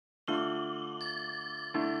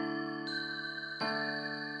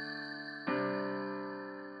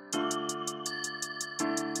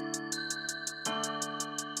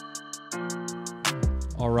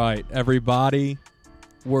All right, everybody,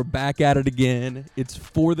 we're back at it again. It's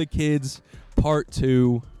For the Kids Part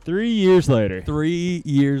 2. 3 years later. 3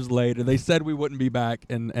 years later. They said we wouldn't be back,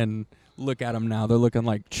 and look at them now. They're looking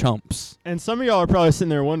like chumps. And some of y'all are probably sitting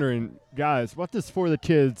there wondering, guys, what does For the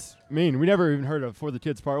Kids mean? We never even heard of For the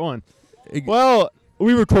Kids Part 1. Well,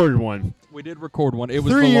 we recorded one. We did record one. It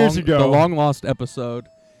was 3 years ago. The long-lost episode,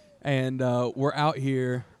 and we're out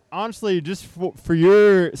here. Honestly, just for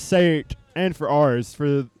your sake and for ours,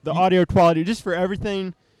 for the audio quality, just for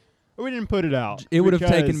everything, we didn't put it out. It would have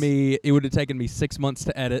taken me 6 months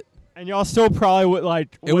to edit. And y'all still probably would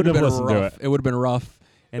have listened to it. It would have been rough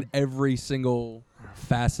in every single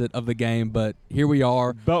facet of the game, but here we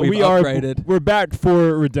are. But We've upgraded. We're back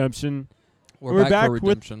for redemption. We're back for with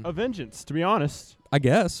redemption. a vengeance, to be honest. I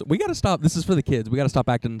guess. We got to stop. This is for the kids. We got to stop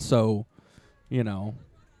acting so,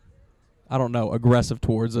 I don't know, aggressive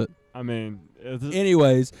towards it. I mean,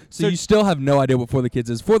 anyways, so you still have no idea what For the Kids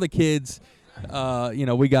is. For the Kids, we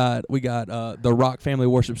got the Rock Family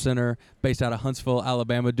Worship Center based out of Huntsville,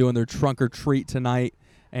 Alabama, doing their trunk or treat tonight,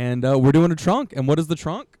 and we're doing a trunk. And what is the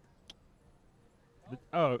trunk?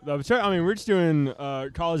 Oh, we're just doing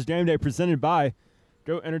College Game Day presented by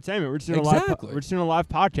Go Entertainment. We're just doing we're just doing a live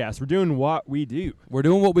podcast. We're doing what we do. We're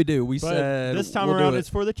doing what we do. But said this time we'll around it's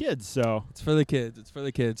for the kids. So it's for the kids. It's for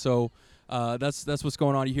the kids. So that's what's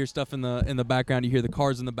going on. You hear stuff in the background. You hear the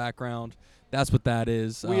cars in the background. That's what that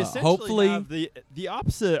is. We essentially hopefully have the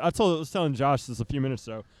opposite. I was telling Josh this a few minutes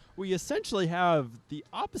ago. We essentially have the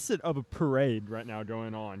opposite of a parade right now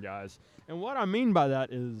going on, guys. And what I mean by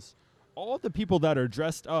that is all the people that are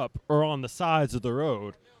dressed up are on the sides of the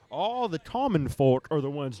road. All the common folk are the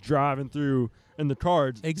ones driving through in the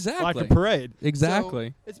cars. Exactly. Like a parade. Exactly.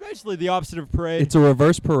 So it's basically the opposite of a parade. It's a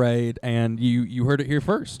reverse parade, and you heard it here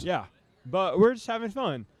first. Yeah. But we're just having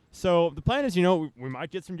fun. So the plan is, we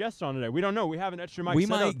might get some guests on today. We don't know. We have an extra mic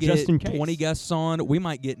set up just in case. We might get 20 guests on. We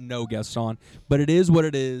might get no guests on. But it is what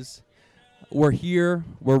it is. We're here.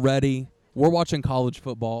 We're ready. We're watching college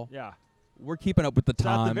football. Yeah. We're keeping up with the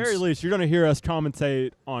times. At the very least, you're going to hear us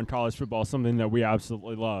commentate on college football, something that we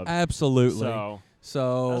absolutely love. Absolutely.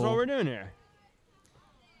 So that's what we're doing here.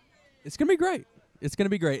 It's going to be great. It's going to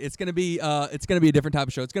be great. It's going to be a different type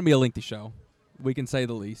of show. It's going to be a lengthy show. We can say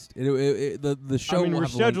the least. The show. We're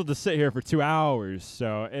scheduled to sit here for 2 hours,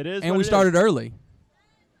 so it is. And we started early.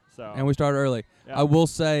 Yeah. I will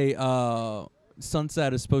say,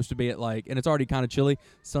 sunset is supposed to be at and it's already kind of chilly.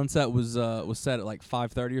 Sunset was set at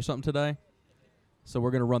 5:30 or something today. So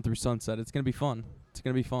we're gonna run through sunset. It's gonna be fun.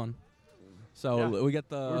 So we got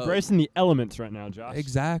we're bracing the elements right now, Josh.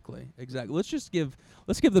 Exactly. Let's give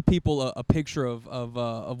the people a picture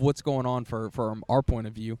of what's going on from our point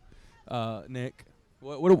of view. Nick,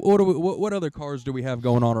 what other cars do we have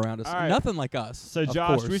going on around us? All right. Nothing like us. So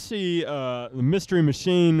Josh, we see the Mystery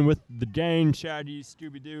Machine with the gang, Shaggy,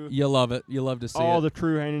 Scooby-Doo. You love it. You love to see all the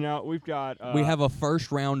crew hanging out. We've got. We have a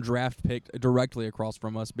first-round draft pick directly across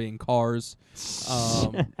from us, being Cars.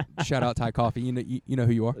 Shout out Ty Coffee. You know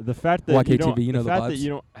who you are. The fact that YKTV,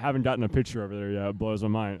 you haven't gotten a picture over there yet blows my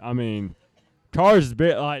mind. I mean, Cars is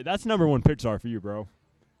that's number one Pixar for you, bro.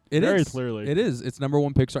 Very clearly. It is. It's number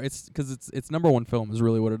one Pixar. It's because it's number one film is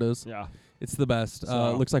really what it is. Yeah. It's the best.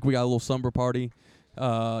 Looks like we got a little slumber party,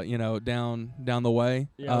 down the way.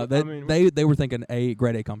 Yeah, they were thinking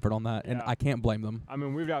grade A comfort on that, and Yeah. I can't blame them. I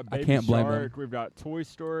mean, we've got Baby I can't blame Shark. them. We've got Toy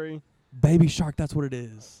Story. Baby Shark, that's what it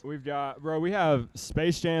is. We have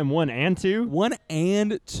Space Jam 1 and 2. 1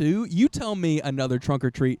 and 2? You tell me another trunk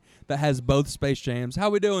or treat that has both Space Jams. How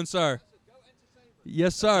we doing, sir?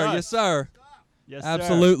 Yes, sir. Yes, sir. Yes,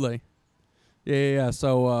 absolutely. Yeah.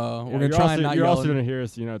 So we're gonna try and not. You're also gonna hear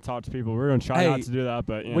us, talk to people. We're gonna try not to do that,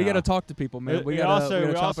 but we gotta talk to people, man. We also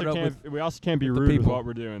can't be rude with what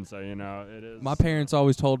we're doing. So it is. My parents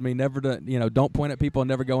always told me never to, don't point at people and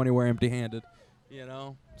never go anywhere empty-handed.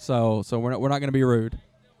 So we're not gonna be rude.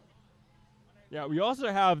 Yeah, we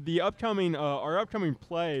also have the upcoming our upcoming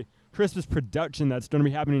play Christmas production that's going to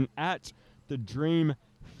be happening at the Dream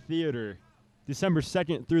Theater. December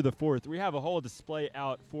 2nd through the 4th. We have a whole display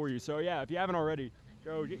out for you. So, yeah, if you haven't already,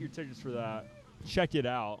 go get your tickets for that. Check it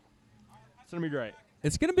out. It's going to be great.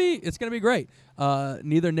 It's going to be great.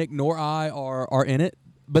 Neither Nick nor I are in it,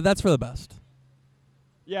 but that's for the best.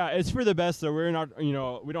 Yeah, it's for the best, so we're not, we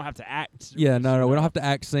don't have to act. Yeah, no, we don't have to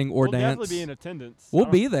act, sing, or dance. We'll definitely be in attendance. We'll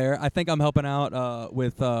be there. I think I'm helping out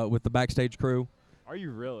with the backstage crew. Are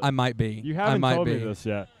you really? I might be. You haven't told me this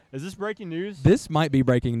yet. Is this breaking news? This might be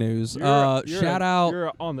breaking news. Shout out.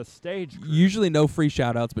 You're on the stage crew. Usually no free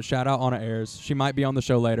shout outs, but shout out Anna Ayers. She might be on the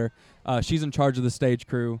show later. She's in charge of the stage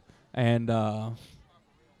crew, and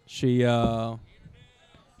she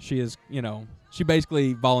is, She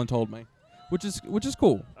basically voluntold me, which is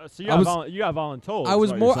cool. So you got voluntold. I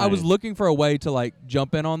was looking for a way to like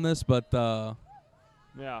jump in on this, but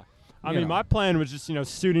yeah. I mean, my plan was just,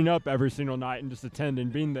 suiting up every single night and just attending,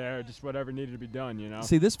 being there, just whatever needed to be done,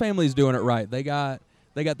 See, this family's doing it right. They got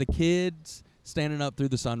the kids standing up through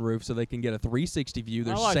the sunroof so they can get a 360 view.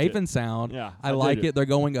 They're safe and sound. Yeah, I like it. They're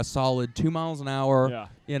going a solid 2 miles an hour.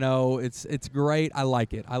 Yeah. It's great. I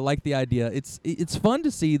like it. I like the idea. It's fun to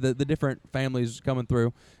see the different families coming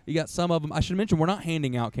through. You got some of them. I should mention we're not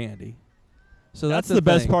handing out candy. So that's the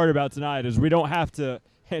best part about tonight is we don't have to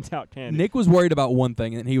hand out candy. Nick was worried about one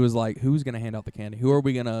thing, and he was like, "Who's going to hand out the candy? Who are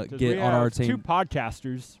we going to get on our team?" Two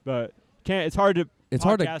podcasters, but it's hard to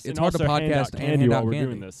podcast and hand out while we're candy.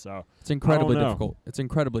 doing this. So it's incredibly difficult. It's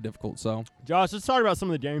incredibly difficult. So, Josh, let's talk about some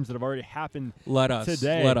of the games that have already happened. Let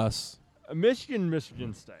us. Michigan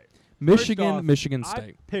State. Michigan State.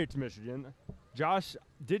 I picked Michigan. Josh,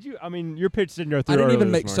 did you? I mean, your picks didn't go through. I didn't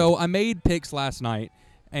even make. So I made picks last night.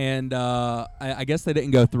 And I guess they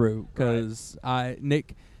didn't go through because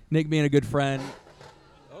Nick being a good friend.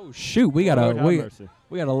 Oh shoot, we got a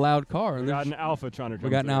loud car. We got an Alpha trying to come. We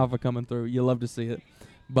got an Alpha coming through. You love to see it,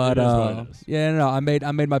 but it is. I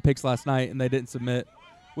made my picks last night and they didn't submit,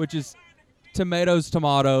 which is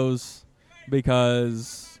tomatoes,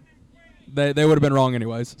 because they would have been wrong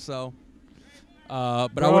anyways. So.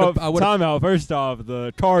 But I would have. Timeout. First off,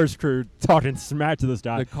 the Cars crew talking smack to this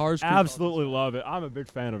guy. The Cars crew absolutely love it. I'm a big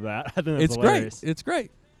fan of that. I think that's it's hilarious. Great. It's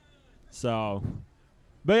great. So,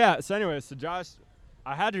 but yeah. So anyway, Josh,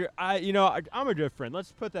 I'm a good friend.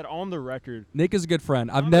 Let's put that on the record. Nick is a good friend.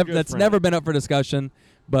 That's never been up for discussion,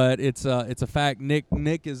 but it's a fact. Nick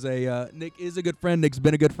is a good friend. Nick's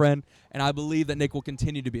been a good friend, and I believe that Nick will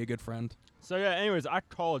continue to be a good friend. So yeah. Anyways, I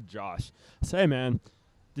called Josh. Say, hey, man.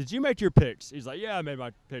 Did you make your picks? He's like, yeah, I made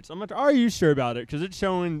my picks. I'm like, are you sure about it? Because it's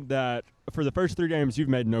showing that for the first 3 games, you've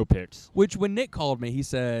made no picks. Which, when Nick called me, he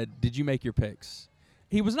said, did you make your picks?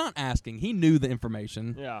 He was not asking. He knew the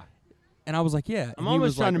information. Yeah. And I was like, yeah. I'm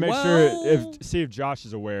almost trying to make sure, see if Josh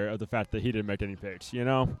is aware of the fact that he didn't make any picks,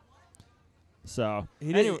 So.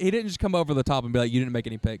 He didn't just come over the top and be like, you didn't make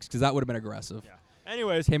any picks, because that would have been aggressive. Yeah.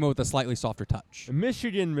 Anyways. Came in with a slightly softer touch.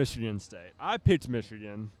 Michigan State. I picked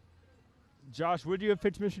Michigan. Josh, would you have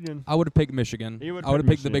picked Michigan? I would have picked Michigan. I would have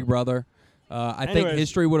picked the big brother. I think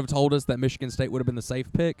history would have told us that Michigan State would have been the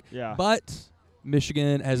safe pick. Yeah. But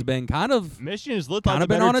Michigan has been Michigan's looked like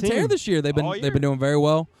been on a team tear this year. They've been doing very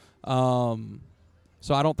well.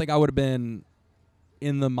 So I don't think I would have been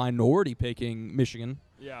in the minority picking Michigan.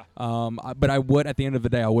 Yeah. But I would, at the end of the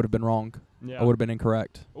day, I would have been wrong. Yeah. I would have been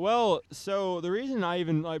incorrect. Well, so the reason I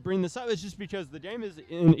even bring this up is just because the game is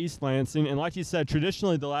in East Lansing, and like you said,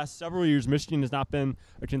 traditionally the last several years, Michigan has not been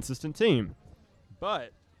a consistent team. But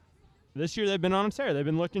this year they've been on a tear. They've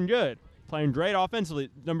been looking good, playing great offensively,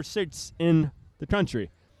 number 6 in the country.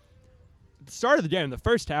 At the start of the game, the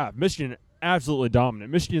first half, Michigan absolutely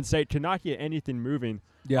dominant. Michigan State could not get anything moving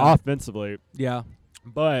offensively. Yeah.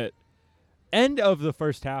 But end of the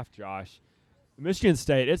first half, Josh, Michigan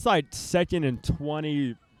State, it's like 2nd and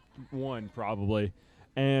 21 probably,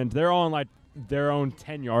 and they're on like their own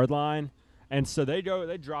 10-yard line, and so they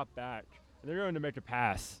drop back, and they're going to make a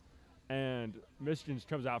pass, and Michigan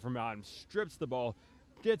comes out from out and strips the ball,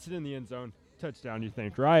 gets it in the end zone, touchdown, you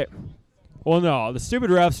think, right? Well, no, the stupid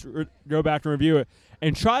refs go back and review it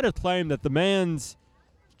and try to claim that the man's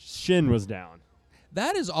shin was down.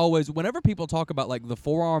 That is always, whenever people talk about like the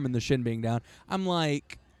forearm and the shin being down, I'm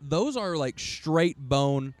like, those are like straight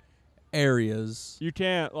bone areas. You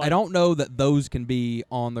can't. I don't know that those can be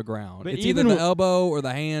on the ground. It's either the elbow or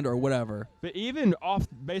the hand or whatever. But even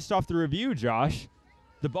based off the review, Josh,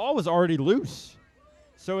 the ball was already loose.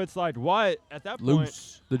 So it's like, what at that point?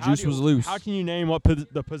 Loose. The juice was loose. How can you name what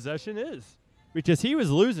the possession is? Because he was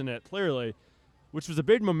losing it clearly, which was a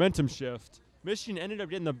big momentum shift. Michigan ended up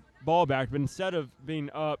getting the ball back, but instead of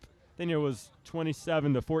being up, I think it was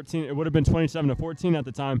 27-14. It would have been 27-14 at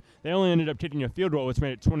the time. They only ended up kicking a field goal, which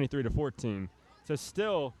made it 23-14. So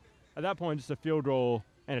still, at that point, just a field goal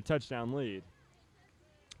and a touchdown lead.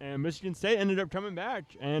 And Michigan State ended up coming back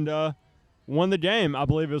and won the game. I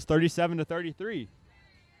believe it was 37-33.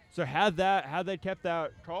 So had they kept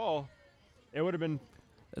that call, it would have been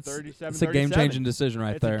 37-37. It's a game-changing decision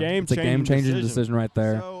right there. It's a game-changing decision right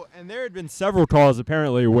there. So, and there had been several calls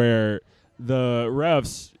apparently where the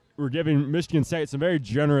refs were giving Michigan State some very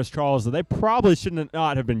generous calls that they probably shouldn't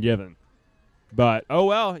not have been given. But, oh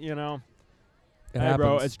well, It hey, happens.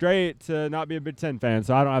 bro, it's great to not be a Big Ten fan,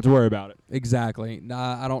 so I don't have to worry about it. Exactly.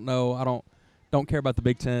 Nah, I don't know. I don't care about the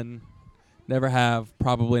Big Ten. Never have.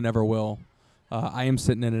 Probably never will. I am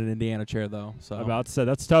sitting in an Indiana chair though. So I'm about to say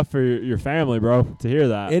that's tough for your family, bro, to hear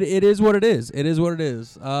that. it is what it is. It is what it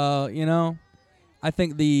is. I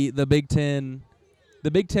think the Big Ten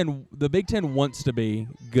wants to be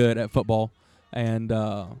good at football, and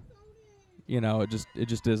it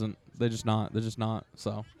just isn't. They're just not.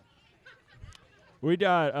 So we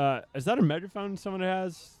got is that a megaphone someone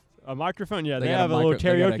has? A microphone? Yeah, they got have a little they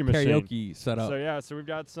got karaoke machine. Karaoke set up. So we've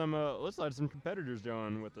got some let's let some competitors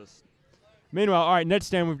join with us. Meanwhile, all right, next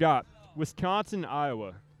game we've got Wisconsin,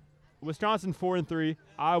 Iowa. Wisconsin 4-3,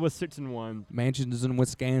 Iowa 6-1. Mansions in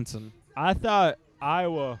Wisconsin. I thought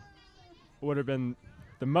Iowa would have been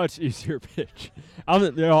the much easier pitch.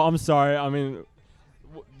 I'm sorry. I mean,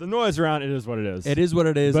 the noise around it is what it is. It is what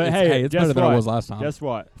it is. But it's better than it was last time. Guess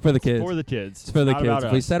what? For the kids. It's for the kids. It's for the Not kids. about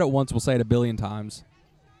If we us. said it once, we'll say it a billion times.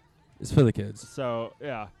 It's for the kids. So,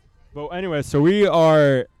 yeah. But anyway,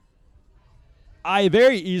 I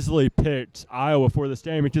very easily picked Iowa for this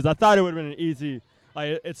game because I thought it would have been an easy,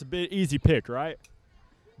 it's a bit easy pick, right?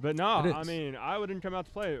 But no, I mean, Iowa didn't come out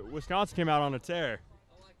to play. Wisconsin came out on a tear.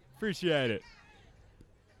 Appreciate it.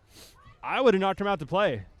 Iowa did not come out to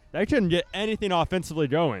play. They couldn't get anything offensively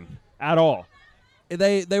going at all.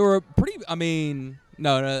 They were pretty. I mean,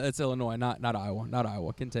 no, it's Illinois, not Iowa, not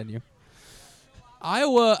Iowa. Continue.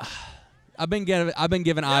 Iowa, I've been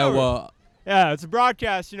giving Iowa. Yeah, it's a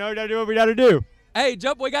broadcast. You know, we gotta do what we gotta do. Hey,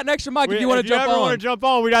 we got an extra mic if you want to jump on. If you ever want to jump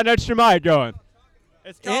on, we got an extra mic going.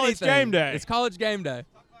 It's college game day. It's college game day.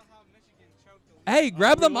 Hey,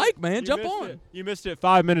 grab the mic, man. Jump on. You missed it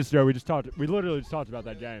 5 minutes ago. We literally just talked about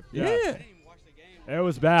that game. Yeah. I didn't even watch the game. It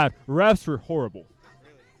was bad. Refs were horrible.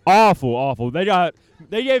 Awful. They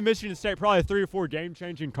gave Michigan State probably 3 or 4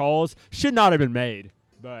 game-changing calls. Should not have been made,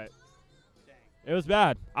 but it was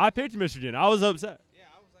bad. I picked Michigan. I was upset. Yeah,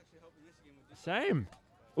 I was actually hoping Michigan would. Same.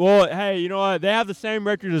 Well, hey, you know what? They have the same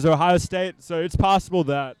record as Ohio State, so it's possible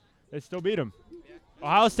that they still beat them. Yeah.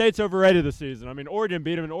 Ohio State's overrated this season. I mean, Oregon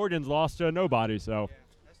beat them, and Oregon's lost to nobody. So, yeah,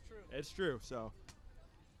 that's true. It's true.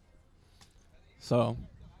 So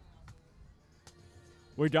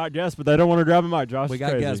we got guests, but they don't want to grab a mic, Josh. we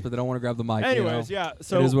got guests, but they don't want to grab the mic. Anyways, yeah.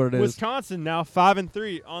 So it is what it is. Wisconsin now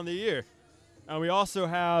 5-3 on the year, and we also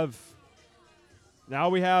have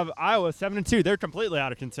Iowa 7-2. They're completely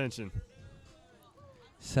out of contention.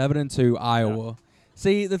 7-2 Iowa. Yeah.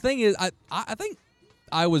 See, the thing is, I think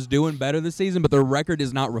Iowa's doing better this season, but their record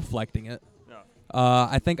is not reflecting it. Yeah.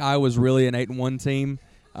 I think Iowa's really an 8-1 team,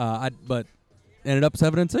 but ended up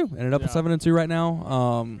 7-2. Ended up at 7-2 right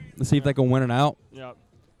now. Let's see if they can win it out. Yeah.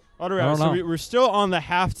 All right. So we're still on the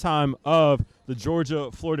halftime of the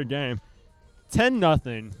Georgia-Florida game.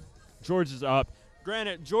 10-0. Georgia's up.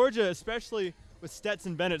 Granted, Georgia, especially with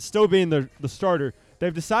Stetson Bennett still being the starter,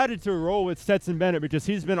 they've decided to roll with Stetson Bennett because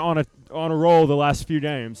he's been on a roll the last few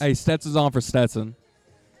games. Hey, Stetson's on for Stetson.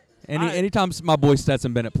 Anytime my boy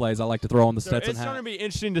Stetson Bennett plays, I like to throw on the Stetson hat. It's going to be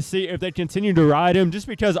interesting to see if they continue to ride him just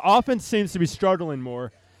because offense seems to be struggling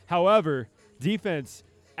more. However, defense,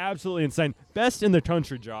 absolutely insane. Best in the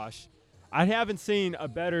country, Josh. I haven't seen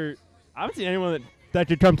anyone that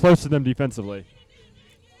could come close to them defensively.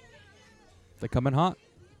 They're coming hot.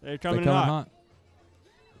 They're coming hot.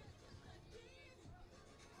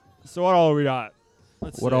 So what all we got?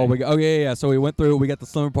 What all we got? Oh, yeah. So we went through. We got the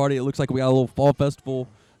slumber party. It looks like we got a little fall festival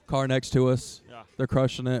car next to us. Yeah. They're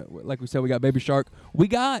crushing it. Like we said, we got Baby Shark. We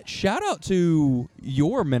got shout out to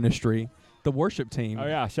your ministry, the worship team. Oh,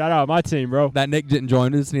 yeah. Shout out my team, bro. That Nick didn't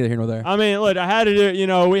join. It's neither here nor there. I mean, look, I had to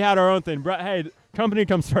do, we had our own thing. Hey, company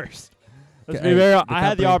comes first. Let's be very I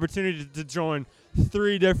had the opportunity to join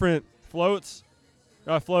 3 different floats.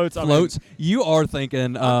 Floats. You are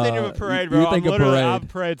thinking. I'm thinking of a parade, bro. You think of parade. I have a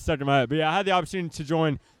parade stuck in my head. But yeah, I had the opportunity to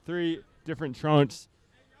join 3 different trunks,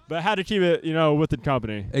 but I had to keep it, with the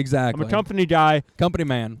company. Exactly. I'm a company guy. Company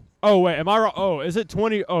man. Oh wait, am I wrong? Oh, is it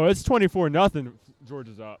 20? Oh, it's 24-0.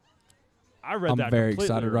 Georgia's up. I read that. I'm very completely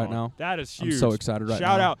excited wrong. right now. That is huge. I'm so excited right now.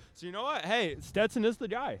 Shout out. So you know what? Hey, Stetson is the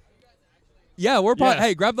guy. Yeah, we're Yes.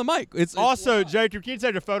 Hey, grab the mic. Also, Jacob, can you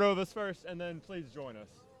take a photo of us first, and then please join us?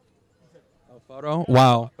 A photo?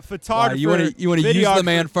 Wow. Photographer. You want to use the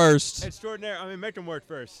man first. Extraordinary. I mean, make him work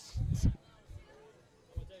first.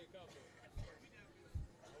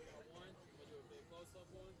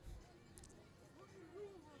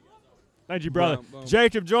 Thank you, brother. Boom.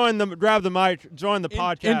 Jacob, grab the mic, join the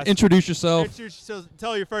podcast. Introduce yourself.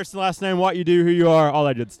 Tell your first and last name, what you do, who you are, all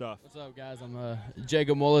that good stuff. What's up, guys? I'm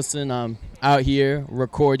Jacob Mollison. I'm out here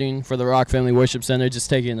recording for the Rock Family Worship Center, just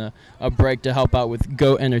taking a break to help out with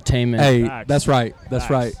Goat Entertainment. Hey, Facts. that's right. That's Facts.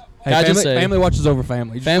 right. Hey, Can I just say- family watches over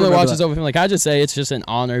family. Just Family remember watches that. over family. Like I just say, it's just an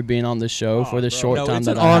honor being on the show for the short No, time it's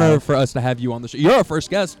that an I honor have. for us to have you on the show. You're our first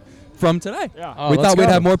guest from today. Yeah. Oh, we let's thought we'd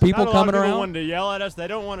go. have more people Not a lot coming of people around. wanted to yell at us. They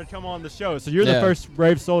don't want to come on the show. So you're the Yeah. first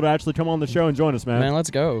brave soul to actually come on the show and join us, Man, let's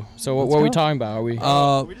go. So what Let's are we go. talking about? Are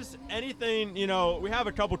we? We just anything, we have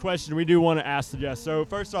a couple questions we do want to ask the guests. So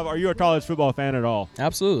first off, are you a college football fan at all?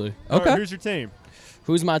 Absolutely. Okay. Or who's your team?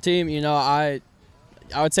 Who's my team?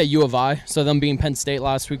 I would say U of I. So them being Penn State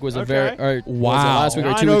last week was a very Okay. or was it Wow. last week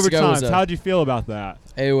or 2 9 weeks ago was overtimes. How'd you feel about that?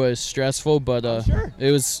 it was stressful, but Sure.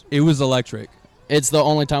 it was. It was electric. It's the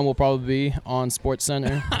only time we'll probably be on Sports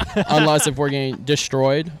Center, unless if we're getting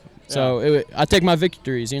destroyed. So I take my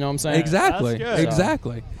victories. You know what I'm saying? Exactly. That's good.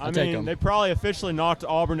 Exactly. I'll take 'em. They probably officially knocked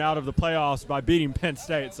Auburn out of the playoffs by beating Penn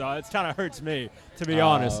State, so it kind of hurts me, to be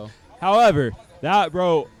honest. Oh. However,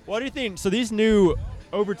 what do you think? So these new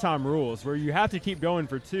overtime rules where you have to keep going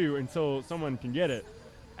for 2 until someone can get it,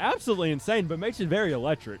 absolutely insane, but makes it very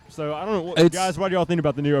electric. So I don't know, guys, what do y'all think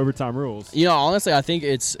about the new overtime rules? Honestly, I think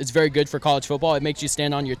it's very good for college football. It makes you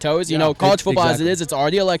stand on your toes. Yeah, College football as it exactly. is, it's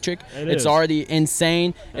already electric. It's is. already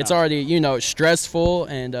insane. It's Yeah. already, stressful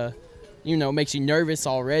and makes you nervous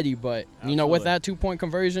already. But with Absolutely. that 2-point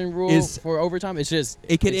conversion rule Is- for overtime, it's just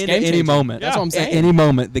It could it's end at any game-changing. moment. That's what I'm Yeah. At saying. any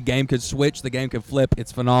moment, the game could switch. The game could flip.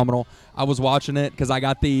 It's phenomenal. I was watching it because I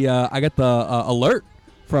got the alert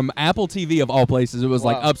from Apple TV of all places. It was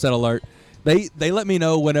like Wow. upset alert. They let me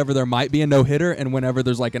know whenever there might be a no hitter and whenever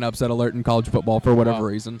there's like an upset alert in college football for whatever Wow.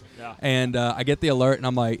 reason. Yeah. And I get the alert and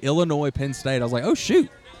I'm like Illinois, Penn State. I was like, oh shoot.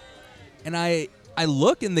 And I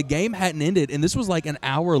look and the game hadn't ended and this was like an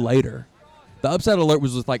hour later. The upset alert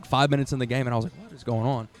was just like 5 minutes in the game and I was like, what is going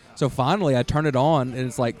on? So finally I turn it on and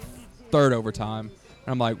it's like third overtime.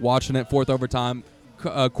 And I'm like watching it, fourth overtime.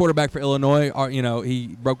 Quarterback for Illinois, he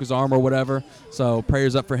broke his arm or whatever. So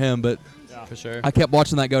prayers up for him. But For sure. I kept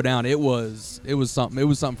watching that go down. It was something. It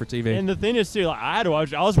was something for TV. And the thing is, too, I had to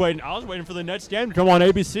watch. I was waiting for the next game to come on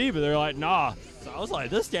ABC, but they're like, nah. So I was like,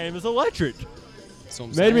 this game is electric. That's what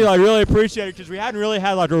I'm Made me saying. really appreciate it because we hadn't really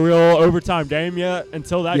had like a real overtime game yet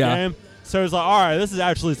until that Yeah. game. So it's like, all right, this is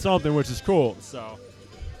actually something, which is cool. So,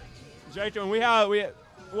 Jacob,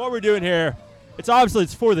 what we're doing here,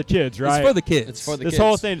 it's for the kids, right? It's for the kids. It's for the This kids.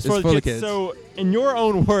 whole thing is It's for the kids. So, in your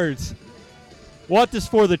own words, what does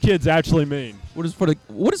for the kids actually mean? What does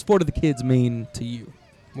for the kids mean to you?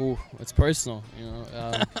 Ooh, it's personal.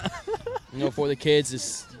 For the kids,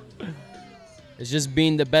 it's just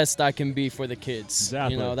being the best I can be for the kids.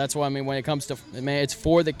 Exactly. That's why when it comes to it's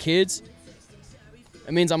for the kids.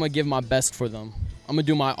 It means I'm gonna give my best for them. I'm gonna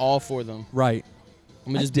do my all for them. Right.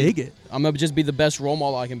 I'm gonna I just dig it. I'm gonna just be the best role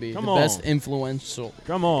model I can be. Come the on. best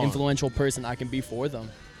influential person I can be for them.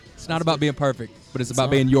 It's not about being perfect, but it's about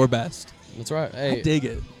not. being your best. That's right. I Hey, dig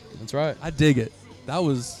it. that's right. I dig it. That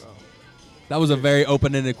was a very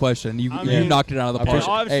open-ended question. You mean, knocked it out of the I park.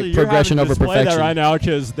 appreciate- Obviously, Hey, you're progression having to over display that perfection. right now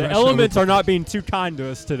because the Progression elements over are not being too kind to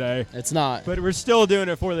us today. It's not. But we're still doing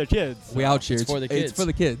it for the kids. We out here. It's for the It's kids. for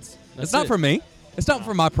the kids. That's It's not it. for me. It's not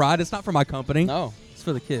for my pride. It's not for my company. No, It's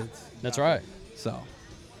for the kids. that's right. So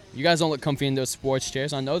You guys don't look comfy in those sports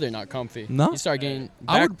chairs. I know they're not comfy. No. You start getting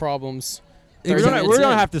I back would- problems. We're 30 gonna, minutes we're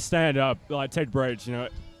gonna in. have to stand up, like take breaks.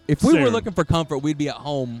 if we were Soon. looking for comfort, we'd be at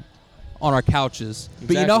home on our couches.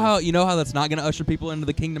 But Exactly. you know how that's not going to usher people into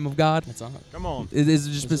the kingdom of God. It's not. Come on. It's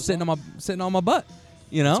just been That's sitting on my butt.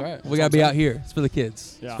 You know, That's right. we That's got to what be I'm out here. It's for the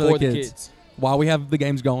kids. Yeah. It's for the kids. While we have the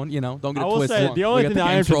games going, don't get I it will twisted. say the only We got thing the that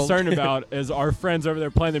I am games rolling. concerned about is our friends over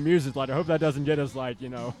there playing the music. Like, I hope that doesn't get us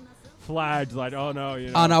flagged. Like, oh no,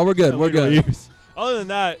 Oh, no, we're good. We're illegal good. use. Other than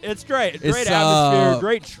that, it's great. Great It's, atmosphere.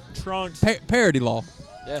 Great trunks. Parody law.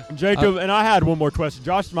 Yeah. Jacob and I had one more question.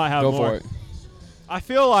 Josh might have Go more. for it. I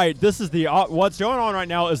feel like this is what's going on right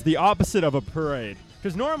now is the opposite of a parade.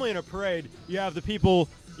 Because normally in a parade, you have the people,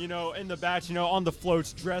 in the back, on the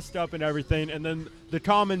floats, dressed up and everything, and then the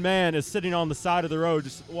common man is sitting on the side of the road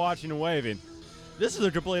just watching and waving. This is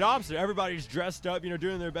the complete opposite. Everybody's dressed up,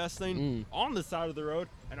 doing their best thing on the side of the road,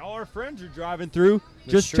 and all our friends are driving through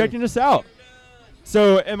just true. checking us out.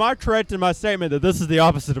 So am I correct in my statement that this is the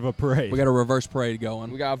opposite of a parade? We got a reverse parade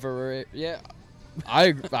going. We got yeah.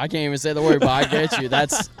 I can't even say the word, but I get you.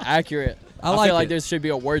 That's accurate. I I like feel like it. there should be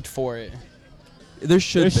a word for it There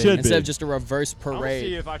should There be. should instead be. of just a reverse I'll see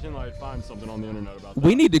parade. if I can find something on the internet about that.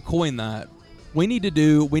 We need to coin that. We need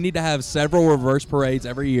to have several reverse parades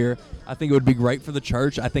every year. I think it would be great for the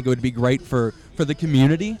church. I think it would be great for the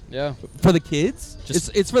community, Yeah, for the kids.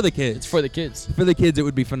 Just- It's for the kids. it's for the kids. For the kids, it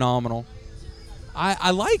would be phenomenal.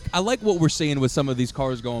 I like what we're seeing with some of these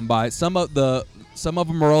cars going by. Some of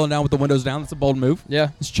them are rolling down with the windows down. That's a bold move. Yeah,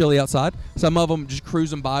 It's chilly outside. Some of them just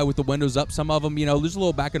cruising by with the windows up. Some of them, there's a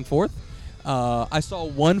little back and forth. I saw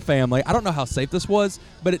one family. I don't know how safe this was,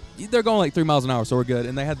 but they're going like 3 miles an hour, so we're good.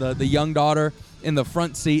 And they had the young daughter in the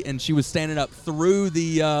front seat, and she was standing up through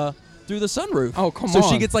the sunroof. Oh, come so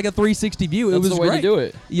on. she gets like a 360 view. That's it was the way great. to do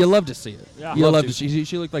it. You love to see it. Yeah. You Love love to. to.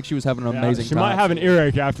 She looked like she was having an Yeah, amazing she time. might have an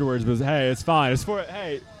earache afterwards, but hey, it's fine. It's for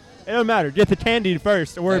hey, it don't matter. Get the candy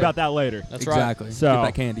first. Don't worry Hey. about that later. That's right. exactly. So- get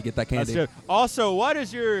that candy. Get that That's candy. good. Also,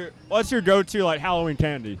 what's your go-to like Halloween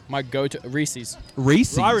candy? My go-to Reese's.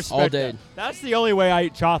 Reese's. Well, I respect all day. that. That's the only way I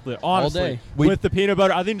eat chocolate, honestly. day. With the peanut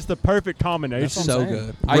butter, I think it's the perfect combination. That's what I'm So saying.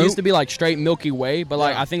 good. I used to be like straight Milky Way, but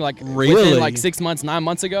like Yeah. I think like Really? within like 6 months, 9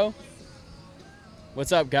 months ago.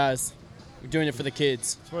 What's up, guys? We're doing it for the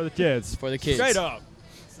kids. It's for the kids. For the kids. Straight up.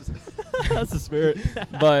 That's the spirit.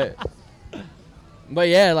 But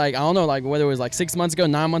yeah, like I don't know, like whether it was like 6 months ago,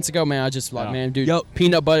 9 months ago, man, I just like, Yeah. man, dude, Yo.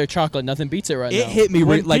 peanut butter chocolate, nothing beats it right It now. hit me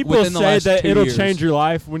When like people within the say last that 2 it'll years. change your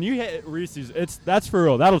life, when you hit Reese's, that's for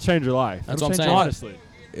real. That'll change your life. That's It'll what I'm change saying. your life. Honestly.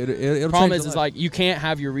 It'll Problem change is your life. like you can't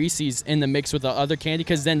have your Reese's in the mix with the other candy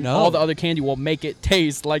because then No. all the other candy will make it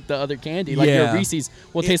taste like the other candy. Like Yeah. your Reese's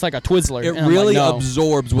will It- taste like a Twizzler. It and I'm really like, no.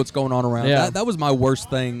 absorbs what's going on around. Yeah. That was my worst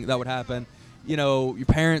thing that would happen. You know, your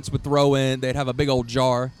parents would throw in, they'd have a big old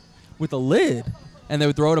jar with a lid, and they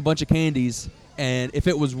would throw in a bunch of candies. And if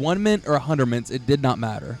it was 1 mint or 100 mints, it did not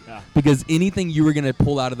matter. Yeah. Because anything you were going to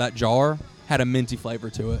pull out of that jar had a minty flavor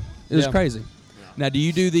to it. It was Yeah. crazy. Now, do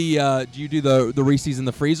you do the Reese's in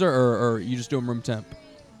the freezer, or you just do them room temp?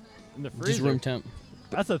 In the freezer. Just room temp.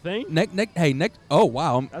 That's a thing? Oh,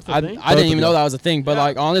 wow. That's a I thing? didn't Both even of know you. that was a thing, but Yeah.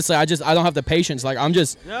 like honestly, I don't have the patience. Like I'm No,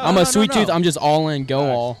 a sweet tooth. no. I'm just all in, go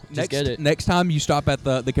Nice. all. Just get it. Next time you stop at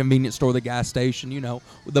the convenience store, the gas station, you know,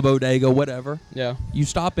 the bodega, whatever. Yeah. You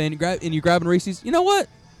stop in, you're grabbing Reese's. You know what?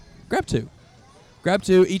 Grab two.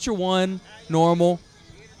 Eat your one, normal.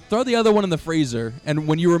 Throw the other one in the freezer, and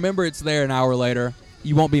when you remember it's there an hour later,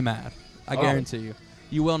 you won't be mad. I Oh. guarantee you.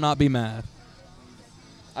 You will not be mad.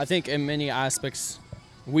 I think in many aspects,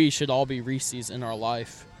 we should all be Reese's in our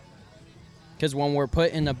life. Because when we're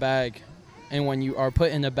put in a bag, and when you are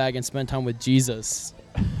put in a bag and spend time with Jesus,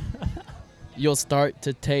 you'll start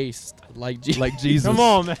to taste like Jesus. Like Jesus. Come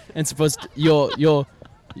on, man. And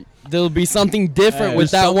there'll be something different Hey,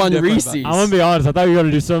 with there's that something one different about Reese's. it. I'm going to be honest. I thought you were going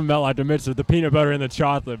to do something about like the mix of the peanut butter and the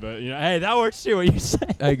chocolate, but, hey, that works too, what you say.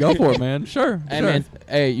 Hey, go for it, man. Sure. Hey sure. man,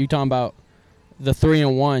 hey, you talking about the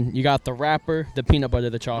 3-in-1? You got the wrapper, the peanut butter,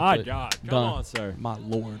 the My chocolate. God. Come Done. on, sir. My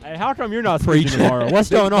Lord. Hey, how come you're not preaching tomorrow? What's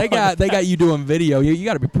going on? They got you doing video. You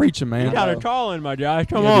got to be preaching, man. You got a calling, my guy.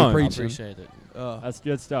 Come You gotta be on. I preaching. appreciate it. That's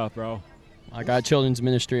good stuff, bro. I got children's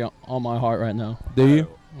ministry on my heart right now. Do you?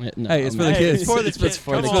 Yeah, no, Hey, it's for the Hey, kids. it's for the It's kids.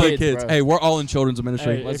 for Come the on. It's for the kids, kids. bro. Hey, we're all in children's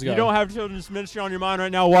ministry. Hey, Let's if go. you don't have children's ministry on your mind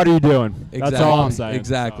right now, what are you doing? That's Exactly. all I'm saying.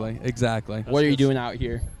 Exactly. Exactly. What are you good doing out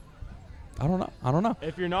here? I don't know.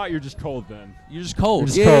 If you're not, you're just cold then. You're just cold. You're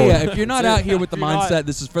just yeah, cold. yeah. If you're not That's out it. here with the If you're not- mindset,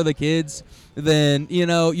 this is for the kids, then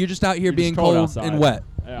you're just out here You're being just cold cold outside. and wet,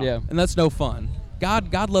 Yeah, and that's no fun.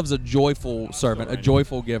 God loves a joyful servant, a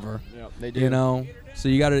joyful giver. Yep. they do. You know, so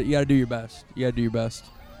you gotta do your best. You gotta do your best.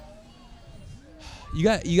 You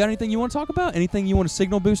got anything you want to talk about? Anything you want to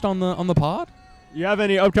signal boost on the pod? You have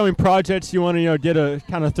any upcoming projects you want to get a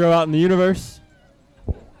kind of throw out in the universe?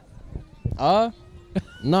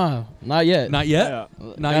 No, not yet. Not yet.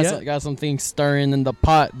 Yeah. Not got yet? Got some things stirring in the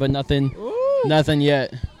pot, but nothing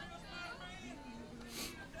yet.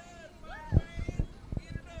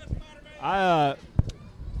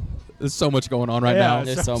 There's so much going on right Yeah, now.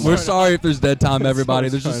 There's so We're much. sorry if there's dead time, There's so everybody.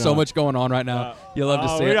 much There's just going so on. much going on right now. You love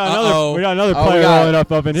to see we it. got Uh-oh. we got another Oh, we player got rolling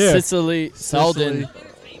up in here. Cicely Selden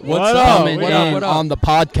What's What up? up? coming What in up? What up? on the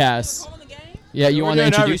podcast. Yeah, you We're want to doing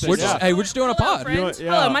introduce everything, We're yourself? just, hey, we're just doing a Hello, pod. friends.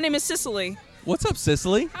 Yeah. Hello, my name is Cicely. What's up,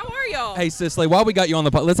 Cicely? How are y'all? Hey, Cicely, while we got you on the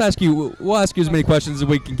pod, let's ask you. We'll ask you as many questions as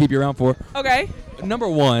we can keep you around for. Okay. Number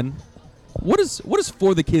one, what does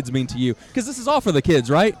for the kids mean to you? Because this is all for the kids,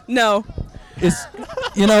 right? No. It's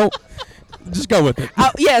just go with it.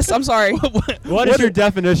 Yes, I'm sorry. What is your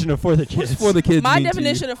definition of for the kids? What's for the kids? My mean to you?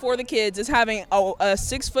 definition of for the kids is having a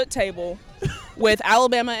 6-foot table with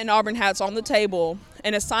Alabama and Auburn hats on the table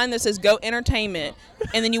and a sign that says "Go Entertainment,"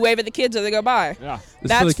 and then you wave at the kids as they go by. Yeah. It's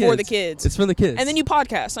That's for the kids. It's for the kids. And then you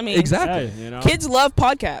podcast. I mean, exactly. Hey, kids love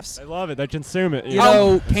podcasts. They love it. They consume it. You know?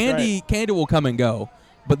 know, That's candy will come and go,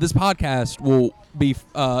 but this podcast will be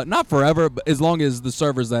not forever, but as long as the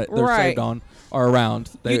servers that they're Right. saved on are around.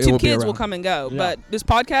 It YouTube will be kids will around. come and go, Yeah. but this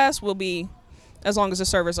podcast will be as long as the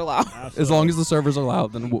servers allow. Absolutely. As long as the servers are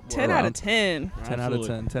allowed, then we're 10 out of around. 10. 10 out of Absolutely.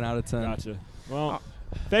 10. 10 out of 10. Gotcha. Well,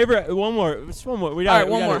 favorite one more. Just one more. We All got right,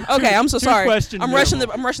 one more. Okay, I'm so sorry. Question I'm rushing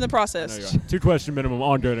the process. 2-question minimum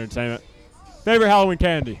on Good Entertainment. Favorite Halloween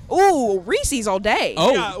candy? Ooh, Reese's all day.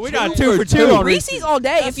 Oh, we got 2 for 2 on Reese's all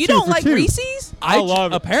day. That's If you 2 don't for like 2. Reese's, I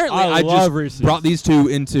love it. Apparently, I I love just Reese's. brought these two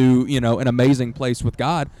into an amazing place with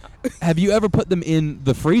God. Have you ever put them in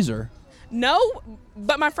the freezer? no,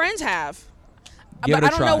 but my friends have. Give But it a I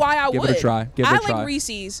don't try. know why I Give would. it a try. Give it I a try. like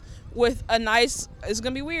Reese's with a nice. It's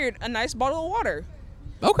gonna be weird. A nice bottle of water.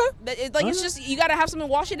 Okay. It's just you gotta have something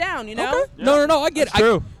to wash it down. You know. Okay. No. I get That's it.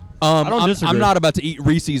 true. I don't I'm disagree. not about to eat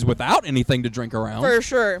Reese's without anything to drink around. For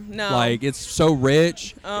sure. No. Like it's so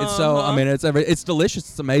rich. It's so. I Uh-huh. mean, it's delicious.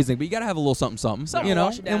 It's amazing. But you gotta have a little something. Something You to know,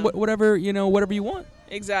 wash it and down. whatever you want.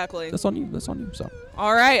 Exactly. That's on you. So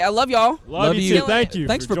All right. I love y'all. Love you too. Thank you.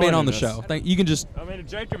 Thanks for being on the joining us. show. You can just. I mean,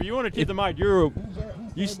 Jacob, you want to keep the mic?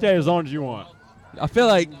 You stay as long as you want. I feel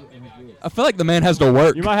like the man has to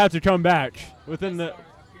work. You might have to come back within the.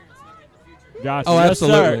 Gotcha. Oh, Yes,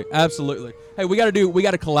 sir. absolutely. Hey, we got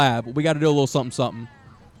to collab. We got to do a little something.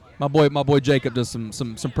 My boy Jacob does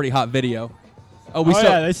some pretty hot video. Oh,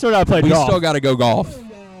 They still got to play we golf. still got to go golf,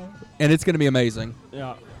 and it's gonna be amazing.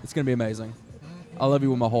 Yeah. It's gonna be amazing. I love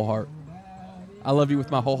you with my whole heart. I love you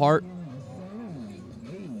with my whole heart.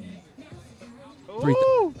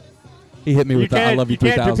 Ooh. He hit me with that. I love you You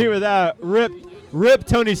can't 3000. compete with that. Rip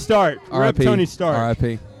Tony Stark. Rip R.I.P. Tony Stark.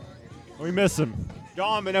 R.I.P. We miss him.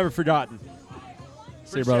 Gone but never forgotten.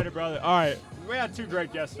 See you, Appreciate bro. it, brother. All right. We had 2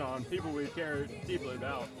 great guests on, people we care deeply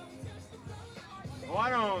about. Why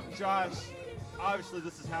don't, Josh, obviously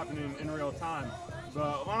this is happening in real time,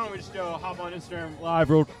 but why don't we just go hop on Instagram Live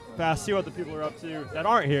real fast, see what the people are up to that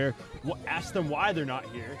aren't here, ask them why they're not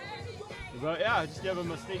here. But yeah, just give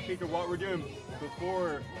them a sneak peek of what we're doing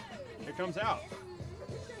before it comes out.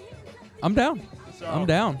 I'm down. So, I'm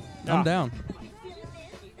down. yeah. I'm down.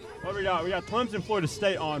 What we got? We got Clemson, Florida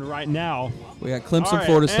State on right now. We got Clemson, All right,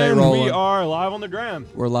 Florida State and rolling. we are live on the gram.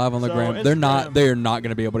 We're live on the So, gram. Instagram. They're not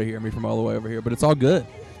going to be able to hear me from all the way over here, but it's all good.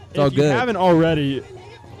 It's all If you good. haven't already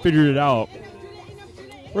figured it out,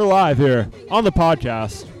 we're live here on the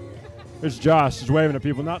podcast. There's Josh just waving at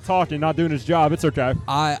people, not talking, not doing his job. It's okay.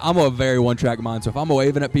 I'm a very one-track mind, so if I'm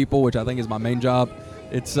waving at people, which I think is my main job,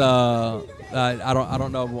 it's I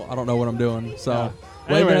don't know what I'm doing. So Yeah.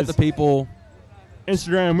 waving Anyways. at the people.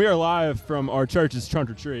 Instagram, we are live from our church's trunk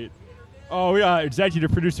or treat. Oh, we got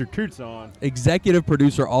executive producer Coots on. Executive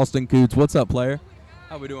producer Austin Coots, what's up, player?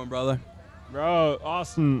 How we doing, brother? Bro,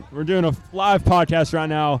 Austin, we're doing a live podcast right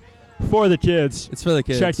now for the kids. It's for the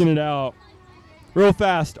kids. Checking it out. Real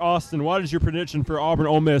fast, Austin, what is your prediction for Auburn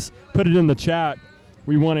Ole Miss? Put it in the chat.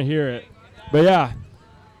 We want to hear it. But yeah,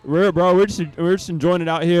 we're just enjoying it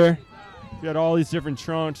out here. We got all these different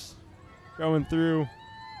trunks going through.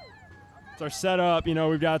 It's our setup. You know,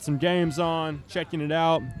 we've got some games on, checking it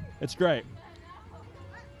out. It's great.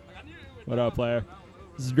 What up, player?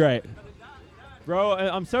 This is great. Bro,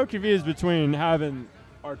 I'm so confused between having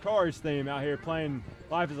our Cars theme out here playing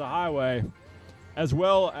Life is a Highway as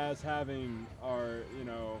well as having our,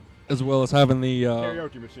 As well as having the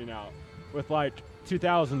karaoke machine out with like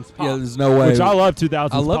 2000s pop. yeah, there's no way. Which I love 2000s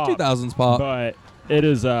I love pop. 2000s pop. But it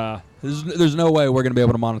is There's no way we're gonna be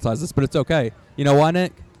able to monetize this, but it's okay. You know why,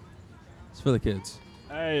 Nick? It's for the kids.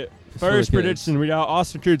 hey, for the first kids. prediction, we got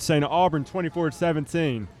Austin Coots saying Auburn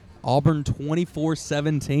 24-17. Auburn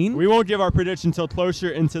 24-17. We won't give our prediction until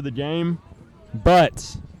closer into the game,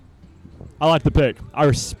 but I like the pick. I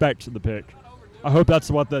respect the pick. I hope that's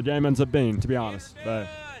what the game ends up being, to be honest. But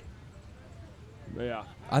yeah.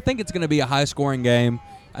 I think it's going to be a high-scoring game.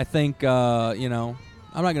 I think, I'm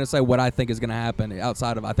not going to say what I think is going to happen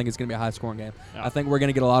outside of I think it's going to be a high-scoring game. Yeah. I think we're going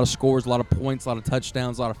to get a lot of scores, a lot of points, a lot of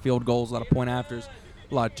touchdowns, a lot of field goals, a lot of point-afters,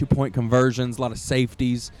 a lot of two-point conversions, a lot of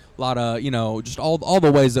safeties, a lot of, just all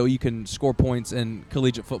the ways that you can score points in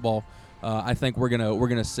collegiate football. I think we're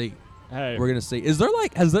gonna see. Hey. We're gonna see. Is there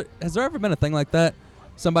has there ever been a thing like that?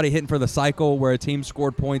 Somebody hitting for the cycle where a team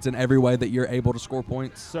scored points in every way that you're able to score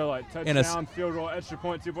points? So like in a touchdown, field goal, extra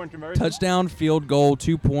point, 2-point conversion. Touchdown, field goal,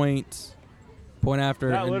 2 points, point after.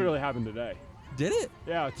 That and- literally happened today. did it?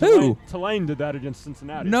 Yeah, Who? Tulane did that against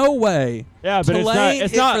Cincinnati. No way. Yeah, but Tulane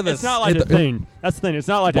it's hit not for the it's not like a hit the- thing. That's the thing. It's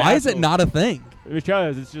not like Why an is it actual- not a thing?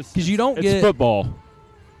 Because it's just 'Cause you don't it's get- football.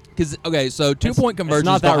 Because okay, so 2-point conversions It's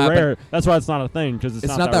not that don't happen. rare. That's why it's not a thing. Because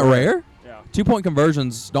It's not that rare. Yeah. 2-point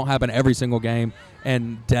conversions don't happen every single game,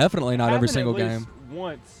 and definitely not every Happened single at game. least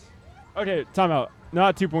Once. Okay, time out.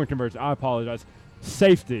 Not 2-point conversion. I apologize.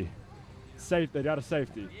 Safety. They got a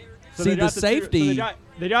safety. So See, they got the two- so safety-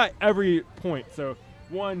 they got every point. So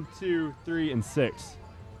 1, 2, 3, and 6.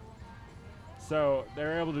 So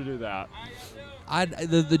they're able to do that.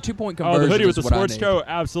 The 2-point Oh, conversion the hoodie with is the what I sports need. coat?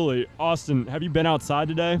 Absolutely. Austin, have you been outside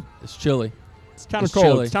today? It's chilly. It's kind of It's cold.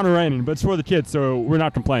 chilly. It's kind of raining, but it's for the kids, so we're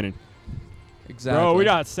not complaining. Exactly. Bro, we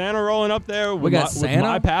got Santa rolling up there. We got with Santa?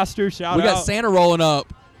 my pastor. Shout We out. got Santa rolling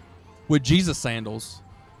up with Jesus sandals.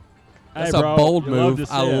 Hey, That's bro, a bold you love move.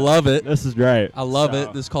 to I see it. love it. This is great. I love So,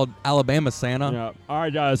 it. This is called Alabama Santa. Yeah. All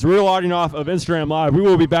right, guys. We're logging off of Instagram Live. We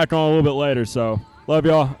will be back on a little bit later. So love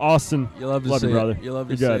y'all. Austin. You love to Love see you, brother. it. You love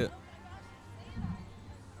to You're see good. it.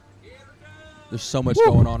 There's so much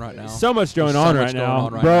going on right now. So much going There's so on much right going now.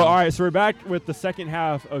 on right Bro, now. all right. So we're back with the second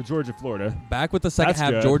half of Georgia, Florida. Back with the second That's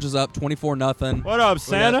half. good. Georgia's up 24-0. What up, We got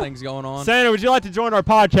Santa? things going on. Santa, would you like to join our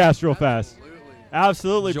podcast real fast?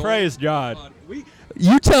 Absolutely. Join- Praise God.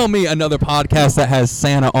 You tell me another podcast that has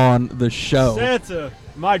Santa on the show. Santa,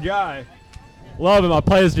 my guy. Love him. I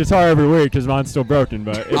play his guitar every week because mine's still broken,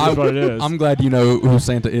 but it is what it is. I'm glad you know who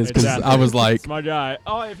Santa is because Exactly. I was like, It's my guy.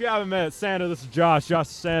 Oh, if you haven't met Santa, this is Josh. Josh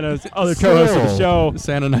is Santa's other co-host of the show.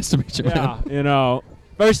 Santa, nice to meet you, Yeah, man. you know.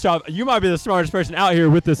 First off, you might be the smartest person out here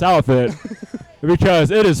with this outfit because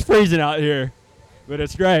it is freezing out here, but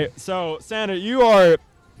it's great. So, Santa, you are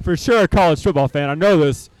for sure a college football fan. I know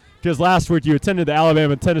this because last week you attended the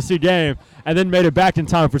Alabama-Tennessee game and then made it back in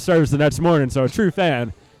time for service the next morning. So, a true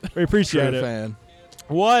fan. We appreciate True it. fan.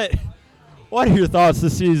 What are your thoughts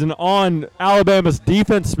this season on Alabama's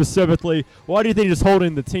defense specifically? What do you think is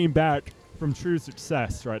holding the team back from true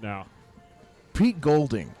success right now? Pete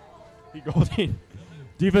Golding. Pete Golding,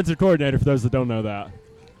 defensive coordinator for those that don't know that.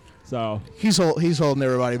 So, He's holding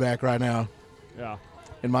everybody back right now, yeah.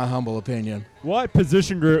 in my humble opinion. What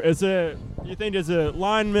position group is it? You think is it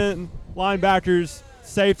linemen, linebackers,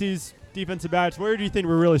 safeties, defensive backs? Where do you think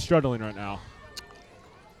we're really struggling right now?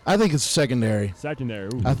 I think it's secondary. Secondary.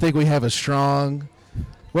 Ooh. I think we have a strong.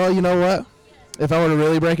 Well, you know what? If I were to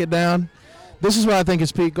really break it down, this is why I think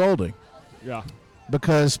it's Pete Golding. Yeah.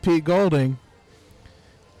 Because Pete Golding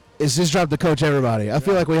is his job to coach everybody. I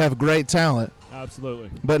feel like we have great talent, Absolutely.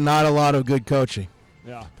 but not a lot of good coaching.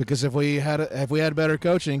 Yeah. Because if we had better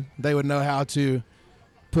coaching, they would know how to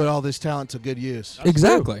put all this talent to good use. That's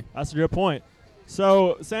Exactly. true. That's a good point.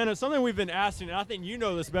 So, Santa, something we've been asking, and I think you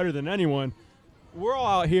know this better than anyone. We're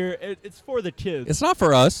all out here. It's for the kids. It's not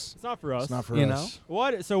for us. It's not for us. It's not for You us.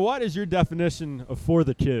 What is your definition of for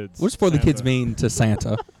the kids? What does for the Santa? kids mean to Santa?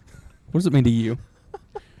 What does it mean to you?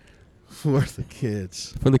 For the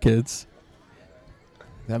kids. For the kids.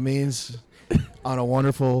 That means on a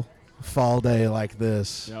wonderful fall day like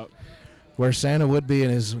this, Yep. where Santa would be in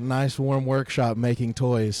his nice warm workshop making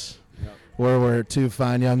toys, Yep. where two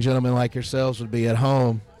fine young gentlemen like yourselves would be at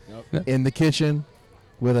home Yep. in the kitchen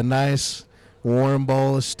with a nice warm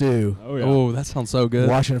bowl of stew, Oh yeah. Oh, that sounds so good.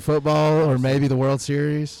 watching football or maybe the World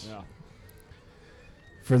Series. Yeah.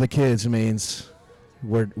 For the kids means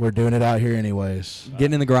we're doing it out here anyways.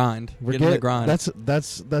 Getting in the grind. We're Getting in the grind.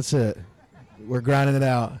 That's it. We're grinding it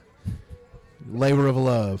out. Labor of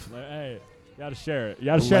love. Like, hey, you gotta share it. You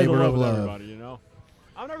gotta share the Labor love of with love. everybody. You know.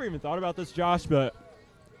 I've never even thought about this, Josh, but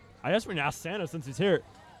I guess we can ask Santa since he's here.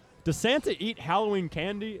 Does Santa eat Halloween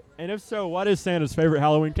candy? And if so, what is Santa's favorite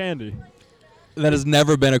Halloween candy? That has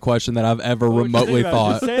never been a question that I've ever What would you remotely think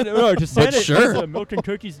about it? thought. Just Santa, But sure. he's a milk and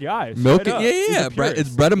cookies guy. Milk, straight up. yeah, He's a yeah. It's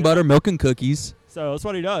purist, bread and you butter, know? milk and cookies. So that's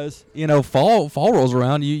what he does. You know, fall rolls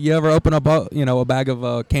around. You ever open up a bag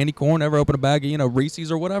of candy corn? Ever open a bag of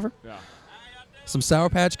Reese's or whatever? Yeah. Some Sour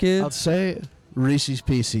Patch I'd Kids. say Reese's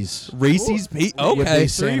Pieces. Reese's Pieces. Would be Okay. 3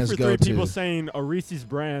 Santa's for 3 go-to. people saying a Reese's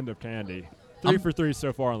brand of candy. 3 for 3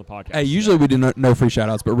 so far on the podcast. Hey, usually we do no free shout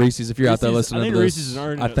outs, but Reese's, if you're out there Reese's- listening I think to this, Reese's is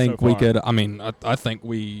earning I it think so we far. could. I mean, I think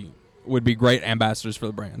we would be great ambassadors for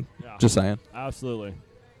the brand. Yeah. Just saying. Absolutely.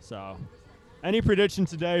 So, any prediction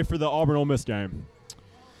today for the Auburn Ole Miss game?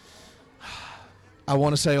 I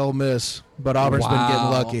want to say Ole Miss, but Auburn's been getting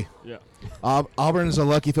Wow. lucky. Yeah. Auburn's a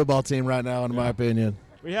lucky football team right now, in my opinion.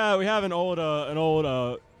 We have an old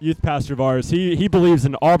youth pastor of ours. He believes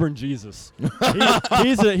in Auburn Jesus.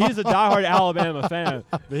 He's a diehard Alabama fan,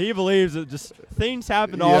 but he believes that just things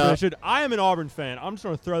happen to Auburn. Yeah. I am an Auburn fan. I'm just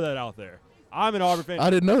going to throw that out there. I'm an Auburn fan. I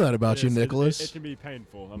didn't know that about you, It is. Nicholas. It can be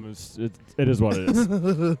painful. I mean, it is what it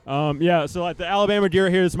is. Yeah, so like the Alabama gear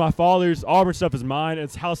here is my father's. Auburn stuff is mine.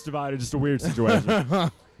 It's house divided, just a weird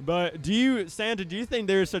situation. But Santa, do you think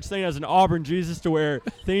there is such thing as an Auburn Jesus to where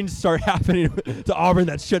things start happening to Auburn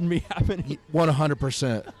that shouldn't be happening?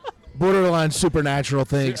 100%. Borderline supernatural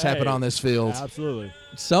things happen on this field. Absolutely.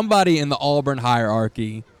 Somebody in the Auburn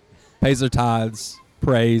hierarchy pays their tithes,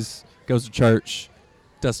 prays, goes to church,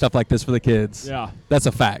 does stuff like this for the kids. Yeah. That's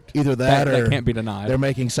a fact. Either that or that can't be denied. they're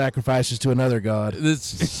making sacrifices to another god,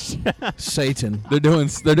 This- Satan. they're doing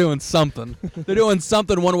something. They're doing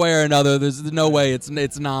something one way or another. There's no way it's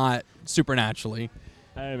not supernaturally.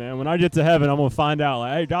 Hey man, when I get to heaven, I'm gonna find out.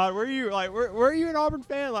 Like, hey God, where are you? Like, where are you an Auburn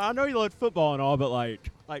fan? Like, I know you love football and all, but like,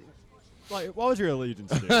 what was your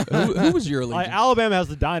allegiance to? Who was your Like allegiance? Alabama has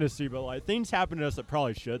the dynasty, but like things happen to us that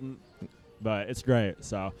probably shouldn't. But it's great.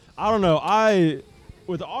 So I don't know.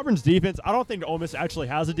 With Auburn's defense, I don't think Ole Miss actually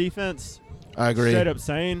has a defense. I agree. Straight up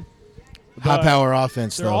saying. High But power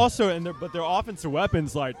offense, They're though. also but their offensive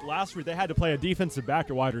weapons. Like last week, they had to play a defensive back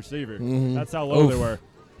at wide receiver. Mhm. That's how low they Oof. were.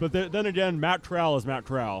 But then again, Matt Corral is Matt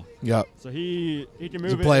Corral, Yep. so he can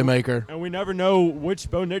He's a move it. playmaker. And we never know which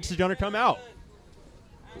Bo Nix is going to come out.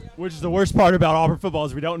 Which is the worst part about Auburn football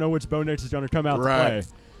is we don't know which Bo Nix is going to come out Right. to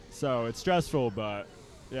play. So it's stressful, but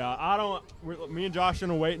yeah, me and Josh are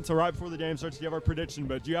going to wait until right before the game starts to give our prediction.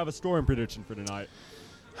 But do you have a scoring prediction for tonight?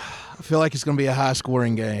 I feel like it's going to be a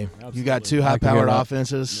high-scoring game. You got Absolutely. two I can high-powered hear that.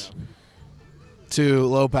 offenses, two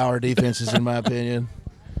low-powered defenses, in my opinion.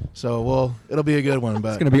 So, it'll be a good one. But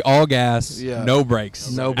It's going to be all gas, Yeah. no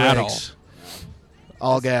brakes. no at brakes.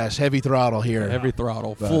 All gas, heavy throttle here. all. Heavy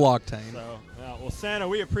throttle, But- full octane. So, well, Santa,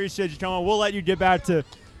 we appreciate you coming. We'll let you get back to,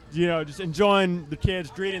 just enjoying the kids,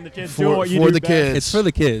 greeting the kids, doing what you for do the best. kids. It's for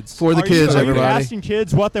the kids. For the Are kids, you everybody. asking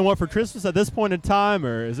kids what they want for Christmas at this point in time,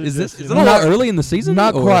 or is it Is just, this you is it know- a lot early in the season?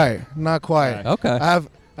 Not or- quite. Not quite. Okay.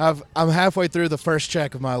 I'm halfway through the first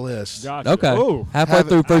check of my list. Gotcha. Okay. Ooh, Halfway Have it-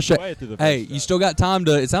 through first check. halfway through the Hey, first you check. still got time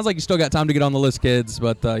to. It sounds like you still got time to get on the list, kids.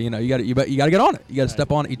 But you got to. You got to get on it. You got to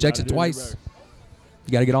step on it. He checks gotta it do your twice. better.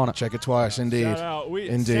 You got to get on it. Check it twice, indeed. Shout out.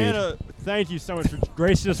 Indeed. Santa, thank you so much for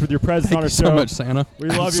gracing us with your presence Thank on you our so show. much, Santa. We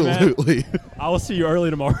love you, man. Absolutely. I will see you early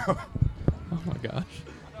tomorrow. Oh my gosh.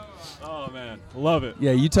 Oh man, love it.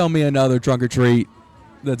 Yeah, you tell me another trunk or treat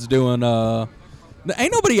that's doing.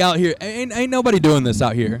 Ain't nobody out here. Ain't nobody doing this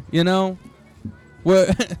out here. You know,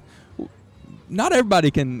 where not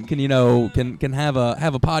everybody can have a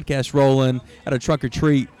podcast rolling at a trunk or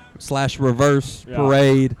treat / reverse Yeah.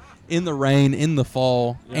 parade in the rain in the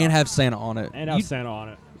fall Yeah. and have Santa on it. And have Santa on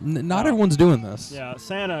it. Not Yeah. everyone's doing this. Yeah,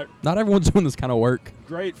 Santa, Not everyone's doing this kind of work.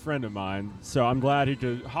 great friend of mine. So I'm glad he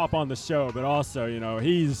could hop on the show. But also,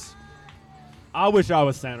 I wish I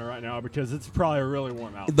was Santa right now because it's probably really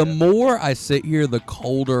warm out. The there. more I sit here, the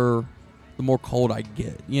more cold I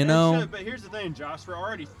get. You know, But here's the thing, Josh. We're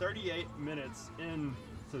already 38 minutes into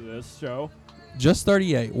this show. just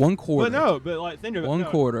 38, one quarter. Think of it. One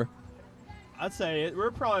quarter. I'd say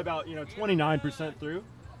we're probably about 29% through.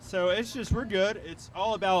 So it's just we're good. It's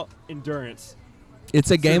all about endurance. It's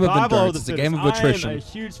a game of Survival endurance. the It's a fittest. game of I am a attrition.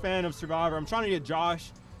 huge fan of Survivor. I'm trying to get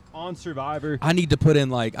Josh on Survivor. I need to put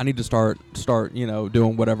in I need to start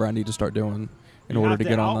doing whatever I need to start doing in You order have to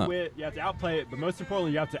get on that. outwit, you have to outplay it, but most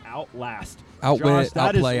importantly, you have to outlast. Outwit, Josh,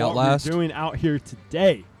 that outplay, is what outlast. we're doing out here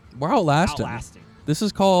today. We're outlasting. Outlasting. This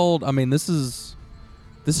is called. I mean, this is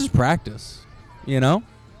practice. You know,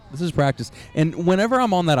 this is practice. And whenever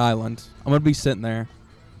I'm on that island, I'm gonna be sitting there.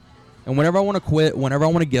 And whenever I want to quit, whenever I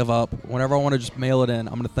want to give up, whenever I want to just mail it in,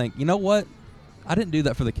 I'm gonna think, you know what? I didn't do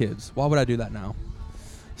that for the kids. Why would I do that now?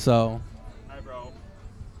 So Hey, bro.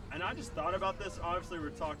 And I just thought about this. Obviously, we're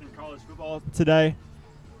talking college football today,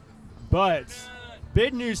 but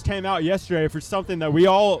big news came out yesterday for something that we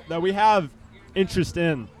have interest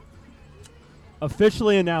in.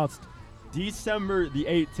 Officially announced December the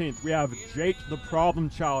 18th. We have Jake the Problem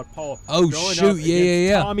Child, Paul. Oh, going shoot. up Yeah, against yeah,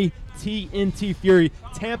 yeah. Tommy TNT Fury,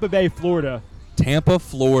 Tampa Bay, Florida. Tampa,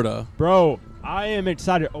 Florida. Bro, I am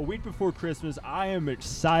excited. A week before Christmas, I am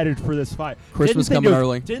excited for this fight. Christmas Didn't think coming it was-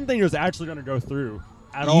 early. Didn't think it was actually going to go through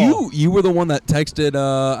at all. You were the one that texted.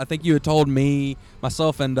 I think you had told me,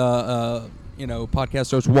 myself, and podcast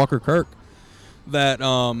host Walker Kirk that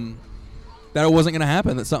that it wasn't going to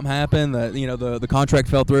happen. That something happened. That the contract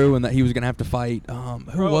fell through, and that he was going to have to fight. Who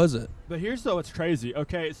Bro, was it? But here's what's crazy.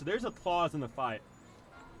 Okay, so there's a clause in the fight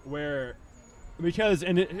where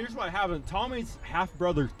here's what happened. Tommy's half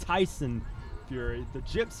brother Tyson Fury, the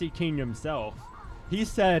Gypsy King himself, he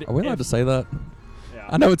said. Are we allowed to say that? Yeah,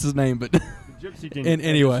 I know it's his name, but the Gypsy King. In that's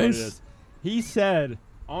anyways. what it is. He said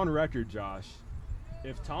on record, Josh,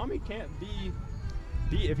 if Tommy can't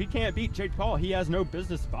if he can't beat Jake Paul, he has no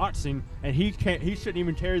business boxing, and he shouldn't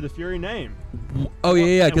even carry the Fury name. oh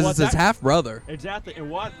yeah, And because what it's his that- half brother. Exactly, and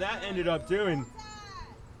what that ended up doing,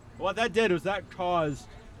 what that did was that caused,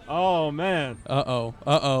 oh man, Uh oh.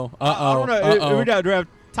 I don't know. We got to have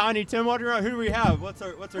Tiny Tim walking around. Who do we have? What's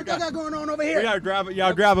our What guy? y'all got going on over We here? gotta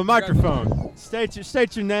grab a microphone. State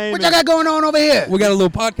your name. What y'all got going on over here? We got a little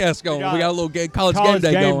podcast going. got We got a little college College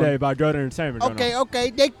game day going. Day by Good Entertainment. going on.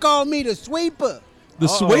 Okay. They call me the sweeper. The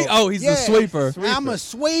sweep. Oh, he's Yeah. the sweeper. Sweeper. I'm a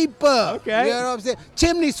sweeper. Okay. You know what I'm saying?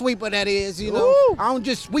 Chimney sweeper, that is. You know, Ooh. I don't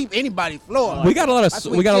just sweep anybody's floor. We got a lot I of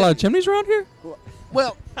sweep of chimneys around here.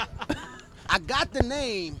 Well, I got the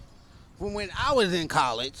name from when I was in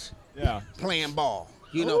college Yeah. playing ball.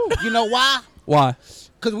 You know why? Why?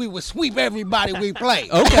 Because we would sweep everybody we play.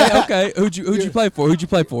 Okay. Who'd you play for? Who'd you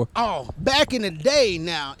play for? Oh, back in the day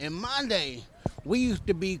now, in my day, we used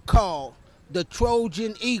to be called the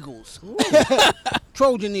Trojan Eagles.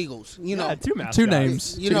 Trojan Eagles, you know. Yeah, two mascots. Two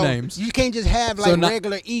names. You Two know, names. you can't just have So like not-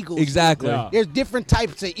 regular eagles. Exactly. Yeah. There's different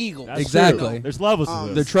types of eagles. That's Exactly. true. There's levels to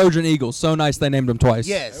The this. Trojan Eagles. So nice they named them twice.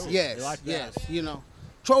 Yes, Oh, yes, you like that. yes. You know,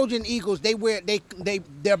 Trojan Eagles.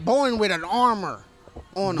 They're born with an armor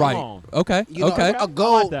on them. Right. on. Okay. You know, Okay. a I like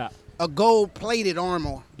gold, that. a gold-plated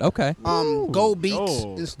armor. Okay. Gold beaks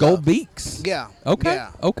gold. and stuff. Gold beaks. Yeah. Okay.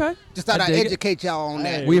 Yeah. Okay. Just thought I I'd dig it. educate y'all on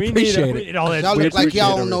that. Hey, We need appreciate we it. need all that. Y'all We look like appreciate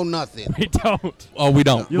y'all don't it. know nothing. We don't. Oh, we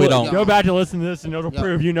don't. You We look, don't. Go back and listen to this, and it'll Yeah.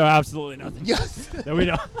 prove you know absolutely nothing. Yes. That we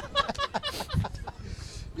don't.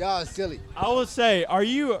 Y'all silly. I will say,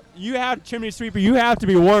 you have chimney sweeper? You have to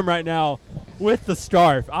be warm right now with the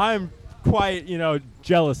scarf. I'm quite,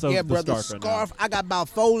 jealous of Yeah, the brother. scarf. Scarf. I got about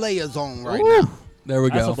 4 layers on right Woo. now. There we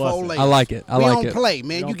That's go. a blessing. 4 layers. I like it. I we like don't it. play, man.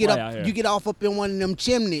 We You don't get play out up. here. You get off up in one of them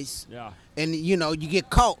chimneys, Yeah. and you get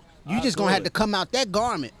caught. You just gonna have to come out that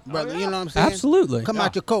garment, brother. yeah. You know what I'm saying? Absolutely. Come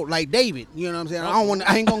out your coat like David. You know what I'm saying? Oh.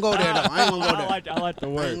 I ain't gonna go there though. I ain't gonna go there. I like the I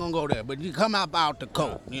word. ain't gonna go there. But you come out the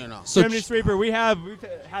coat. You know. So Chimney sweeper, we've had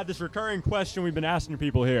this recurring question we've been asking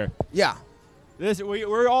people here. Yeah.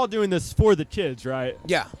 We're all doing this for the kids, right?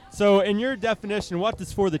 Yeah. So, in your definition, what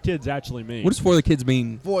does "for the kids" actually mean? what does for the kids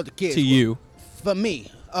mean For the kids. to you? For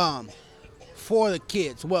me, for the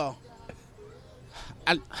kids. Well,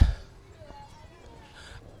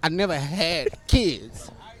 I never had kids,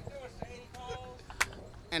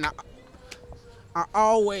 and I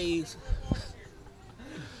always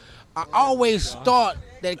thought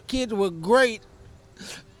that kids were great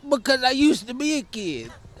because I used to be a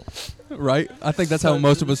kid. Right? I think that's how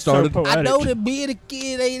most of us started. So I poetic. know that being a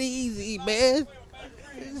kid ain't easy, man.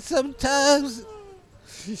 Sometimes,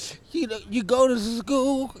 you go to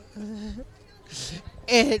school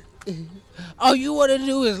and all you want to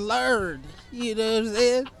do is learn. You know what I'm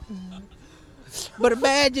saying? But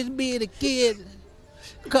imagine being a kid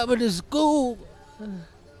coming to school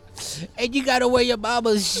and you got to wear your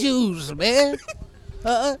mama's shoes, man.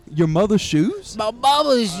 Your mother's shoes? My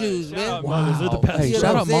mama's shoes, Shout man. out mothers, they're the best. Hey, You know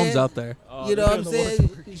shout what out I'm moms saying? out there. You know what I'm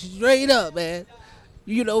saying? Straight up, man.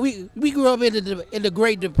 We grew up in the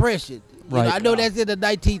Great Depression. You know, Right. I know that's in the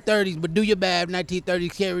 1930s, but do your math.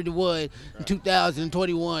 1930s carried the one. In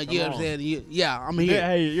 2021, you know what I'm saying? I'm here. Yeah,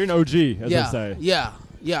 hey, you're an OG, as yeah, they say.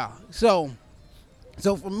 yeah. So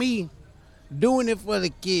for me, doing it for the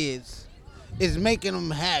kids is making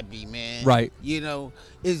them happy, man. Right. You know,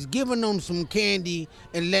 it's giving them some candy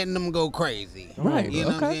and letting them go crazy. Right, You know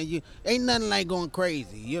what I'm okay. saying? Ain't nothing like going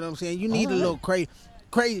crazy. You know what I'm saying? You need a little crazy.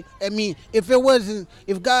 I mean, if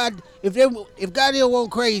God didn't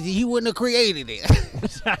want crazy, He wouldn't have created it.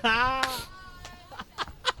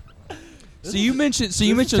 So you mentioned some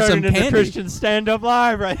Turning into candy. Christian stand-up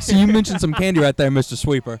live, right? So you mentioned some candy right there, Mr.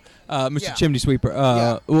 Sweeper, Mr. Yeah. Chimney Sweeper.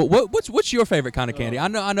 Yeah. What's your favorite kind of candy? I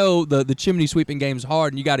know the chimney sweeping game's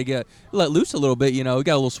hard, and you got to let loose a little bit. You got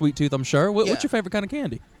a little sweet tooth, I'm sure. What's Yeah. your favorite kind of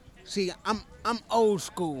candy? See, I'm old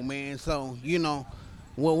school, man. So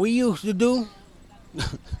what we used to do,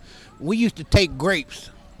 we used to take grapes,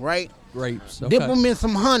 right? Grapes. Dip them in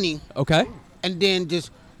some honey, Okay. and then just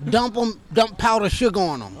dump powdered sugar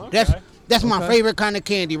on them. That's my Okay. favorite kind of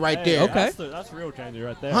candy right Hey, there. Okay. That's real candy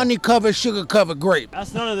right there. Honey covered, sugar covered grape.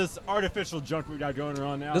 That's none of this artificial junk we got going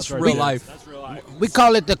on now. That's right real there. life. That's real life. We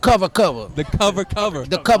call it the cover. The cover.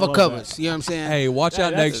 The cover I love covers. You know what I'm saying? Hey, watch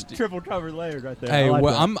out That's next. a triple cover layered right there. I Hey, like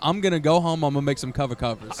well, that. I'm gonna go home. I'm gonna make some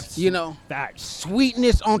covers. You know, Facts.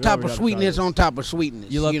 sweetness on Yeah, top we of gotta sweetness try on top of sweetness.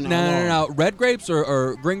 You love no. Red grapes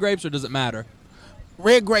or green grapes, or does it matter?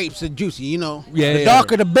 Red grapes are juicy. You know. Yeah, The yeah.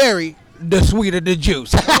 darker the berry, the sweeter the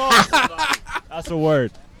juice. That's a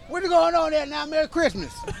word. What's going on there now? Merry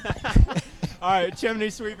Christmas. All right, Chimney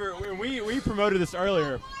Sweeper. We promoted this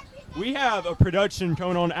earlier. We have a production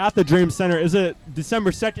going on at the Dream Center. Is it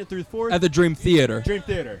December 2nd through 4th? At the Dream Theater. Dream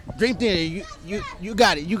Theater. Dream Theater, you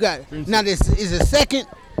got it. You got it. Dream Now this is a second.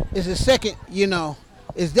 Is a second.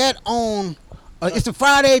 Is that on? It's a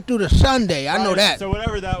Friday through the Sunday. I know that. So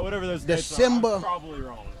whatever those dates are, December. I'm probably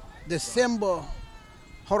wrong. December.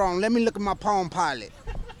 Hold on. Let me look at my Palm Pilot.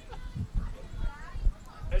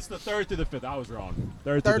 It's the 3rd through the 5th. I was wrong.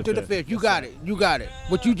 3rd Third to the fifth. You got it. You got it.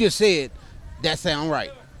 What you just said, that sound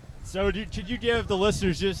right. So could you give the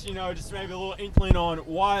listeners just maybe a little inkling on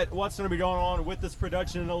what's going to be going on with this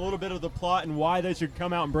production, and a little bit of the plot, and why they should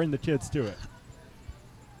come out and bring the kids to it?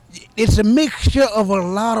 It's a mixture of a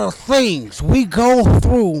lot of things. We go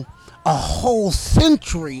through a whole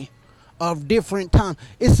century of different times.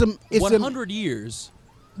 It's 100 years.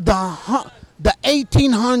 the the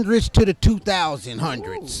 1800s to the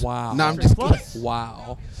 2000s. Wow. No, I'm just kidding. Plus.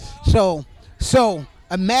 Wow. So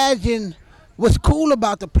imagine what's cool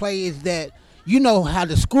about the play is that you know how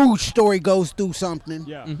the Scrooge story goes through something.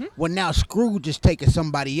 Yeah. Well, now Scrooge is taking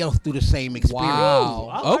somebody else through the same experience. Wow.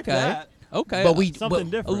 I like Okay. that. Okay. But we Something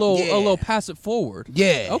but- different. a little pass it forward.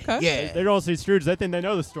 Yeah. Okay. Yeah. They don't see Scrooge. They think they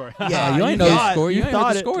know the story. Yeah, you ain't know the thought- story. You ain't heard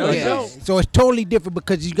thought the it. story No, like you that. don't. So it's totally different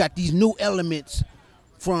because you got these new elements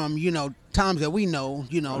from times that we know,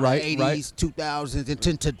 Right, the 80s, right. 2000s, and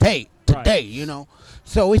to today, Right.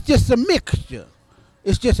 So it's just a mixture.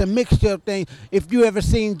 It's just a mixture of things. If you ever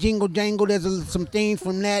seen Jingle Jangle, there's some things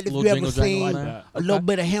from that. If Little you ever Jingle Jangle seen in there. a Okay. little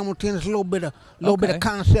bit of Hamilton, there's a little bit Okay. of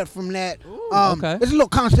concept from that. Okay. There's little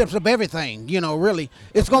concepts of everything. Really,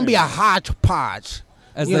 it's gonna be a hodgepodge.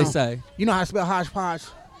 As you they know. say. You know how to spell hodgepodge?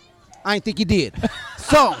 I didn't think you did.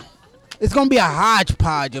 So, it's going to be a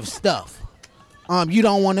hodgepodge of stuff. You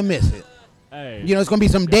don't want to miss it. Hey. It's going to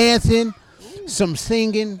be some dancing, some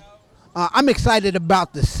singing. I'm excited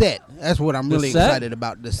about the set. That's what I'm The really set? excited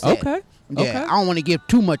about, the set. Okay. Yeah, Okay. I don't want to give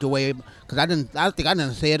too much away because I think I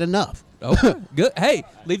didn't say it enough. Okay. Good. Hey,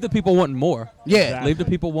 leave the people wanting more. Yeah, Exactly. Leave the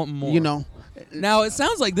people wanting more. Now it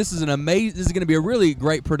sounds like this is this is going to be a really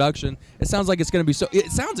great production. It sounds like it's going to be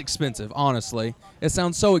it sounds expensive, honestly. It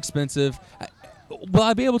sounds so expensive. Will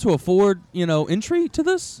I be able to afford, entry to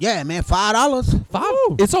this? Yeah, man, $5. Five?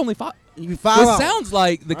 It's only $5. You This $5. sounds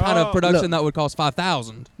like the kind of production Look. that would cost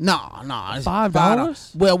 $5,000. No, it's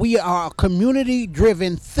 $5? Well, we are a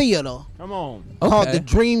community-driven theater Come on. called Okay. the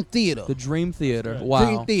Dream Theater. The Dream Theater. Wow.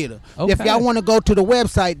 Dream Theater. Okay. If y'all want to go to the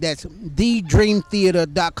website, that's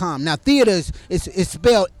thedreamtheater.com. Now, theater is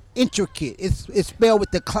spelled intricate. It's spelled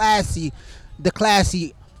with the classy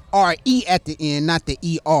R-E at the end, not the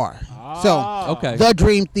E-R. So, Okay.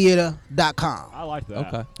 thedreamtheater.com. I like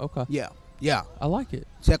that. Okay. Yeah. I like it.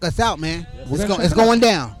 Check us out, man. We're gonna It's check it going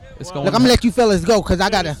down. It's Well, going. Look, I'm gonna let you fellas go because I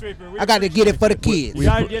Sweeper, we gotta get it for the kids. We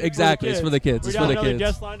gotta get it Exactly, For it's the for the kids. We It's got for the another kids.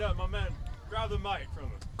 guest lined up, my man. Grab the mic from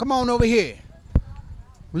him. Come on over here.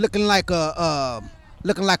 Looking like a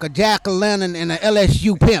Jack Lennon and an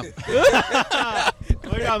LSU pimp.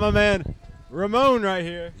 We got my man Ramon right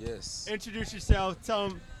here. Yes. Introduce yourself. Tell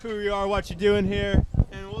him who you are, what you're doing here,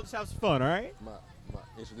 and we'll just have some fun. All right?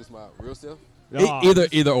 Introduce my real self. Either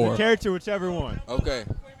The or. character, whichever one. Okay.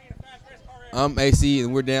 I'm AC,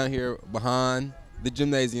 and we're down here behind the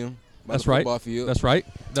gymnasium. By That's the right. Football field. That's right.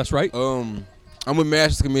 That's right. I'm with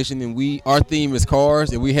Masters Commission, and our theme is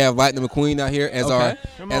cars, and we have Lightning McQueen out here as Okay.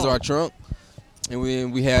 Come our on. trunk, and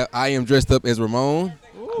then we have I am dressed up as Ramon.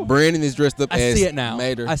 Brandon is dressed up I as see it now.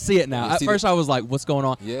 Mater. I see it now. You At see first, I was like, "What's going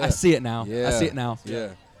on?" Yeah. I see it now. Yeah. I see it now. Yeah.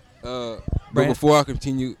 But Brand- before I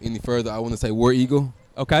continue any further, I want to say War Eagle.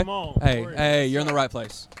 Okay. Come on. Hey, Warriors. hey, you're in the right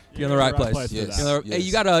place. You're in the right place. for Yes. that. You're in the- Hey,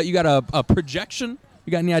 Yes. you got a projection?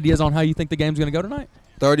 You got any ideas on how you think the game's gonna go tonight?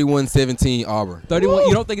 31-17 Auburn. 31.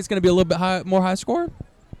 You don't think it's gonna be a little bit more high scored?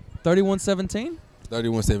 31-17.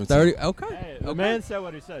 31-17. 30. Okay. Hey, the Okay. man said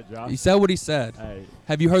what he said, Josh. He said what he said. Hey,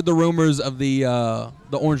 Have you heard the rumors of the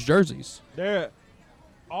orange jerseys?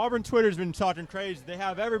 Auburn Twitter's been talking crazy. They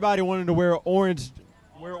have everybody wanting to wear orange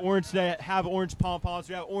today, have orange pom-poms.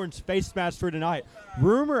 We have orange face masks for tonight.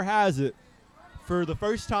 Rumor has it, for the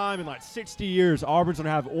first time in like 60 years, Auburn's going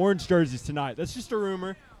to have orange jerseys tonight. That's just a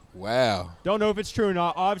rumor. Wow. Don't know if it's true or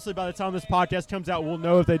not. Obviously, by the time this podcast comes out, we'll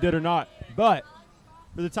know if they did or not. But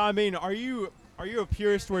for the time being, are you a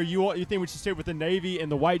purist where you think we should stay with the navy and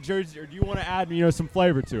the white jerseys, or do you want to add some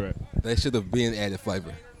flavor to it? They should have been added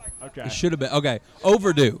flavor. Okay. It should have been. Okay.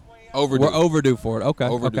 Overdue. Overdue. We're overdue for it. Okay.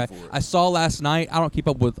 Overdue okay. for it. I saw last night. I don't keep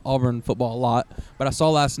up with Auburn football a lot, but I saw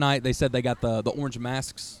last night they said they got the orange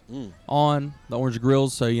masks on, the orange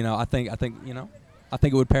grills. So I think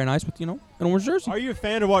it would pair nice with an orange jersey. Are you a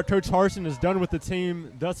fan of what Coach Harsin has done with the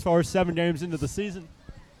team thus far, 7 games into the season?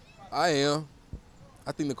 I am.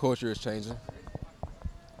 I think the culture is changing.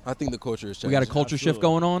 We got a culture shift Absolutely.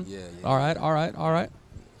 going on. Yeah. All right.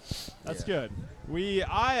 That's good.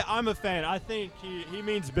 I'm a fan. I think he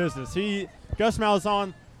means business. Gus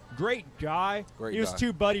Malzahn, great guy. Great he was guy.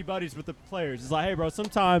 two buddies with the players. It's like, hey, bro,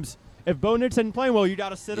 sometimes if Bo Nix isn't playing well, you got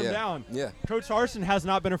to sit him Yeah. down. Yeah. Coach Harsin has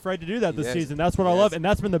not been afraid to do that this Yes. season. That's what I Yes. love, and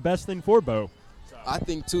that's been the best thing for Bo. I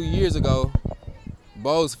think 2 years ago,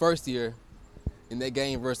 Bo's first year, in that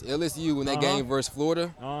game versus LSU, in that Uh-huh. game versus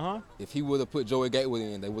Florida, Uh-huh. if he would have put Joey Gatewood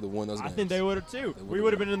in, they would have won those I games. think they would have, too. They would've We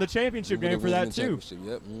would have won. been in the championship We game would've for won that, the too. championship,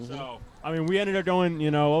 Yep. Mhm. So, we ended up going,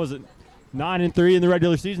 what was it, 9-3 in the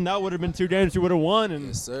regular season. That would have been 2 games we would have won. And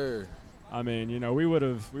Yes, sir. I mean, we would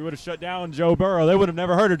have shut down Joe Burrow. They would have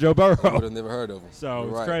never heard of Joe Burrow. Would have never heard of him. So You're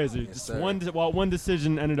it's right. crazy. Yes, Just sir. one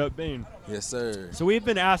decision ended up being. Yes, sir. So we've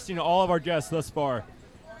been asking all of our guests thus far,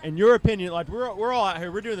 in your opinion, like we're all out here,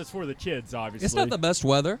 we're doing this for the kids, obviously. It's not the best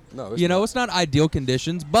weather. No, it's not ideal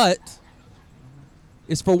conditions, but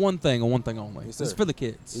it's for one thing and one thing only. Yes, It's sir. for the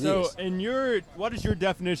kids. It So, is. what is your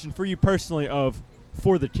definition for you personally of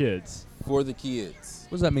for the kids? For the kids.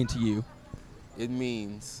 What does that mean to you? It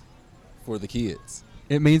means for the kids.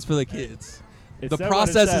 It means for the kids. It The said what it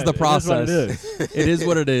process is said. the It is what process. it is. It is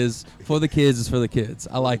what it is. For the kids is for the kids.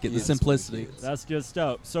 I like it. The kids, for the simplicity. kids. That's good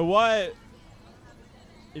stuff. So what,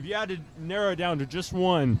 if you had to narrow it down to just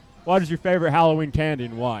one, what is your favorite Halloween candy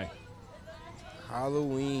and why?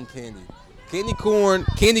 Halloween candy. Candy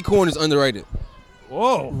corn is underrated.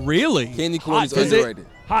 Whoa. Really? Candy corn is Hot take. underrated.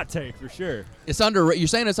 Hot take for sure. It's underrated. You're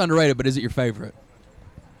saying it's underrated, but is it your favorite?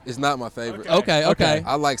 It's not my favorite. Okay.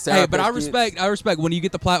 I like Sour Hey, but Patch Kids. I respect when you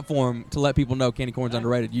get the platform to let people know candy corn's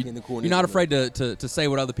underrated. Candy corn You're is not afraid to say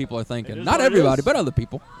what other people are It thinking. is Not what it everybody, is. but other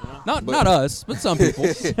people. But- Not us, but some people.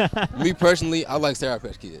 Me personally, I like Sour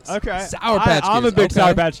Patch Kids. Okay. Sour Patch I'm a Kids, big okay.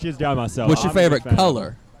 Sour Patch Kids guy myself. What's your I'm a big favorite fan of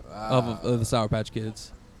color them. of the Sour Patch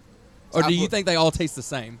Kids? Or I do you put- think they all taste the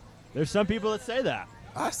same? There's some people that say that.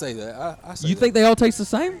 I say that. I say You that. think they all taste the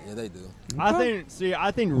same? Yeah, they do.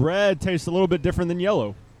 I think red tastes a little bit different than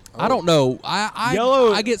yellow. I don't know. I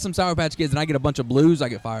Yellow- I get some Sour Patch Kids and I get a bunch of blues. I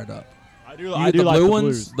get fired up. I do. You I get do the like blue the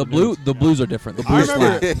ones. blues. The blues are different. The I blues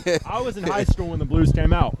remember slap. I was in high school when the blues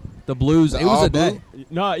came out. The blues. The It was all a day. blue?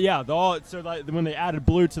 No, yeah, so like when they added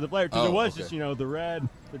blue to the flavor, because it Oh, was okay. just the red,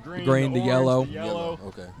 the green, the orange, yellow. the yellow.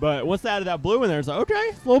 Okay. But once they added that blue in there, it's like okay,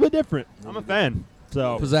 it's a little bit different. I'm a fan.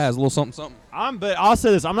 So Pizzazz, a little something, something. but I'll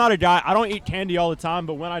say this: I'm not a guy. I don't eat candy all the time,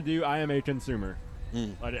 but when I do, I am a consumer.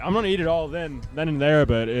 Mm. Like, I'm gonna eat it all then and there,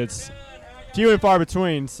 but it's few and far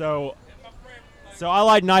between. So I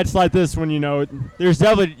like nights like this when there's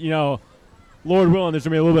definitely Lord willing, there's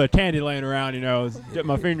gonna be a little bit of candy laying around. Dip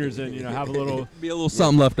my fingers in, have a little. Be a little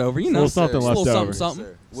something left over. You know, Little something Just a left little over. something.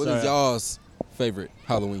 Sir, what So- is y'all's favorite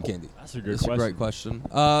Halloween candy? That's a good That's a question. great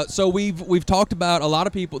question. So we've talked about a lot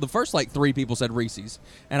of people. The first like 3 people said Reese's,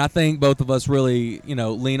 and I think both of us really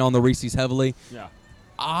lean on the Reese's heavily. Yeah.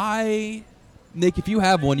 Nick, if you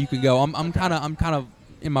have one, you can go. I'm kind of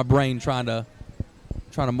in my brain trying to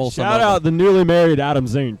mull some. Shout of out the newly married Adam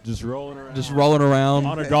Zink, just rolling around. them. Just rolling around.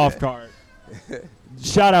 on a golf cart.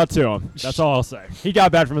 Shout out to him. That's all I'll say. He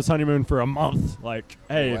got back from his honeymoon for a month. Like,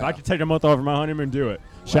 hey, if I Wow. could take a month off of my honeymoon, do it.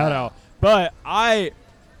 Shout out. But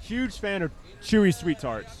huge fan of Chewy Sweet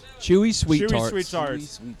Tarts. Chewy sweet Chewy tarts. Sweet Tarts.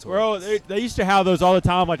 Sweet tarts. Bro, they used to have those all the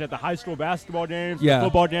time, like at the high school basketball games, Yeah.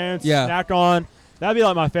 football games, Yeah. snack on. That'd be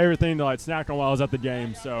like my favorite thing to like snack on while I was at the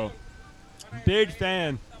game. So, big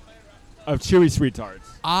fan of Chewy Sweet Tarts.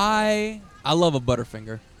 I love a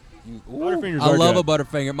Butterfinger. Butterfingers I are love good. a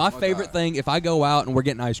Butterfinger. My favorite God. thing, if I go out and we're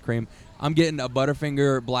getting ice cream, I'm getting a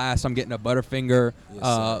Butterfinger Blast. I'm getting a Butterfinger Yes,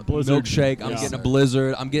 sir. Blizzard. milkshake. I'm Yeah. getting a Sir.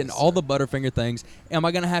 Blizzard. I'm getting Yes, all sir. the Butterfinger things. Am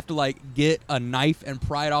I gonna have to like get a knife and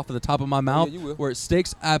pry it off of the top of my mouth you will. where it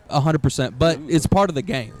sticks at 100%? But you will. it's part of the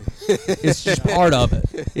game. It's just part of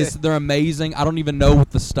it. They're amazing. I don't even know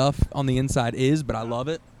what the stuff on the inside is, but I love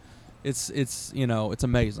it. It's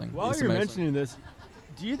amazing. While It's you're amazing. mentioning this,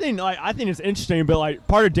 do you think I think it's interesting, but like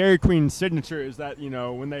part of Dairy Queen's signature is that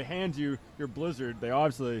when they hand you your Blizzard, they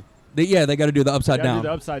obviously They got to do the upside gotta down. do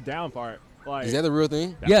the upside down part. Like, Is that the real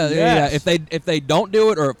thing? Yeah. Yes. If they don't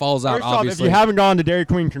do it or it falls out, First off, if obviously. you haven't gone to Dairy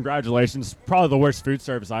Queen, congratulations. Probably the worst food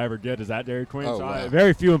service I ever get is at Dairy Queen. Oh, so wow.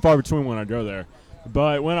 very few and far between when I go there.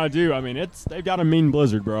 But when I do, I mean, they've got a mean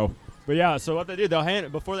Blizzard, bro. But yeah, so what they do, they'll hand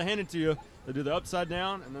it before they hand it to you. They do the upside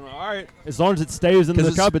down, and then all right, as long as it stays in the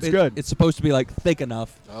 'Cause cup, it's good. It's supposed to be like thick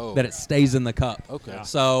enough Oh. that it stays in the cup. Okay. Yeah.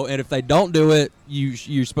 So, and if they don't do it,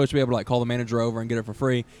 you're supposed to be able to like call the manager over and get it for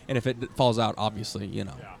free. And if it falls out, obviously, Yeah.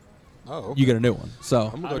 Oh, okay. you get a new one. So,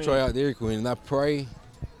 I'm gonna I go mean- try out Dairy Queen, and I pray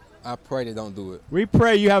they don't do it. We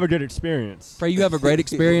pray you have a good experience. pray you have a great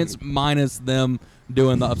experience minus them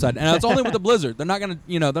doing the upside down. And it's only with the Blizzard. They're not gonna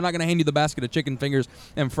hand you the basket of chicken fingers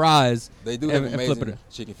and fries. They do and- have and flip amazing it.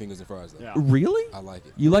 chicken fingers and fries, though. Yeah. Really? I like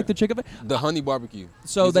it. You like the chicken? The honey barbecue.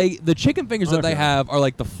 So Is it- the chicken fingers that they Okay. have are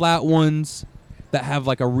like the flat ones that have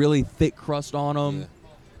like a really thick crust on them.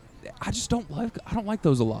 Yeah. I just don't like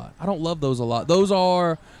those a lot. I don't love those a lot. Those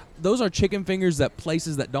are chicken fingers that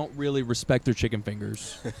places that don't really respect their chicken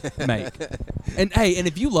fingers make. And hey, and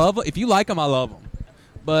if you like them, I love them.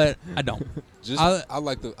 But I don't. Just I- I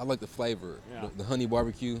like the flavor, Yeah. the honey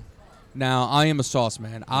barbecue. Now, I am a sauce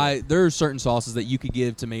man. There are certain sauces that you could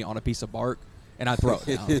give to me on a piece of bark and I throw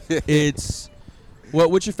it down. It's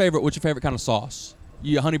what's your favorite kind of sauce?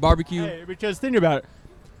 You honey barbecue? Hey, because think about it.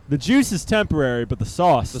 The juice is temporary, but the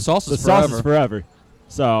sauce The sauce is sauce forever. is forever.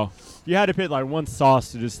 So you had to pick like one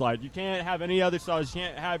sauce to just like, you can't have any other sauce. You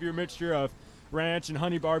can't have your mixture of ranch and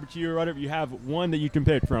honey barbecue or whatever. You have one that you can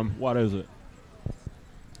pick from. What is it?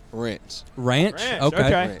 Ranch. Ranch? Ranch, Okay.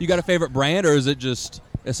 okay. You got a favorite brand, or is it just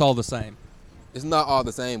it's all the same? It's not all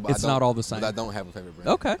the same, but It's I don't, not all the same. But I don't have a favorite brand.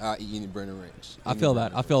 Okay. I eat any brand of ranch. I Any feel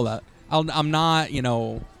brand that. of I feel ranch. that. I'm not,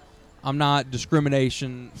 I'm not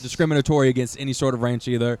discriminatory against any sort of ranch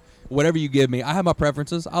either. Whatever you give me, I have my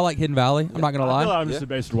preferences. I like Hidden Valley. I'm not gonna I feel lie. like I'm just Yeah. a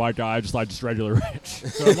basic white guy. I just like just regular ranch.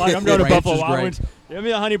 So I'm like, I'm going to Ranch Buffalo is Wild great. Wings. Give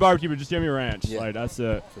me a honey barbecue, but just give me ranch. Yeah. Like that's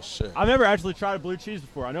it. For sure. I've never actually tried a blue cheese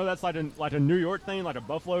before. I know that's like a New York thing, like a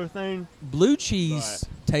Buffalo thing. Blue cheese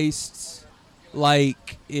tastes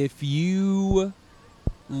like if you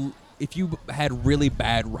had really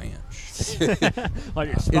bad ranch. Like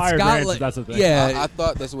expired got ranch. like- That's the thing. yeah. I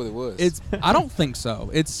thought that's what it was. I don't think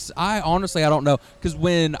so. I honestly don't know, because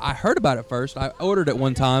when I heard about it first, I ordered it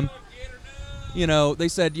one time. They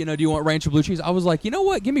said, do you want ranch or blue cheese? I was like, you know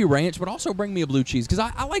what? Give me ranch, but also bring me a blue cheese, because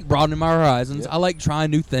I like broadening my horizons. Yeah. I like trying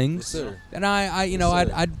new things. Yes, sir. And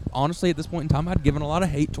I'd honestly at this point in time, I'd given a lot of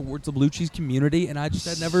hate towards the blue cheese community, and I just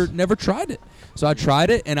had never tried it. So I tried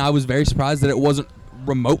it, and I was very surprised that it wasn't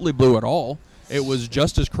remotely blue at all. It was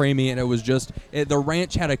just as creamy, and it was the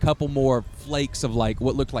ranch had a couple more flakes of like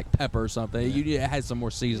what looked like pepper or something. It had some more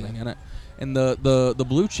seasoning in it. And the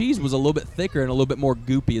blue cheese was a little bit thicker and a little bit more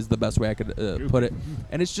goopy is the best way I could put it.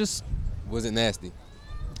 And it's just, Was it nasty?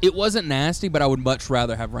 it wasn't nasty, but I would much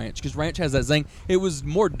rather have ranch, because ranch has that zing. It was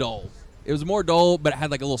more dull. It was more dull, but it had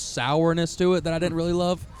like a little sourness to it that I didn't really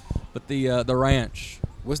love. But the ranch,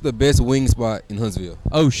 What's the best wing spot in Huntsville?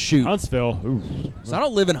 oh shoot. Huntsville. Ooh. So I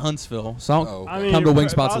don't live in Huntsville, so I don't Oh, I mean, come to wing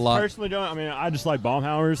if spots I a was lot. Personally, I just like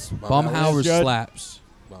Baumhauer's. Baumhauer's Good. slaps.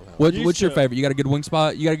 Baumhauer. What's your should. favorite? You got a good wing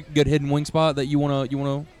spot? You got a good hidden wing spot that you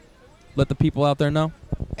wanna let the people out there know?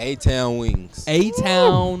 A-Town Wings.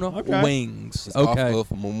 A-Town Okay. Wings. It's Okay.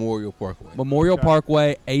 off of Memorial Parkway. Memorial Okay.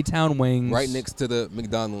 Parkway, A-Town Wings. Right next to the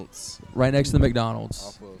McDonald's. Right next to the McDonald's.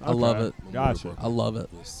 Off of I love Okay. it. Memorial Gotcha. I Parkway. love it.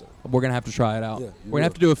 Yes, sir. We're gonna have to try it out. Yeah, you We're gonna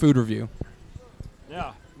have will. to do a food review.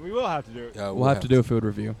 Yeah, we will have to do it. Yeah, We'll have to do a food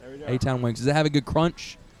review. There we go. A-Town Wings. Does it have a good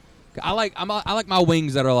crunch? I like my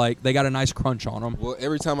wings that are like they got a nice crunch on them. Well,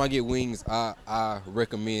 every time I get wings, I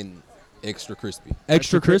recommend extra crispy.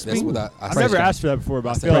 Extra crispy. That's what I I've say. never asked for that before, but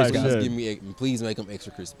I feel Praise like I God. Just should. give me, please make them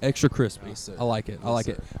extra crispy. Extra crispy. Yes, sir. I like it. I Yes, like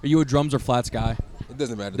sir. it. Are you a drums or flats guy? It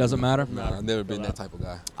doesn't matter. to Doesn't me. matter? No, I've never been that type of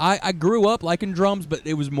guy. I grew up liking drums, but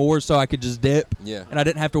it was more so I could just dip. Yeah. And I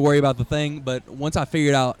didn't have to worry about the thing. But once I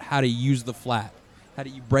figured out how to use the flat, how do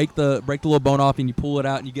you break the little bone off and you pull it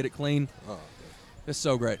out and you get it clean? Oh, It's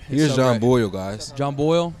so great. It's here's so John great. Boyle, guys. John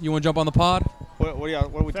Boyle, you want to jump on the pod? What are we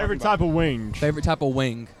talking Favorite about? type of wings. Favorite type of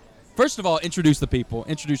wing? First of all, introduce the people.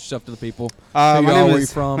 Introduce yourself to the people. My Who you are, name where you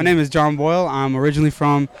is from? my name is John Boyle. I'm originally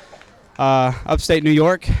from upstate New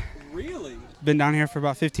York. Really? Been down here for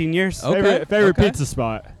about 15 years. Okay. Favorite okay. pizza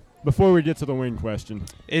spot. Before we get to the wing question.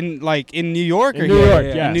 In New York In or New here? York,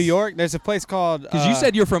 yeah. yes. In New York, there's a place called. Because you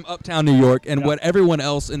said you're from uptown New York, and Yeah. what everyone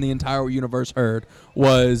else in the entire universe heard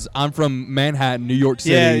was I'm from Manhattan, New York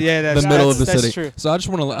City, Yeah, the middle of the that's city. true. So I just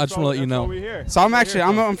want to let you know. So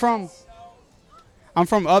I'm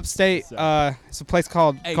from upstate. It's a place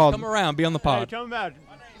called Hey, called. come around, be on the Hey, pod. come back.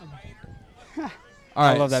 All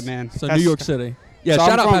right. I love that man. So That's- New York City. Yeah, so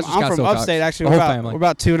shout out I'm Pastor from, Scott I'm from Silcox. upstate. Actually, The we're whole about, family. we're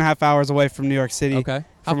about 2.5 hours away from New York City. Okay.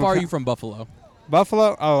 How From far a are you from Buffalo?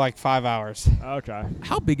 Buffalo? Oh, like 5 hours. Okay.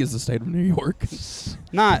 How big is the state of New York?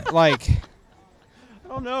 Not like I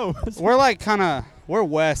don't know. we're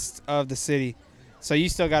west of the city, so you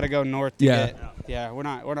still got to go north to Yeah. get. Yeah, we're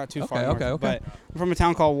not too far Okay, north. okay. But I'm from a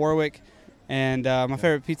town called Warwick, and my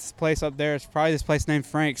favorite pizza place up there is probably this place named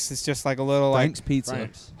Frank's. It's just like a little Frank's Pizza.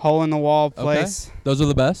 Frank's. like hole in the wall Okay. place. Those are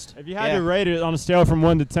the best. If you had Yeah. to rate it on a scale from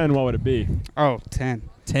 1 to 10, what would it be? Oh, 10.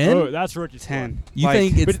 10? Oh, that's rookie score. 10. You Like-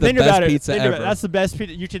 think it's But the think best about it. pizza Think about ever? it. That's the best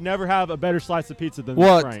pizza. You could never have a better slice of pizza than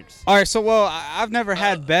What? Frank's. All right, so I've never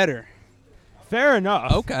had better, Fair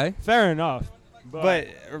enough. Okay. Fair enough. but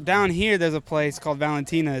down here there's a place called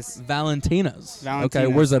Valentina's. Valentina's. Okay,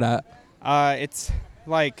 Valentina's. where's it at? It's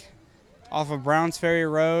like off of Browns Ferry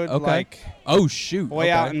Road, Okay. like Oh, shoot. way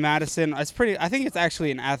okay. out in Madison. It's pretty. I think it's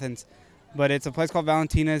actually in Athens, but it's a place called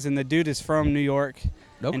Valentina's, and the dude is from New York,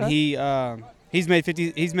 Okay. and he's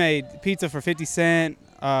made pizza for 50 Cent,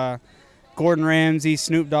 Gordon Ramsay,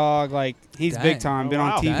 Snoop Dogg. Like he's Dang. big time. Oh, Been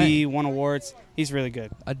wow. on TV, won awards. He's really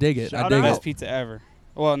good. I dig it. I Shout dig out. Best it. pizza ever.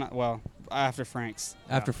 Well, after Frank's.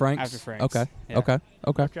 After Frank's? After Frank's. Okay. Yeah. Okay.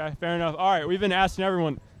 Okay. Okay, fair enough. All right, we've been asking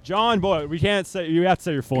everyone, John Boyd. We can't say. You have to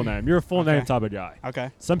say your full name. You're a full name type of guy.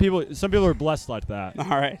 Okay. Some people are blessed like that. All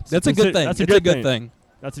right. That's a good thing. That's a good thing.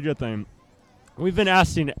 That's a good thing. We've been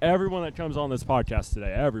asking everyone that comes on this podcast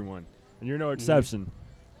today, everyone, and you're no exception.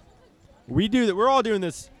 We do that. We're all doing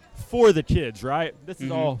this for the kids, right? This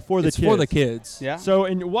is all for the It's kids. for the kids. Yeah. So,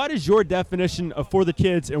 and what is your definition of for the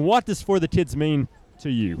kids, and what does for the kids mean to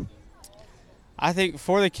you? I think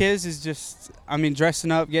for the kids is just,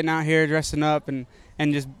 dressing up, getting out here, dressing up, and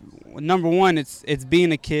just number one, it's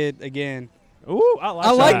being a kid again. Ooh,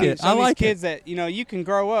 I like that. it. Some of these like kids that you can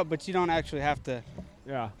grow up, but you don't actually have to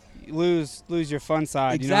Yeah. lose your fun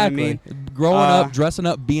side. Exactly. You know what I mean? Growing up, dressing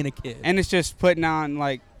up, being a kid. And it's just putting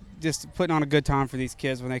on a good time for these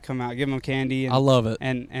kids when they come out, giving them candy. And, I love it.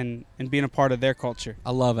 and being a part of their culture.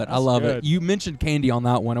 I love it. I That's love good. it. You mentioned candy on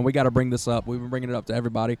that one, and we got to bring this up. We've been bringing it up to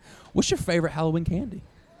everybody. What's your favorite Halloween candy?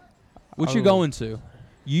 What you Oh. going to?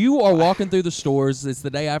 You are walking through the stores. It's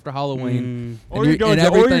the day after Halloween. Or you're going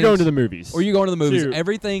to the movies. Or you're going to the movies. Shoot.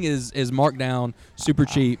 Everything is marked down, super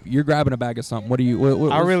cheap. You're grabbing a bag of something. What do you?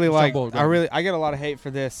 What, I really like. what's I get a lot of hate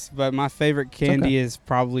for this, but my favorite candy is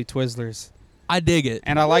probably Twizzlers. I dig it.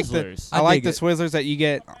 And I like Twizzlers. I like dig the it. Twizzlers that you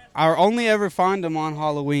get. I only ever find them on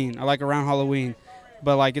Halloween. I like around Halloween,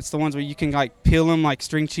 but like it's the ones where you can like peel them like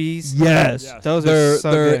string cheese. Yes. Yes. Those are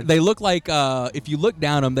so good. They look like if you look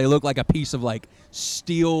down them, they look like a piece of like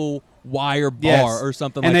steel wire bar Yes. or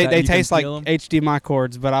something And like that. they You can taste like peel 'em. HDMI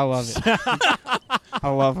cords, but I love it. I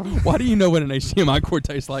love them. Why do you know what an HDMI cord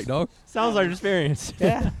tastes like, dog? Sounds like experience.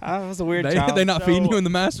 Yeah, I was a weird They child. not feeding So- you in the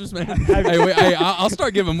Masters, man. I'll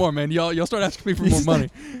start giving more, man. Y'all start asking me for more money.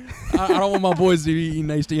 I don't want my boys to be eating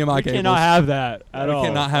HDMI We cables. cannot have that at We all.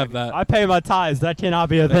 cannot have that. I pay my tithes. That cannot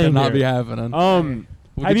be a That thing. cannot here. be happening.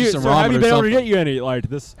 We'll Have get you some so ramen have you or been able to something. get you any like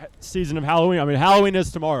this season of Halloween? I mean, Halloween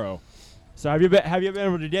is tomorrow. So have you been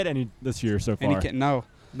able to get any this year so far? No,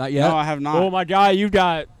 Not yet. no, I have not. Oh my God, you've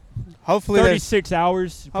got Hopefully there's 36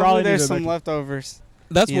 hours. You hopefully probably there's need to some make- leftovers.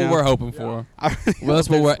 That's you what know. we're hoping for. I really Well, that's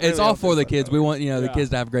hope what we're. there's- It's really all hope for the there's kids. We want the Yeah. kids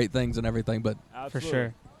to have great things and everything. But for Absolutely.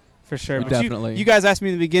 sure, for sure. We But definitely. You guys asked me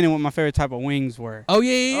in the beginning what my favorite type of wings were. oh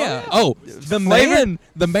yeah. The Flavor?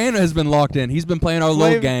 man has been locked in. He's been playing our little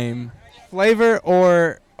Flavor? game. Flavor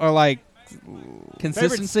or like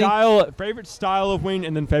Consistency. Favorite style of wing,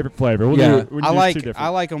 and then favorite flavor. We'll Yeah. do, we'll I do like two different. I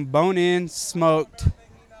like them bone in, smoked,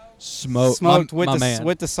 Smoked with my the man.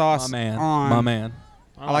 with the sauce my man. on. My man.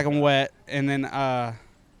 I like them wet, and then I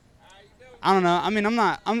don't know. I mean,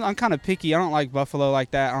 I'm kind of picky. I don't like buffalo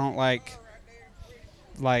like that. I don't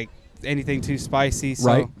like anything too spicy. So,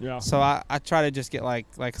 Right. Yeah. So I try to just get like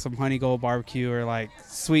some honey gold barbecue or like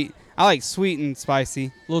sweet. I like sweet and spicy,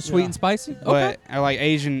 A little sweet Yeah. and spicy. Okay. but I like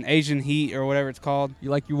Asian heat or whatever it's called. You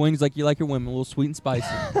like your wings like you like your women. A little sweet and spicy.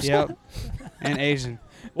 Yep, and Asian.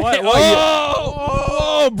 What?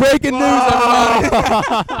 Oh, breaking news,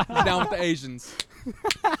 everybody. He's down with the Asians.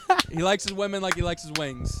 He likes his women like he likes his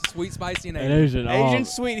wings. Sweet, spicy, and An Asian. Asian. Asian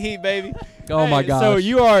sweet heat, baby. Oh, my Hey, gosh. So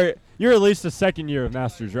you're at least the second year of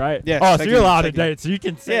Masters, right? Yes, Oh, so second- you're allowed to second. date, so you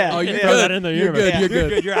can say. Yeah. you Oh, can you're throw good. that in there. You're good. Yeah. You're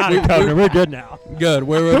good. You're out of covenant. We're good now. Good.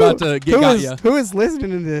 We're about to got you. Who is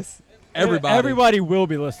listening to this? Everybody. Everybody will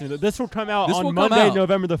be listening. This will come out This will on come Monday, out.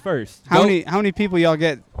 November the 1st. How Nope. many people y'all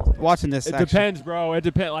get watching this? It actually? depends, bro. It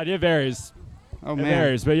depends. Like it varies. Oh It man.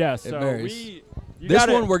 varies, but yes. It So varies. you This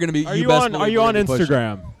gotta- one we're gonna be. Are you you best on? believe Are you we're on gonna push it.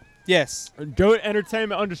 Instagram? Yes. Go to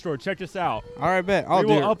Entertainment Underscore. Check this out. All right, bet. I'll We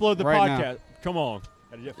do will it upload the right podcast. now. Come on.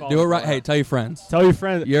 Gotta get Do it followers right. for Hey, that. tell your friends. Tell your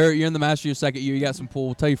friends. You're in the master your second year. You got some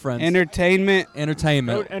pool. Tell your friends. Entertainment. Go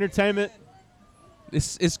Entertainment. to Entertainment.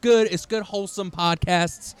 It's good. It's good wholesome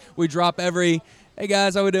podcasts. We drop every. Hey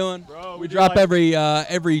guys, how we doing? Bro, We do drop like-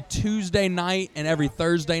 every Tuesday night and every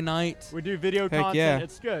Thursday night. We do video Heck content. yeah.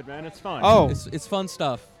 It's good, man. It's fun. Oh, It's fun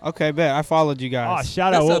stuff. okay, bet. I followed you Oh, guys.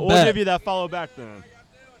 shout out. That's a We'll bet. give you that follow back then.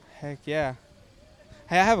 Heck yeah.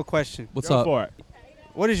 Hey, I have a question. What's Go up, for it.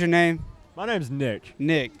 What is your name? My name's Nick.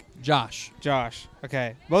 Nick. Josh? Josh.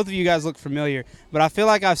 Okay. Both of you guys look familiar, but I feel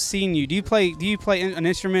like I've seen you. Do you play an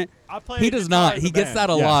instrument? I play He the does guitar not. in He the gets band. that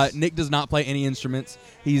a Yes. lot. Nick does not play any instruments.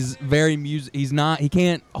 He's very music. He's not. He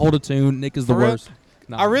can't hold a tune. Nick is the For real? worst.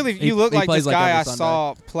 No. I really He- you look he like plays this guy every I Sunday.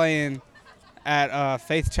 saw playing at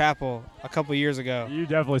Faith Chapel a couple years ago. You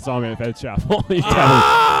definitely saw me at Faith Chapel. you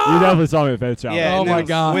definitely saw me at Faith Chapel. Yeah, Oh and my then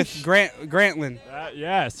gosh. with Grantland.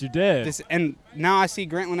 Yes, you did. And now I see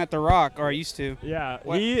Grantland at the Rock, or I used to. Yeah,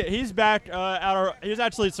 What- he's back at our. He's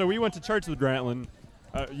actually. So we went to church with Grantland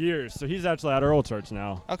years. So he's actually at our old church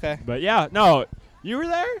now. Okay. But yeah, no, you were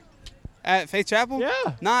there. At Faith Chapel? Yeah.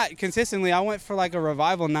 Not consistently. I went for like a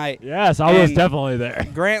revival night. Yes, I was And- definitely there.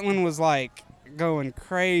 Grantland was like going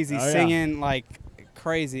crazy, Oh, yeah. singing like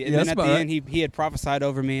crazy. And Yeah, then that's at the about end, he had prophesied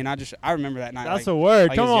over me, and I remember that night. That's like, a word.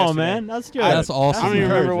 like Come it was on, yesterday. man. That's good. That's awesome. I don't even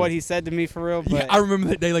remember encouraging. what he said to me for real, but Yeah, I remember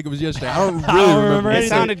that day like it was yesterday. I don't I really don't remember. remember it anything.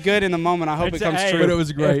 sounded good in the moment. I hope it It's- comes hey, true. But it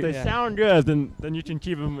was great. If they Yeah. sound good, then you can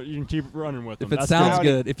keep them. You can keep running with them. If it That's sounds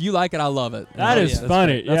good. good, if you like it, I love it. That is That's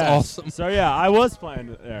funny. great. That's yeah. awesome. So yeah, I was playing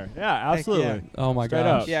it there. Yeah, absolutely. Oh my Straight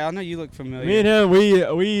gosh. up. Yeah, I know you look familiar. Me and him,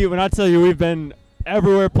 we when I tell you we've been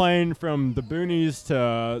everywhere playing from the boonies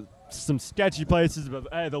to some sketchy places, but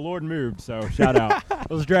hey, the Lord moved, so shout out. It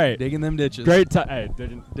was great. Digging them ditches. Great time. Hey,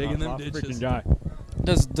 Digging them my ditches. freaking guy.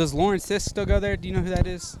 Does Lauren Sis still go there? Do you know who that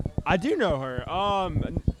is? I do know her. I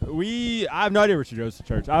have no idea where she goes to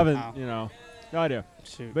church. I haven't, Oh. no idea.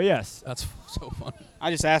 Shoot. But yes, That's so funny.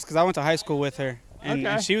 I just asked because I went to high school with her, and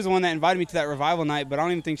Okay. she was the one that invited me to that revival night, but I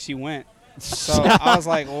don't even think she went. So I was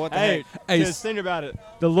like, well, what the hey, heck? Hey, just think about it.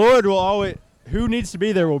 The Lord will always. Who needs to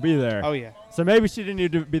be there will be there. Oh, yeah. So maybe she didn't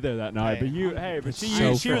need to be there that night, Hey, but she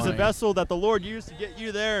so she was a funny. vessel that the Lord used to get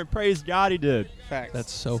you there, and praise God, He did. Facts.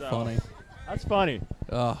 That's so So- funny. That's funny.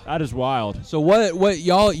 Ugh. That is wild. So what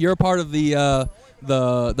y'all? You're a part of the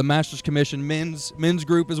Masters Commission men's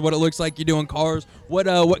group is what it looks like. You're doing cars.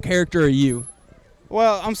 What character are you?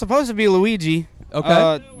 Well, I'm supposed to be Luigi.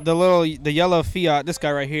 Okay. The yellow Fiat. This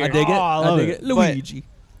guy right here. I dig it. Oh, I love dig it. it. Luigi.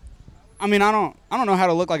 I mean, I don't know how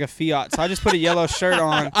to look like a Fiat, so I just put a yellow shirt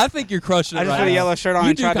on. I think you're crushing it I just right put a now. yellow shirt on You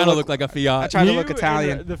and do tried to kind of look look like a I Fiat. tried to You look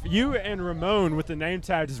Italian. and you and Ramon with the name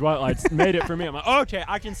tags is what like made it for me. I'm like, okay,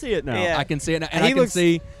 I can see it now. Yeah. I can see it, and And I he can looks-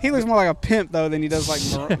 see. He looks more like a pimp though than he does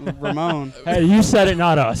like Ramon. Hey, you said it,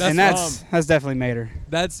 not us. And that's definitely made her.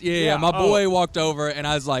 That's yeah. Yeah, My oh. boy walked over, and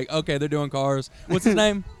I was like, okay, they're doing cars. What's his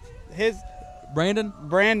name? His Brandon.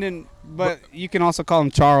 Brandon, but you can also call him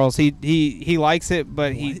Charles. He likes it,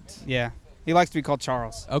 but he likes to be called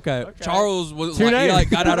Charles. Okay. Okay. Charles was Two like, he names. like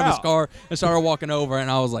got out of his Wow. car and started walking over, and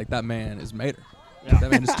I was like, that man is Mater. Yeah.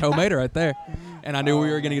 That man is Toe Mater right there. And I knew we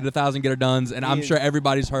were gonna get 1,000 get her dones, and He I'm is- sure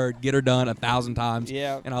everybody's heard get her done 1,000 times.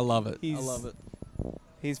 Yeah. And I love it. I He's- love it.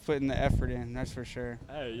 He's putting the effort in, that's for sure.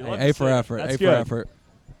 Hey, you Hey, love A to for see it. effort. That's A good. for effort.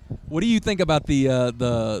 What do you think about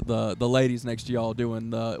the ladies next to y'all doing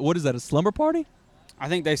the what is that, a slumber party? I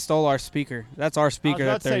think they stole our speaker. That's our I was speaker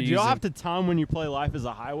about that to they're say, do using. y'all have to time when you play Life is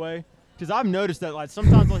a Highway? Because I've noticed that like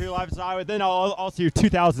sometimes I'll hear Life is a Highway, then I'll also hear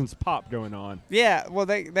 2000s pop going on. Yeah, well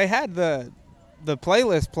they had the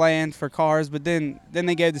playlist playing for cars, but then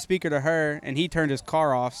they gave the speaker to her and he turned his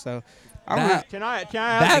car off. So I don't know. That- Can I That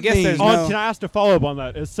ask? I guess means- there's Oh, no. can I ask to follow up on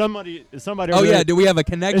that? Is somebody Oh over yeah, there, do we have a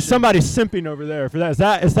connection? is somebody simping over there for that? Is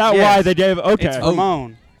that Yes. why they gave? Okay. It's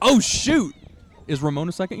Ramon. Oh shoot. Is Ramon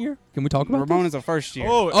a second year? Can we talk about Ramon is a first year.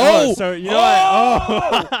 Oh! So you know what?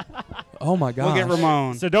 Oh. this? Oh my god. We'll get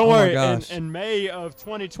Ramon. So don't Oh my worry. gosh. In May of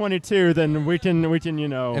 2022, then we can you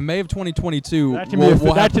know In May of 2022, that can we'll, be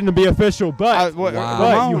we'll that have, can be official. But Wow.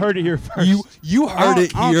 but you heard it here first. you heard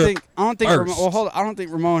it I don't here. think first. Ramon, well, hold on. I don't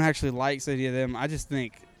think Ramon actually likes any of them. I just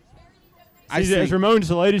think. Is Ramon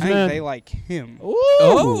just a ladies' I think man? they like him. Ooh.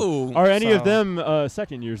 Oh. Are any of So- them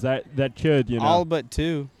second years that could you know? All but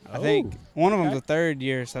two. I think one of them's Okay. a third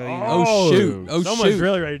year. So you know. Oh, shoot. Oh, someone's shoot.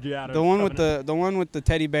 really ready to get out of The one with coming the one with the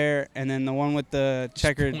teddy bear, and then the one with the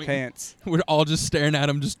checkered pointing. pants. We're all just staring at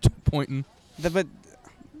him, just pointing. But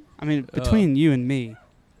I mean, between you and me,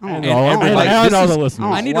 I don't, And I all- don't and- like, and this all is- the I listeners.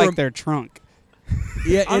 don't I need to like rem- their trunk.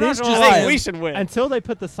 Yeah, I'm it not is gonna just lie. like we should win. Until they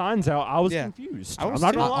put the signs out, I was Yeah. confused. I was I'm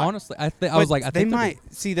not too. gonna lie. honestly, I was like, I they think they're might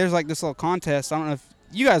see. There's like this little contest. I don't know if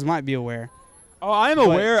you guys might be aware. Oh, I am But-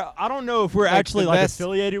 aware. I don't know if we're like actually the like best-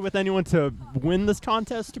 affiliated with anyone to win this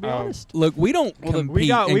contest. To be Oh. honest, Look, we don't Well, look, compete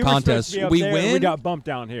in we were supposed contests. to be up We there and win. We got bumped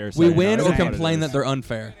down here. So, we you know, win it or is what it complain is. that they're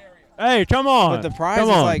unfair. Hey, come on! But the prize come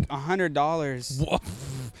is on. like $100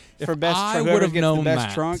 for If best. I for whoever would've gets known the best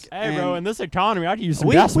that. trunk. Hey, bro, in this economy, I could use some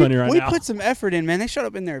we, gas we, money right we now. put some effort in, man. They showed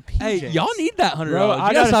up in their PJs. Hey, y'all need that $100. Bro, I You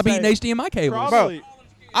gotta gotta stop say, eating HDMI cables. Probably.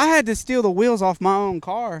 I had to steal the wheels off my own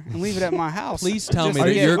car and leave it at my house. Please tell Just me to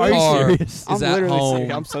that get- your are you car serious? I'm is at literally home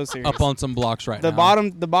serious. I'm so serious. up on some blocks right the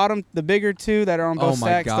now. the bigger two that are on both Oh my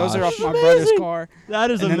stacks, those are gosh. off my Amazing. brother's car.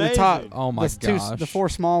 That is And then amazing. the top, Oh my gosh. the four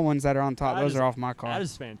small ones that are on top, That those is- are off my car. That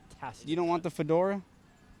is fantastic. You don't want the fedora?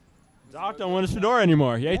 Doc don't want his fedora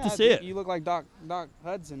anymore. You hate Yeah, to see it. You look like Doc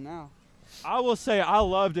Hudson now. I will say I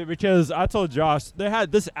loved it because I told Josh they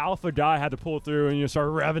had this alpha guy had to pull through and you start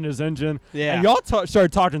revving his engine. Yeah. And y'all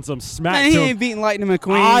started talking some smack Man, to he him. ain't beating Lightning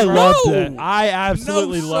McQueen. I bro. loved No. it. I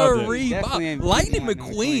absolutely no, loved sirree, it. Definitely ain't Bob. Lightning beating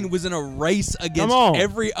Lightning McQueen McQueen. was in a race against on.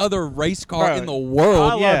 every other race car Bro, in the world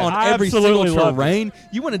I love it. on I every single absolutely loved it. terrain.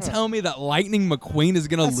 You want to tell me that Lightning McQueen is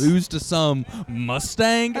going to lose to some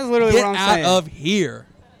Mustang? That's literally Get what I'm out saying. of here.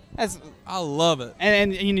 That's, I love it.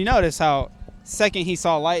 and you notice how second he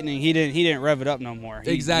saw lightning, he didn't rev it up no more.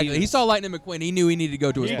 Exactly. He saw Lightning McQueen. He knew he needed to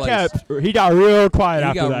go to his place. He got real quiet He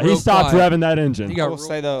after got that. real He stopped quiet. revving that engine. He got I will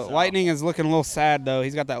say though, lightning is looking a little sad though.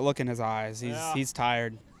 He's got that look in his eyes. He's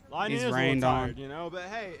tired. Lightning He's is a little rained tired, on. you know, but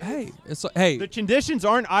hey, Hey, hey, the conditions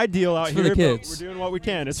aren't ideal out It's for here, the kids. but we're doing what we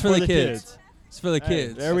can. It's for the kids. It's for the Hey,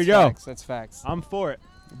 kids. there we That's go. Facts. That's facts. I'm for it.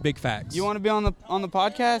 Big facts. You want to be on the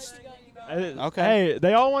podcast? Okay. Hey,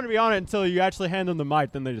 they all want to be on it until you actually hand them the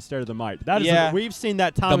mic, then they just stare at the mic. That is, Yeah. we've seen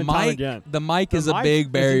that time the and time mic? again. The mic The is a mic big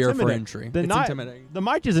is barrier for intimidating. entry. The It's ni- intimidating. The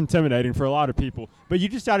mic is intimidating for a lot of people, but you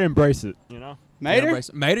just got to embrace it, you know? Mater?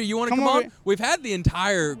 Mater, you want to Come come over. on? We've had the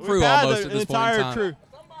entire crew We've had almost the at this entire point in time. crew.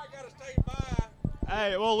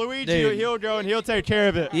 Hey, well, Luigi, Dude. he'll go and he'll take care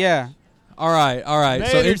of it. Yeah. All right. Mater,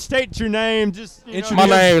 So it's state your name. Just you know, Introduce- My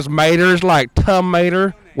name is Maters, like Tum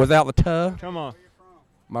Mater without the tuh. Come on,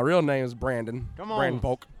 My real name is Brandon. Come on. Brandon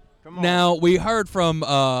Polk. come on. now we heard from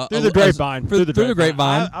through the grapevine. through the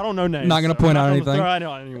grapevine. I don't know names. Not gonna so point I'm out not anything. gonna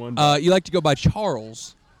throw anyone. but You like to go by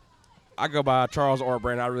Charles. I go by Charles or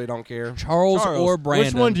Brandon. I really don't care. Charles or Brandon.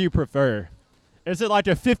 Which one do you prefer? Is it like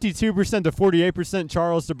a 52% to 48%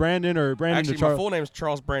 Charles to Brandon, or Brandon Actually, to my Charles? full name is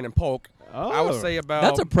Charles Brandon Polk. I would say about.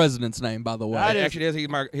 That's a president's name, by the way. That It is- actually is.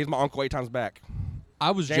 He's my uncle 8 times back.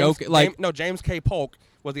 I was James, joking. Like James K. Polk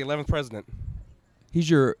was the 11th president. he's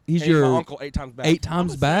your And your my uncle 8 times back. 8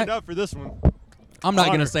 times back. Stand up for this one. I'm not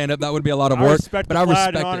Honor. gonna stand up. That would be a lot of I work. respect But the I flag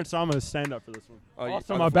respect and honor, it. so I'm gonna stand up for this one. Oh, you-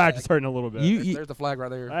 Also, oh, my the back flag. is hurting a little bit. There's the flag right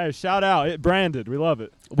there. Hey, shout out! It branded. We love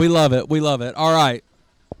it. We love it. We love it. All right.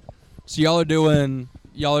 So y'all are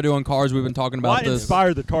doing cars. We've been talking about What this.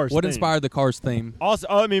 inspired the Cars? What theme? inspired the cars theme? Also,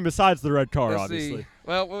 I mean, besides the red car, Let's obviously. see.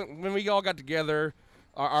 Well, when we all got together,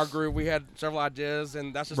 our group, we had several ideas,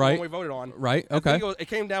 and that's just the Right. one we voted on. Right. I Okay. think it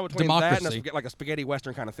came down between that and Democracy. like a spaghetti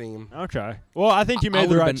western kind of theme. Okay. Well, I think you I made the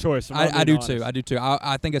would've right been- choice. if I'm I being do too. honest. I do too.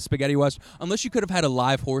 I think a spaghetti western. Unless you could have had a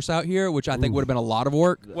live horse out here, which I think would have been a lot of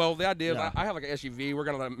work. Well, the idea is Yeah. I have like an SUV. We're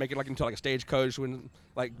gonna make it like into like a stagecoach with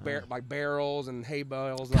like like barrels and hay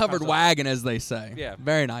bales. And that Covered kind of wagon, as they say. Yeah.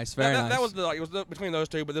 Very nice. Very that, nice. That was the, like, it was between those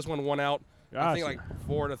two, but this one won out. I think Gotcha. like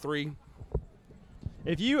 4-3.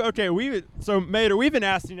 If you Mater, we've been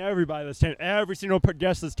asking everybody this came, every single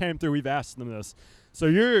guest that's came through, we've asked them this. So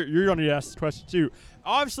you're gonna ask this question too.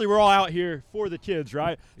 Obviously, we're all out here for the kids,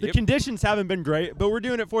 right? The Yep. conditions haven't been great, but we're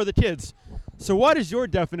doing it for the kids. So what is your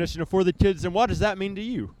definition of for the kids, and what does that mean to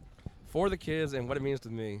you? For the kids and what it means to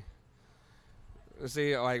me.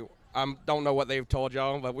 See, like I don't know what they've told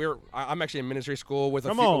y'all, but I'm actually in ministry school with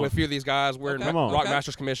Come on. with a few of these guys. We're Okay. in Come on. Rock Okay.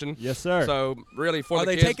 Masters Commission. Yes, sir. So really, for Are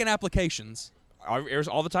the they kids, taking applications?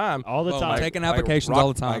 all the time. all the Boom. time. Taking applications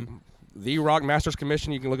all the time. The Rock Masters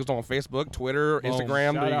Commission. You can look us on Facebook, Twitter, Boom.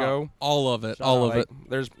 Instagram. Shout There you out. go. All of it. Shout all out. of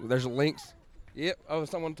it. There's links. Yep. Oh,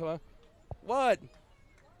 someone to what?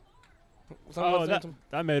 Someone Oh, said that, something?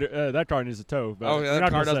 that made it. That car needs a tow. But Oh, we're yeah, that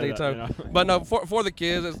not car gonna does say need that, tow. you know? But no, for the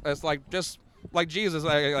kids, it's like just like Jesus.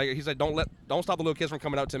 Like he said, don't stop the little kids from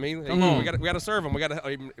coming out to me. Come on. We got to serve them. We got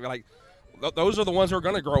to like those are the ones who are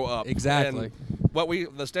going to grow up. Exactly.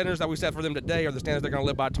 And the standards that we set for them today are the standards they're going to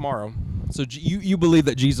live by tomorrow. So you believe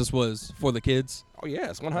that Jesus was for the kids? Oh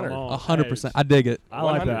yes, 100. Come on. 100%. I dig it. I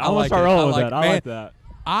like that. 100. I'm gonna start I rolling with like that. it. I Man, like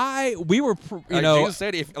that. We were, Like, know. Jesus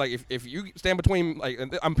said, if you stand between, like,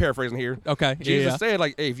 and I'm paraphrasing here. Okay. Jesus yeah. said,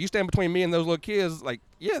 like, hey, if you stand between me and those little kids, like,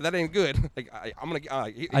 yeah, that ain't good. Like, I'm gonna.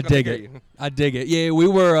 He's I gonna dig get it. you. I dig it. Yeah, we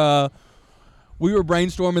were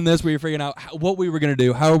brainstorming this. We were figuring out what we were gonna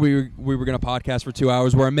do. How we were gonna podcast for 2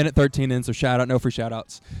 hours. We're a minute 13 in, so shout out, no free shout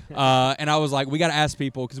outs. And I was like, we gotta ask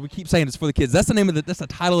people because we keep saying it's for the kids. That's the name of that's the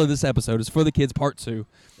title of this episode. It's for the kids, part 2.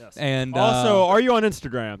 Yes. And Also, are you on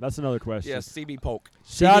Instagram? That's another question. Yes, CB Polk.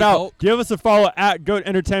 Shout CB out. Polk. Give us a follow at Goat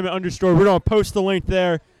Entertainment _. We're gonna post the link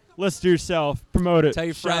there. Listen to yourself. Promote it. tell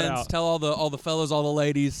your Shout friends, out. tell all the fellas, all the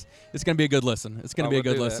ladies. It's gonna be a good listen. It's gonna be a we'll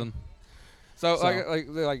good do that. listen. So, So.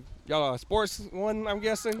 like y'all sports one, I'm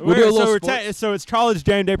guessing. We'll do a little so, sports. so it's College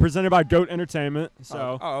Game Day presented by Goat Entertainment.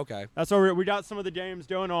 So Oh, okay. that's why we got some of the games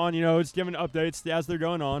going on. You know, it's giving updates as they're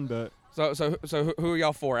going on. But So who are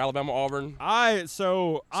y'all for? Alabama, Auburn. I'm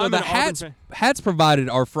So an the Auburn hats fan. hats provided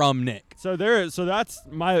are from Nick. So that's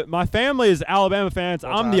my family is Alabama fans.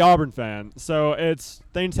 Roll I'm Tide. the Auburn fan. So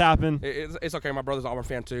things happen. It's okay. My brother's an Auburn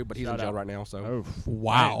fan too, but he's Shout in jail out. right now. So Oh,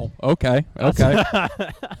 Wow. Okay. Okay.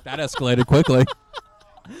 That escalated quickly.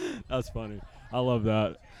 that's funny. I love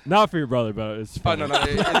that. Not for your brother, but it's oh funny. no,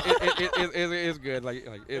 it's good. Like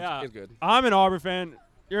Yeah. it's good. I'm an Auburn fan.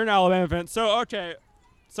 You're an Alabama fan. So okay,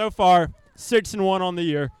 so far 6-1 on the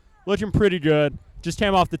year, looking pretty good. Just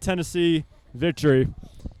came off the Tennessee victory.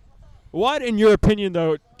 What, in your opinion,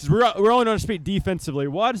 though, 'cause we're only going to speak defensively,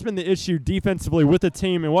 what has been the issue defensively with the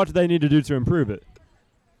team, and what do they need to do to improve it?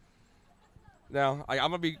 Now, I'm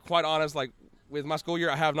gonna be quite honest. Like with my school year,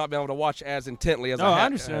 I have not been able to watch as intently as No, I I have.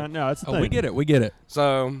 understand. No, that's the Oh, thing. we get it. We get it.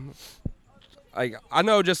 So, I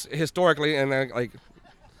know just historically, and Yeah. like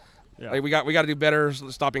we got to do better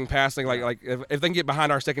stopping passing. Like if they can get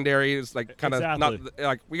behind our secondary, it's like kind of Exactly. not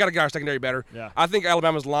like we got to get our secondary better. Yeah. I think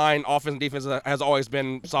Alabama's line, offense, and defense has always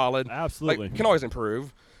been solid. Absolutely. Like, can always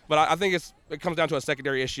improve, but I think it comes down to a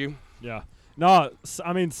secondary issue. Yeah. No,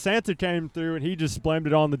 I mean, Santa came through, and he just blamed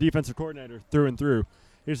it on the defensive coordinator through and through.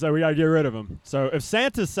 He said, we got to get rid of him. So if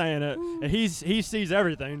Santa's saying it, and he sees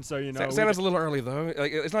everything, so, you know. Santa's a little early, though.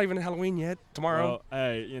 Like, it's not even Halloween yet. Tomorrow. Well,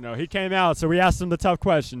 hey, you know, he came out, so we asked him the tough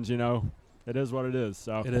questions, you know. It is what it is.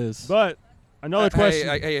 So It is. But another question.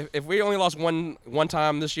 Hey, if we only lost one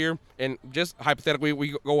time this year, and just hypothetically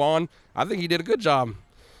we go on, I think he did a good job.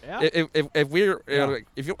 Yeah. If we're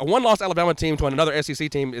a one-loss Alabama team to another SEC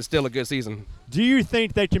team is still a good season. Do you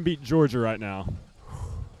think they can beat Georgia right now?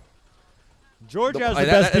 Georgia has the Like,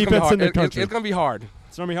 best it's gonna be defense in the hard. country. It's gonna be hard.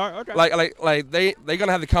 It's gonna be hard. Okay. Like they're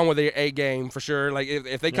gonna have to come with their A game for sure. Like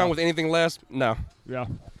if they come Yeah. with anything less, no. Yeah.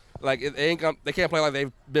 Like they can't play like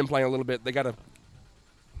they've been playing a little bit. They gotta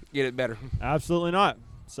get it better. Absolutely not.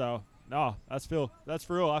 So no, that's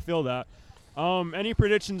for real. I feel that. Any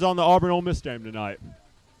predictions on the Auburn Ole Miss game tonight?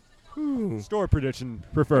 Score prediction,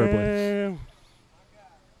 preferably.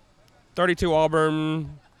 32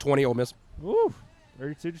 Auburn, 20 Ole Miss. Woo.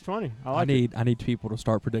 32-20. I like it. I need people to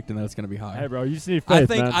start predicting that it's going to be high. Hey, bro, you just need faith,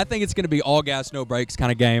 man. I think it's going to be all gas, no brakes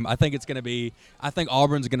kind of game. I think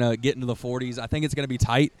Auburn's going to get into the 40s. I think it's going to be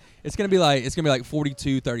tight. It's going to be like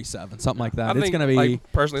 42-37, something like that. I It's think, going to be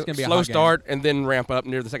like, personally it's gonna be a slow hot game. start and then ramp up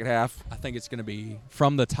near the second half. I think it's going to be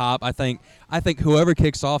from the top. I think whoever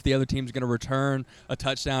kicks off, the other team's going to return a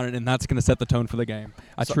touchdown, and that's going to set the tone for the game.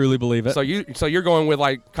 I truly believe it. So you're going with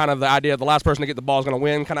like kind of the idea of the last person to get the ball is going to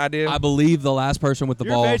win kind of idea. I believe the last person with the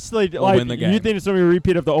You're ball basically will like win the game. you think it's going to be a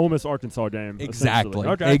repeat of the Ole Miss Arkansas game. Exactly. essentially.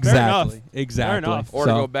 Okay. Exactly. Fair Exactly. enough. or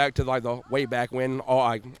So- to go back to like the way back when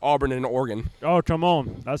Auburn and Oregon. Oh, come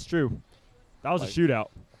on. That's true. That was a shootout.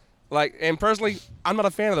 Like, and personally, I'm not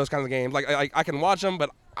a fan of those kinds of games. Like, I can watch them, but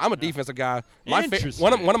I'm a defensive guy. Interesting.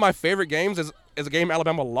 One of my favorite games is a game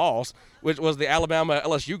Alabama lost, which was the Alabama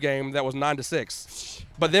LSU game that was 9-6.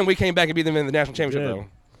 But then we came back and beat them in the national championship, Yeah. though.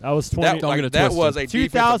 That was Don't get it that twisted. was a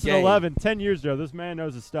defensive 2011, 10 years ago. This man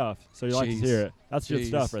knows his stuff, so you like to Jeez. hear it. That's good Jeez.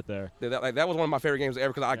 stuff right there. game. That was one of my favorite games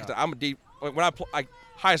ever because Yeah. I'm a deep. When I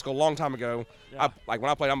high school a long time ago, Yeah. when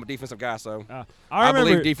I played, I'm a defensive guy, so I remember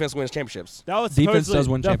believe defense wins championships. that was Defense supposedly does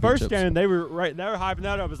win the first championships. game. They were hyping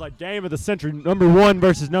that up as like game of the century, number 1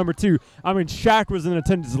 versus number 2. I mean, Shaq was in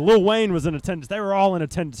attendance, Lil Wayne was in attendance. They were all in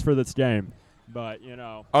attendance for this game. But you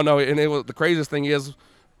know, Oh no! And it was the craziest thing is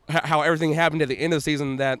how everything happened at the end of the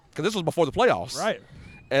season. Because this was before the playoffs, right?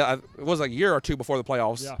 And it was a year or two before the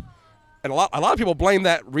playoffs. Yeah. And a lot of people blame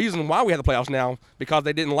that reason why we had the playoffs now because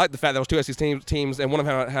they didn't like the fact that there was two SEC teams and one of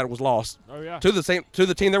them was lost Oh yeah. to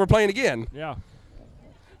the team they were playing again. Yeah.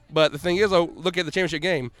 But the thing is, though, look at the championship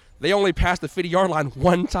game. They only passed the 50-yard line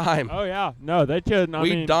one time. Oh yeah. No, they couldn't. I we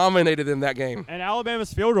mean, dominated them that game. and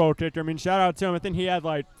Alabama's field goal kicker. I mean, shout out to him. I think he had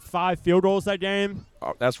like 5 field goals that game.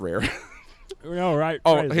 Oh, that's rare. No, right?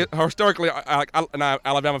 Oh, Crazy. historically, I'm an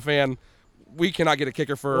Alabama fan. We cannot get a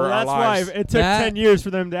kicker for Well, our that's lives. why it took 10 years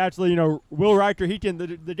for them to actually, you know, Will Riker,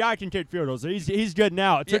 the guy can kick field goals. He's good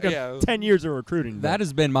now. It took Yeah, him 10 years of recruiting. That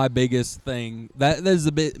has been my biggest thing. That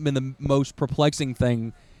has been the most perplexing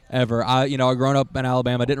thing ever. I grown up in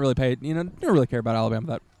Alabama. I didn't really care about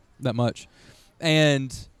Alabama that much,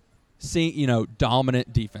 and seeing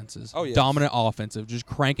dominant defenses, Oh, yes. dominant offensive, just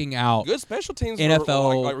cranking out Good special teams NFL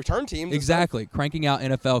for like return teams. and exactly cranking out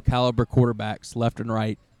NFL caliber quarterbacks left and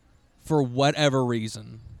right for whatever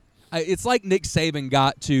reason. It's like Nick Saban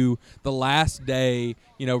got to the last day,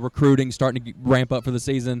 recruiting starting to ramp up for the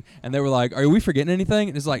season, and they were like, "Are we forgetting anything?"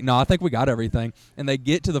 And it's like, "No, I think we got everything." And they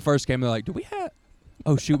get to the first game, and they're like, "Do we have?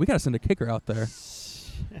 Oh shoot, we got to send a kicker out there.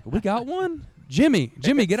 We got one, Jimmy,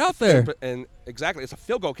 get out there." And exactly, it's a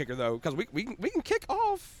field goal kicker though, because we can kick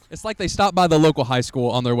off. It's like they stopped by the local high school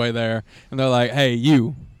on their way there, and they're like, "Hey,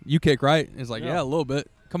 you kick, right?" And it's like, Yeah. "Yeah, a little bit.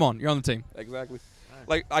 Come on, you're on the team." Exactly.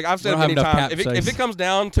 Like I've We said don't have many enough times, cap if space. it comes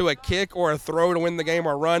down to a kick or a throw to win the game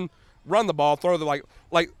or run the ball, throw the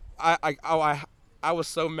I was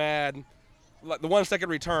so mad. Like the 1 second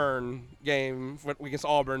return game against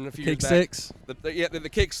Auburn a few years Kick back. six. The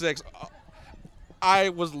kick six. I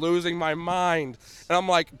was losing my mind, and I'm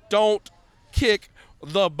like, don't kick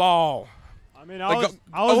the ball. I mean, Like,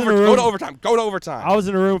 I was in a go room. to overtime. Go to overtime. I was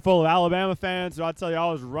in a room full of Alabama fans, so I tell you,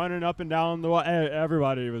 I was running up and down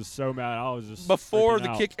everybody was so mad. I was just Before freaking the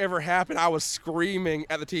out. kick ever happened, I was screaming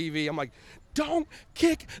at the TV. I'm like, don't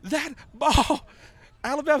kick that ball.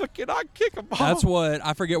 Alabama cannot kick a ball. That's what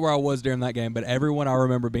I forget where I was during that game, but everyone I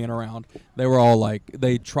remember being around, they were all like,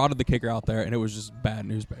 they trotted the kicker out there, and it was just bad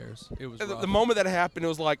news bears. It was rough. The moment that happened, it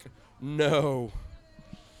was like, no.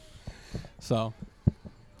 So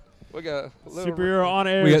We got a little- Superhero on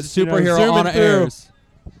air. we got superhero on airs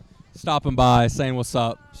stopping by, saying what's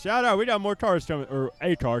up. Shout out. We got more cars coming, or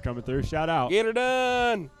a car coming through. Shout out. Get her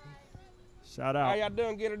done. Shout How out. y'all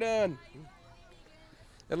doing? Get her done.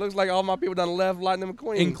 It looks like all my people done left Lightning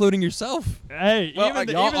McQueen. Including yourself. Hey, Well, even like,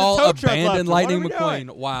 the, Y'all even all the tow truck abandoned left. Lightning What are we McQueen.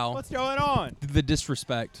 doing? Wow. What's going on? The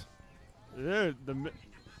disrespect. Dude,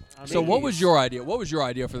 So what was your idea? What was your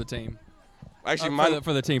idea for the team? Actually, For mine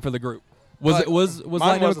the team, for the group. Was Like, it was mine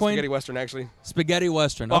Lightning was the McQueen? Spaghetti Western, actually. Spaghetti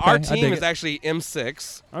Western. Well, Okay, our I team dig is it. actually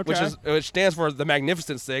M6, Okay. which stands for the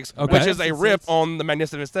Magnificent Six, Okay. which is a Magnificent rip Six. on the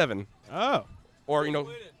Magnificent Seven, Oh. or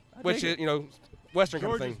which is Western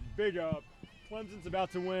kind of Georgia's thing. big up. Clemson's about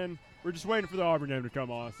to win. We're just waiting for the Auburn game to come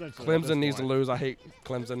on, essentially. at this Clemson needs to point. lose. I hate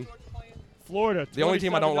Clemson. Florida. The only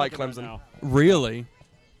team I don't like, 27-0 right Clemson. now. Really?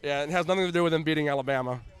 Yeah, it has nothing to do with them beating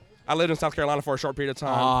Alabama. I lived in South Carolina for a short period of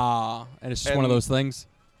time. Ah, and it's just one of And- those things.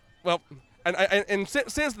 Well, and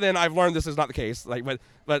since then I've learned this is not the case. Like,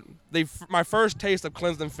 but my first taste of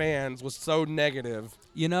Clemson fans was so negative.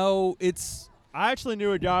 You know, it's I actually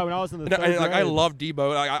knew a guy when I was in the And, third and, like, I grade. love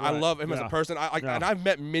Debo. I Right, love him as yeah. a person. Yeah. And I've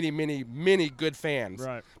met many good fans.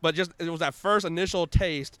 Right. But just it was that first initial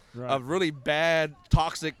taste Right. of really bad,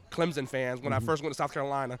 toxic Clemson fans when I first went to South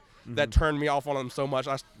Carolina that turned me off on them so much.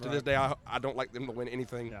 To this Right. day, I don't like them to win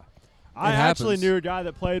anything. Yeah. I It actually happens. knew a guy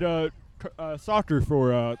that played soccer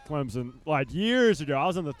for Clemson like years ago. I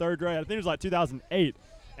was in the third grade. I think it was like 2008.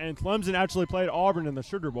 And Clemson actually played Auburn in the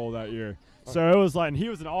Sugar Bowl that year. So it was like, and he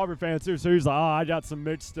was an Auburn fan too. So he was like, oh, I got some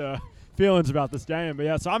mixed feelings about this game. But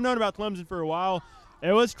yeah, so I've known about Clemson for a while.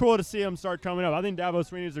 It was cool to see him start coming up. I think Dabo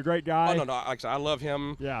Swinney's a great guy. Oh no, like I said, I love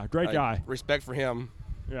him. Yeah, great guy. Respect for him.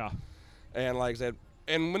 Yeah. And like I said,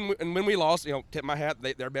 and when we lost, tip my hat.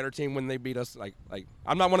 They're a better team when they beat us. Like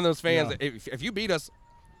I'm not one of those fans. Yeah. That if you beat us,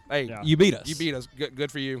 hey, Yeah. you beat us. you beat us.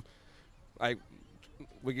 Good for you. Like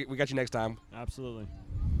we got you next time. Absolutely.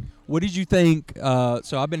 What did you think?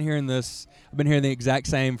 So I've been hearing this. I've been hearing the exact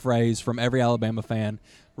same phrase from every Alabama fan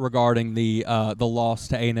regarding the loss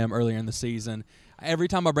to A&M earlier in the season. Every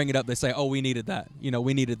time I bring it up, they say, "Oh, we needed that.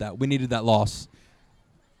 We needed that. We needed that loss."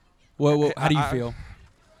 Well, how do you feel?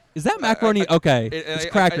 Is that macaroni? Okay, it's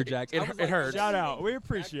Cracker Jacks. It hurts. Shout out. We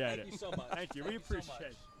appreciate it. Thank you so much. Thank you. We appreciate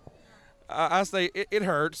it. I say it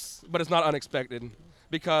hurts, but it's not unexpected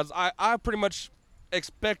because I pretty much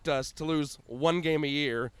expect us to lose one game a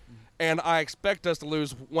year, and I expect us to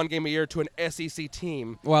lose one game a year to an SEC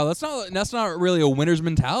team. Well, that's not really a winner's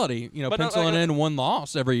mentality. But no, Penciling in one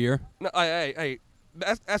loss every year. No, hey,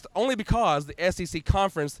 that's only because the SEC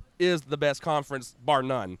conference is the best conference, bar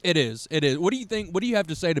none. It is. It is. What do you think? What do you have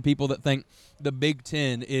to say to people that think the Big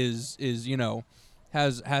Ten is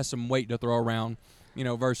has some weight to throw around,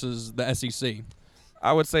 versus the SEC?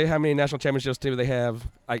 I would say how many national championships do they have?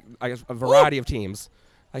 Like a variety of teams.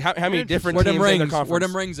 Like how many different Where teams them in their rings? conference? Where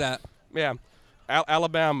them rings at? Yeah,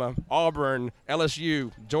 Alabama, Auburn,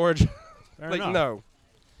 LSU, Georgia. Fair like enough. no.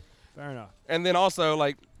 Fair enough. And then also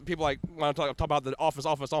like people want to talk about the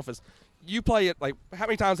office. You play it like how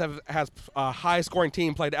many times has a high scoring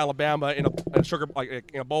team played Alabama in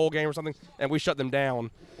a bowl game or something, and we shut them down.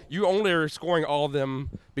 You only are scoring all of them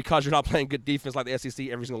because you're not playing good defense like the SEC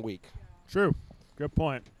every single week. True. Good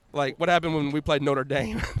point. Like what happened when we played Notre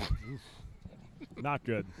Dame? Not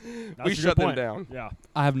good. That's We a good shut them point. down. Yeah.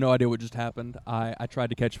 I have no idea what just happened. I tried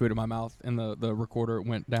to catch food in my mouth, and the recorder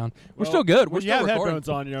went down. We're Well, still good. We're when you still have recording. headphones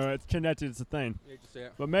on, it's connected. It's a thing.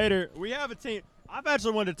 But Mater, we have a team. I've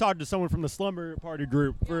actually wanted to talk to someone from the Slumber Party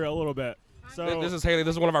group for a little bit. So This is Haley.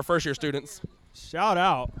 This is one of our first year students. shout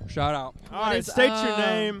out. Shout out. All right, is state your up?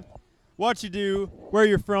 name, what you do, where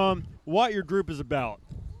you're from, what your group is about.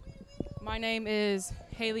 My name is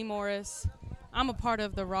Haley Morris. I'm a part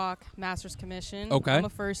of the Rock Masters Commission. Okay. I'm a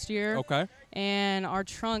first year. Okay. And our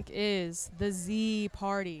trunk is the Z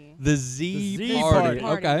Party. The Z, The Z party.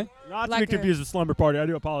 Party. Okay. Not to Like be confused with Slumber Party. I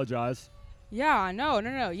do apologize. Yeah, no,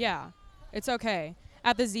 yeah. It's okay.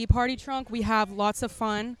 At the Z Party trunk, we have lots of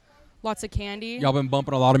fun, lots of candy. Y'all been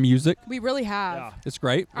bumping a lot of music. We really have. Yeah. It's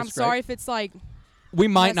great. I'm It's sorry great. if it's like We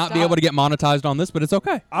might not messed be able up. to get monetized on this, but it's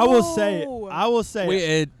okay. I will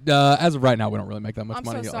say, As of right now, we don't really make that much I'm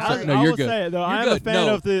money. so y'all. sorry. No, I you're will good. say it, though, You're I am a good. fan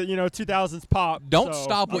No. of the 2000s pop. Don't so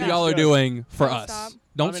stop what I'm y'all are good. doing for Don't us. stop.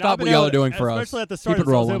 Don't I mean, stop I've been what y'all able are doing to- for us. Especially at the start, Keep it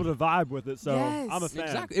so I was rolling. able to vibe with it. So Yes. I'm a fan.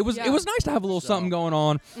 Exactly. It was Yeah. it was nice to have a little So- something going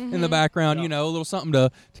on in the Mhm. background. Yeah. You know, a little something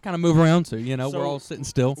to kind of move around to. You know, So- we're all sitting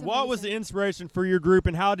still. It's What was the amazing. inspiration for your group,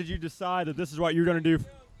 and how did you decide that this is what you're going to do?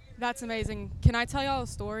 That's amazing. Can I tell y'all a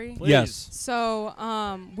story? Please. Yes. So,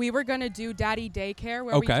 we were gonna do daddy daycare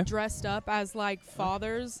where Okay. we dressed up as like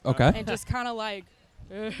fathers Okay. and just kind of like,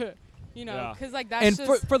 you know, Yeah. because like that's And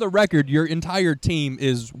just for the record, your entire team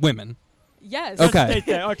is women. yes. Let's Okay. state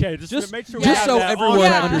that. Okay, just Just make sure we just have so that on everyone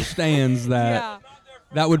Yeah. understands that Yeah.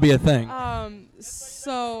 that would be a thing.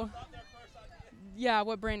 So, yeah,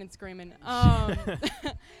 what Brandon's screaming.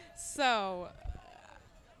 So,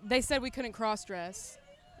 they said we couldn't cross dress,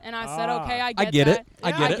 and I said, Ah. okay, I get, get it. that.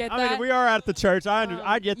 I get it. get I that. mean, we are at the church.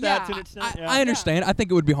 I get that to yeah. an extent. I, yeah. I understand. I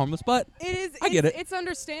think it would be harmless, but It is. I get it's- it. It's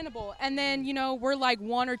understandable. And then, you know, we're like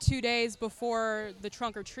 1 or 2 days before the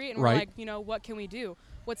trunk or treat, and we're Right. like, you know, what can we do?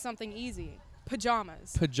 What's something easy?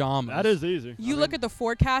 Pajamas. pajamas. That is easy. You look at the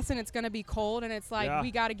forecast, and it's going to be cold, and it's like, Yeah. we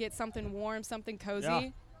got to get something warm, something cozy. Yeah.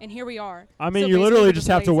 And here we are. I mean, So you basically, literally we're just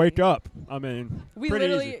have to lazy. wake up. I mean, We pretty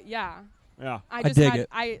literally, easy. yeah. Yeah. I I just dig had,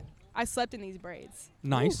 it. I slept in these braids.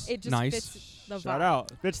 Nice. It just nice. fits the Shout vibe.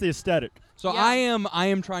 out. Fits the aesthetic. So Yeah. I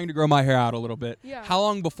am trying to grow my hair out a little bit. Yeah. How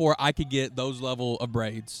long before I could get those level of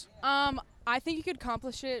braids? I think you could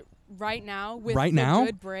accomplish it right now with Right the now?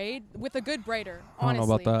 good braid, with a good braider. I don't know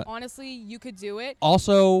Honestly, about that. honestly, you could do it.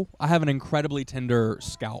 Also, I have an incredibly tender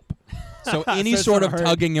scalp. So any So it's sort gonna of hurt.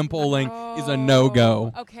 tugging and pulling is a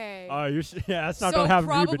no-go. Okay. Yeah, that's not so gonna happen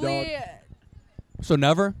for you, probably, big dog. So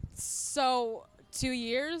never? So 2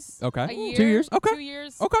 years. Okay. A 2 year, years? Okay. 2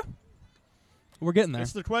 years. Okay. We're getting there.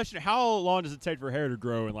 It's the question: how long does it take for hair to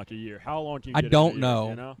grow in like a year? How long can you I get? in a don't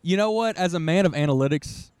year, know. You know? What? As a man of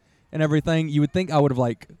analytics and everything, you would think I would have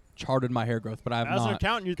like charted my hair growth, but I have As an not.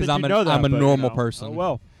 accountant, you 'Cause think I'm you a- know that, I'm a but, normal you know. person. Oh,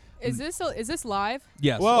 well. Is this live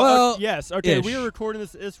Yes. Well, yes. Okay, we ish. are recording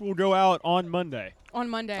this. This will go out on Monday. on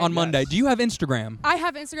Monday? On Monday. Do you have Instagram? I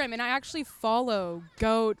have Instagram, and I actually follow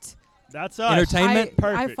Goat. That's us. Entertainment? I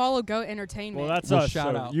Perfect. follow Goat Entertainment. Well, that's Well, us.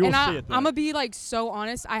 shout so out. You will and see it. Then. I'm gonna be like so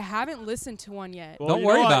honest. I haven't listened to one yet. Well, Don't you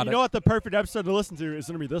worry know what? about You it. know what? The perfect episode to listen to is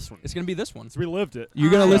going to be this one. It's gonna be this one. 'Cause we lived it.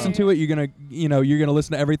 You're gonna I- listen to it. You're gonna, you're gonna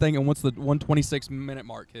listen to everything. And once the 126-minute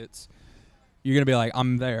mark hits, you're gonna be like,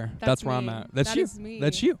 I'm there. That's where I'm me. at. That's That you. is me.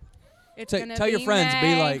 That's you. It's gonna Tell your be friends.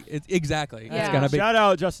 Be me. like, exactly. It's Yeah. gonna be. Shout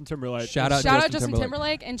out Justin Timberlake. Shout out Shout out Justin Justin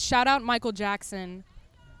Timberlake and shout out Michael Jackson.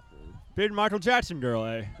 Big Michael Jackson girl,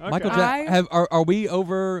 eh? Okay. Michael I- Jackson. Are we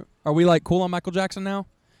over? Are we like cool on Michael Jackson now?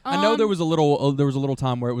 I know there was a little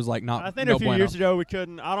time where it was like not. I think no a few bueno. years ago we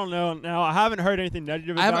couldn't. I don't know. Now I haven't heard anything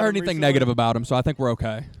negative. I haven't about heard him anything recently. negative about him, so I think we're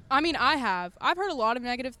okay. I mean, I have. I've heard a lot of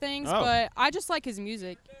negative things, Oh. but I just like his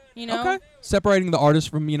music. You know. Okay. Separating the artist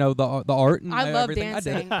from the art and I love everything.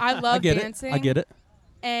 dancing. I did it. I love I get dancing. it. I get it.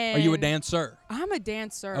 And Are you a dancer? I'm a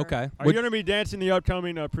dancer. Okay. Are you going to be dancing the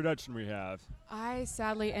upcoming production we have? I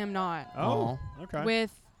sadly am not. Oh, okay.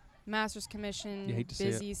 With Masters Commission, You hate to see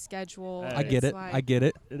it. busy schedule. Hey. I get it's it. like- I get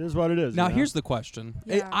it. It is what it is. Now you know? here's the question.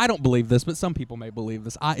 Yeah. I don't believe this, but some people may believe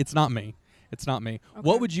this. It's not me. It's not me. Okay.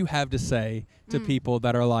 What would you have to say to Mm. people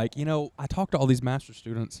that are like, I talk to all these master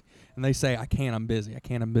students and they say, I can't, I'm busy. I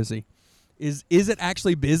can't, I'm busy. Is it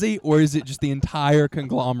actually busy, or is it just the entire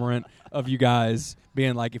conglomerate of you guys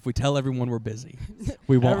being like, if we tell everyone we're busy,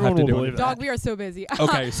 we won't Everyone have to will do believe anything? Dog, we are so busy.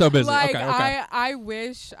 Okay, so busy. Like, okay, okay. I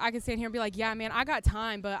wish I could stand here and be like, yeah, man, I got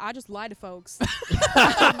time, but I just lie to folks.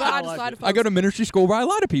 I just lie to folks. I go to ministry school where I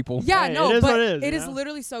lie to people. Yeah, Hey, no, it is but what it is, it you is know?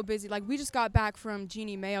 literally so busy. Like, we just got back from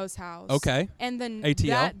Jeannie Mayo's house. Okay. And then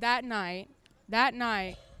ATL? that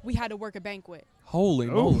night, we had to work a banquet. Holy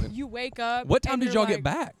Oh. moly. You wake up. What time and did you're y'all like- get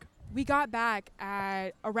back? We got back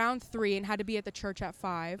at around 3 and had to be at the church at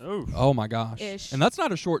 5. Oh, Oh my gosh. Ish. And that's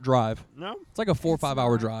not a short drive. no. It's like a 4 or It's 5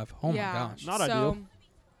 hour not. drive. Oh yeah. my gosh. Not so ideal.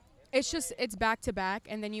 it's back to back,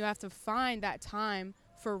 and then you have to find that time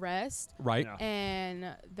for rest Right? Yeah. and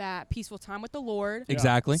that peaceful time with the Lord.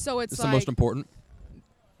 Exactly. So it's It's like the most important.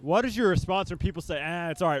 What is your response when people say,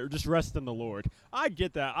 it's all right, just rest in the Lord? I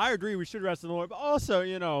get that. I agree we should rest in the Lord, but also,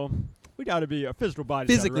 we got to be a physical body.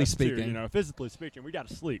 Physically speaking. Physically speaking, we got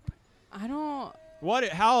to sleep. I don't.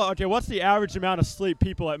 What's the average amount of sleep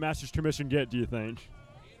people at Masters Commission get, do you think?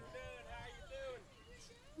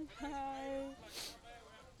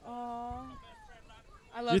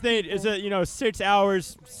 I Do love you think, people. is it, 6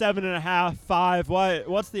 hours, 7.5, 5?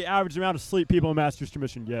 What's the average amount of sleep people at Masters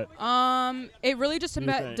Commission get? It really just What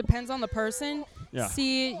do you think? depends on the person. Yeah.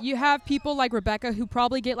 See, you have people like Rebecca who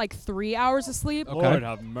probably get like 3 hours of sleep. Okay. Lord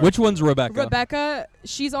have mercy. Which one's Rebecca? Rebecca,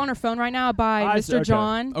 she's on her phone right now by I Mr. see, okay.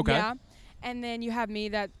 John. Okay. Yeah. And then you have me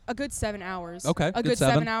that a good 7 hours. Okay, A good good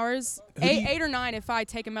 7. 7 hours. Who do you- 8 or 9 if I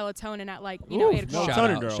take a melatonin at like, Ooh, 8 o'clock. Melatonin Shout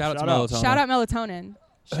out, girl. shout out to Shout out. melatonin. Shout out melatonin.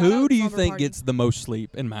 Shout Who out do you slumber think party. gets the most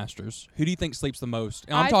sleep in Masters? Who do you think sleeps the most?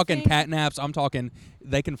 And I'm I talking think- cat naps. I'm talking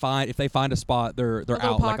if they find a spot, they're A little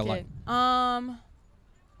out like a pocket. light.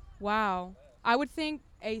 Wow. I would think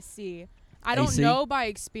AC. I don't AC? know by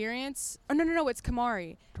experience. Oh, no, it's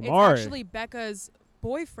Kamari. Kamari. It's actually Becca's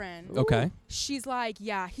boyfriend. Okay. She's like,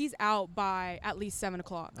 yeah, he's out by at least 7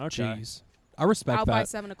 o'clock. Okay. Jeez. I respect Out by that.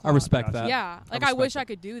 7 I o'clock. respect Gotcha. that. Yeah. Like, I respect wish that. I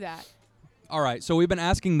could do that. All right. So we've been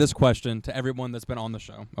asking this question to everyone that's been on the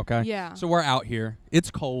show. Okay. Yeah. So we're out here.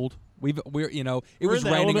 It's cold. It We're was in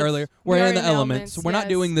the raining elements. earlier. We We're are in the in the elements. elements, We're not yes.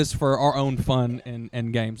 doing this for our own fun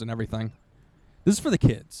and games and everything. This is for the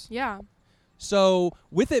kids. Yeah. So,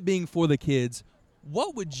 with it being for the kids,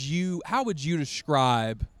 how would you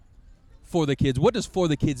describe for the kids? What does for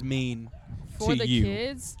the kids mean For to the you?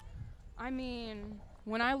 kids, I mean,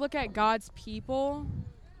 when I look at God's people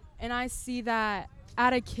and I see that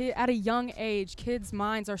at a young age, kids'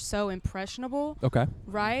 minds are so impressionable, Okay.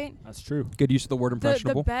 right? That's true. Good use of the word The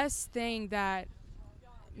impressionable. best thing that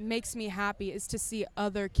makes me happy is to see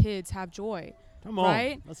other kids have joy, Come on.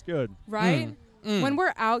 Right? That's good. right? Mm. When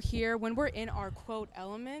we're out here, when we're in our quote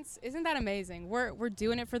elements, isn't that amazing? We're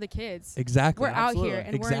doing it for the kids. Exactly. We're out here Absolutely.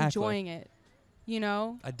 and we're Exactly. enjoying it. You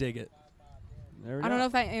know? I dig it. There we I don't go. know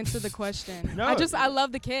if that answered the question. No. I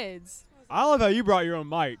love the kids. I love how you brought your own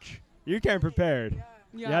mic. You came prepared.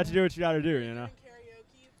 Yeah. You have to do what you got to do, you know?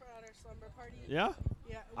 Karaoke for at our slumber party. Yeah?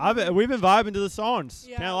 Yeah. We've been vibing to the songs.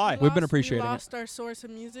 Yeah, Can't lie. We've been appreciating it. We lost our source of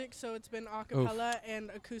music, so it's been a cappella and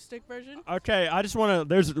acoustic version. Okay, I just want to.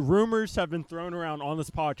 There's rumors have been thrown around on this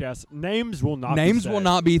podcast. Names will not. Names be will said.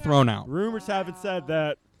 not be thrown out. Rumors have it said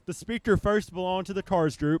that the speaker first belonged to the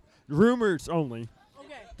Cars group. Rumors only.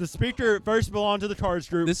 Okay. The speaker first belonged to the Cars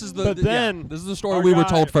group. This is but then this is the story our we were guy-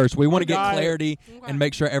 told first. We want to our get guy- clarity Okay. and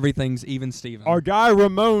make sure everything's even Steven. our guy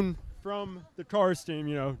Ramon from the Cars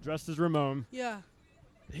team, dressed as Ramon, Yeah.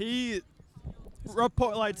 he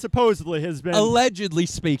supposedly has been Allegedly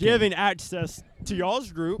speaking. giving access to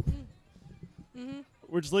y'all's group, Mm-hmm.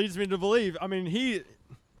 which leads me to believe. I mean,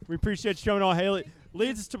 we appreciate you coming on, Haley.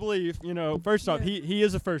 Leads us to believe, first off, Yeah. he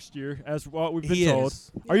is a first year, as what we've been He told. is.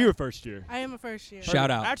 Are you a first year? I am a first year. Shout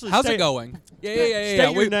out. Actually, How's state- it going? Yeah. State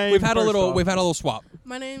your We've name had a first little. off. We've had a little swap.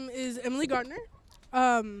 My name is Emily Gardner,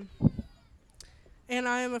 and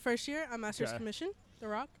I am a first year. I'm Master's Okay. Commission, The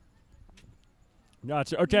Rock.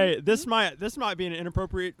 Gotcha. Okay, this might be an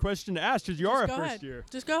inappropriate question to ask because you are a Just go first ahead. year.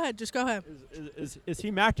 Just go ahead. Just go ahead. Is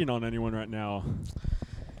he macking on anyone right now?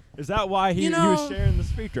 Is that why he You was know- sharing the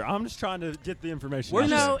speaker? I'm just trying to get the information. We're out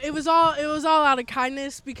just- there. No, it was all out of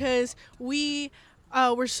kindness because we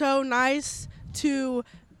were so nice to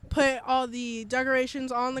put all the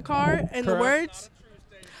decorations on the car and the Correct. words.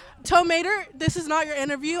 Tomater, this is not your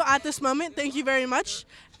interview at this moment. Thank you very much.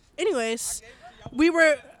 Anyways, we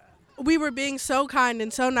were being so kind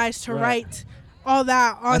and so nice to Right. write all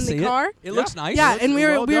that I on see the car. It looks nice. Yeah, and we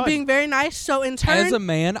were well we were done. being very nice. So in turn, As a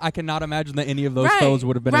man, I cannot imagine that any of those Right, fellows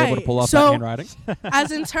would have been able to right. pull off So- that handwriting.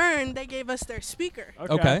 as in turn, they gave us their speaker.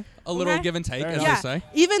 Okay. A little Okay. give and take, Fair as enough. they say.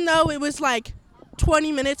 Even though it was like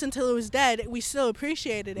 20 minutes until it was dead, we still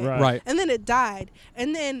appreciated it. Right. Right. And then it died.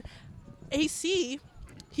 And then AC,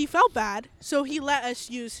 he felt bad, so he let us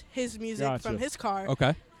use his music Gotcha. from his car.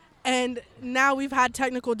 Okay. And now we've had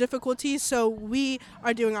technical difficulties, so we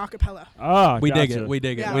are doing a cappella. Ah, We dig gotcha. it. We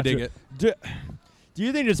dig it. Yeah. We dig Gotcha. it. Do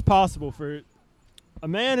you think it's possible for a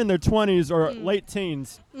man in their 20s or late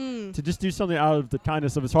teens Mm, to just do something out of the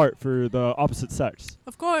kindness of his heart for the opposite sex?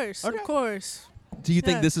 of course, Okay. of course. Do you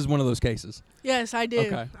think Yeah. this is one of those cases? Yes, I do.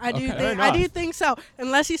 Okay, I do okay. think Fair I do enough. think so.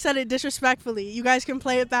 Unless he said it disrespectfully. You guys can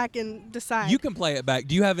play it back and decide. You can play it back.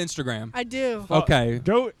 Do you have Instagram? I do. Okay.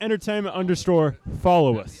 Goat Entertainment _,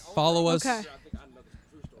 follow us. Follow us. Okay.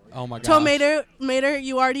 Oh my god. Tomater,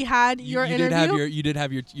 you already had your you interview. did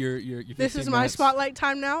have your This 15 is my minutes. spotlight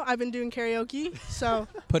time now. I've been doing karaoke, so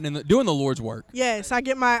doing the Lord's work. yes, I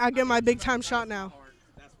get my big time shot now.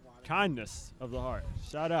 Kindness of the heart.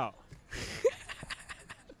 Shout out.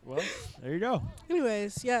 Well, there you go.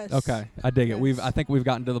 Anyways, yes. Okay, I dig it. Yes. I think we've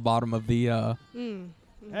gotten to the bottom of the. Mm.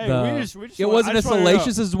 Hey, the- we just it want- wasn't I as just wanna know.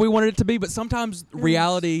 salacious as we wanted it to be, but sometimes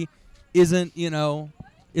reality isn't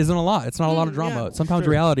isn't a lot. It's not a lot of drama. yeah. Sometimes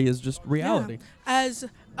Sure. reality is just reality. As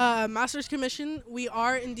Master's Commission, we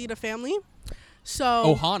are indeed a family.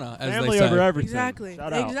 So Ohana, as Family they say. over everything. exactly,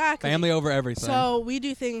 Shout out. exactly. Family over everything. So we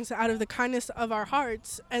do things out of the kindness of our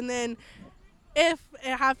hearts, and then if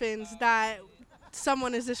it happens that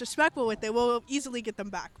someone is disrespectful with it, we'll easily get them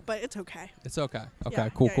back. But it's okay. It's okay. Okay, Yeah,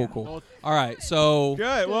 cool, yeah, cool, yeah. cool. All right, so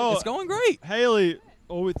Good. Well, it's going great. Haley,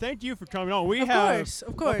 well, thank you for coming on. We Of have course,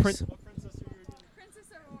 of what course.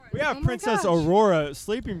 We have Oh my Princess gosh. Aurora,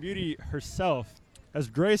 Sleeping Beauty herself, has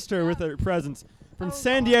graced her with her presence from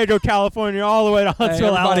San Diego, California, all the way to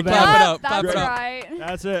Huntsville, everybody Alabama. clap it up. That's Clap it up. right.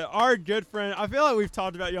 That's it. Our good friend. I feel like we've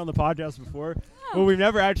talked about you on the podcast before, but we've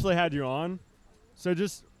never actually had you on. So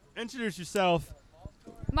just introduce yourself.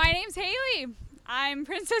 My name's Haley. I'm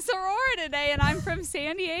Princess Aurora today, and I'm from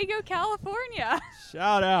San Diego, California.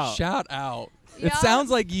 Shout out. Shout out. It Yeah. sounds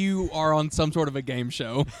like you are on some sort of a game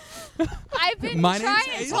show. I've been My name's trying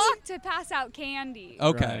Haley. to talk to pass out candy.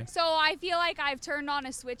 Okay. Right. So I feel like I've turned on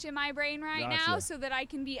a switch in my brain right now Gotcha. so that I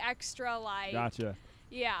can be extra like, Gotcha.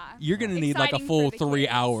 yeah. You're going to need like a Exciting full for the 3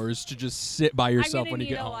 kids. hours to just sit by I'm yourself gonna when you need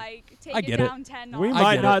get to home. like take I it get it. down 10 We notches. I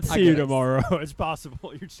might get it. not I see get you it. tomorrow. It's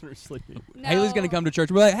possible. You're just sleeping. No. Haley's going to come to church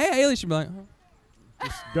and be like, hey, Haley. She'll be like, oh.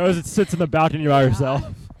 Goes and sits in the balcony by herself.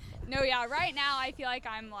 No, yeah. Right now I feel like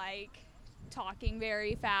I'm like talking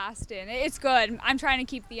very fast, and it's good. I'm trying to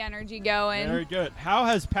keep the energy going. Very good. How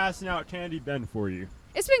has passing out candy been for you?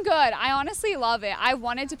 It's been good. I honestly love it. I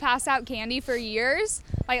wanted to pass out candy for years,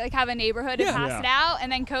 like have a neighborhood and Yeah. pass Yeah. it out,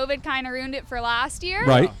 and then COVID kind of ruined it for last year.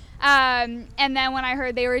 Right. And then when I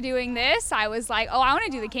heard they were doing this, I was like, oh, I want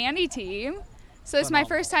to do the candy team. So it's my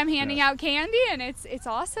first time handing Yeah. out candy, and it's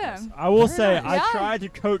awesome. I will say, I Yeah. tried to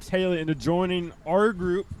coach Haley into joining our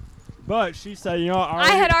group, but she said, you know, I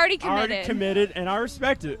had already committed. committed, and I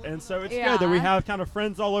respect it. And so it's Yeah. good that we have kind of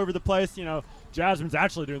friends all over the place. You know, Jasmine's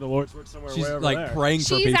actually doing the Lord's work somewhere She's way over like there. praying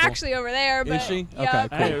for She's people. actually over there, but Is she? yeah. Okay,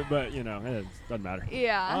 cool. Hey, but you know, it doesn't matter.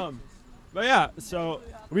 Yeah. But yeah, so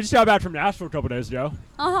we just got back from Nashville a couple days ago.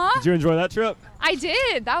 Uh-huh. Did you enjoy that trip? I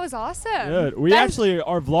did. That was awesome. Good. We That's- actually,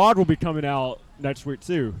 our vlog will be coming out next week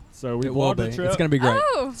too. So we It will vlogged be. the trip. It's going to be great.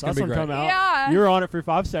 Oh. It's So going that's to be gonna great. come out. Yeah. You were on it for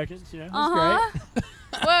 5 seconds. You know, it was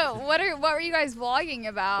Uh-huh. what were you guys vlogging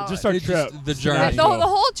about? Just our It's trip. just the to journey. the, Nashville. the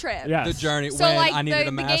whole trip. Yes. The journey So when like I needed a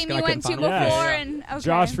the mask game and I you couldn't went to find before, one. Yeah. and okay.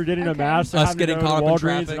 Josh forgetting a okay. mask, Us having getting to go caught to up in Walgreens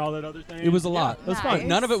traffic. and all that other things. It was a lot. It was fun. Nice.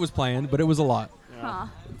 None of it was planned, but it was a lot. Huh.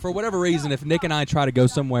 For whatever reason, if Nick and I try to go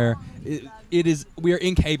somewhere, we are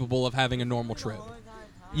incapable of having a normal trip.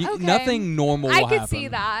 Okay. Nothing normal will I happen. could see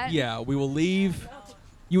that. Yeah, we will leave.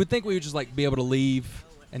 You would think we would just like be able to leave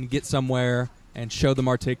and get somewhere and show them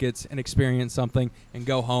our tickets and experience something and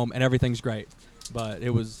go home and everything's great. But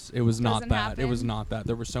it was not Doesn't that. It was happen. not that.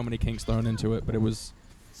 There were so many kinks thrown into it, but it was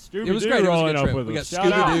Scooby-Doo it was great. It was a rolling good up trip. with We got us.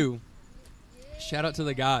 Shout out. Scooby Doo. Shout out to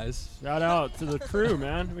the guys. Shout out to the crew,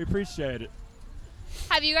 man. We appreciate it.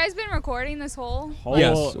 Have you guys been recording this whole?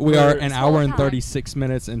 Yes, we are an This hour whole and time. 36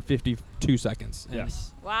 minutes and 52 seconds. in.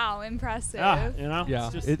 Yes. Wow, impressive. Yeah, you know. Yeah,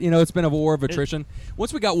 It's just, it's been a war of attrition.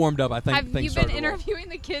 Once we got warmed up, I think Have things you been started to roll. interviewing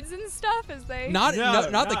the kids and stuff as they? Not No,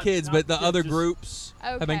 not the kids, but the kids, other just- groups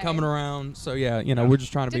have been Okay. coming around. So yeah, we're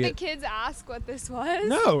just trying to Did be the it. kids ask what this was?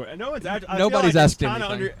 no one's actually. Nobody's asked kinda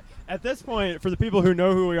anything. at this point, for the people who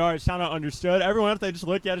know who we are, it's kind of understood. Everyone else, they just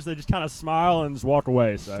look at us, they just kind of smile and just walk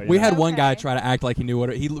away. So We you know. had one guy Okay. try to act like he knew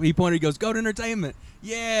what he pointed. He goes, "Go to entertainment."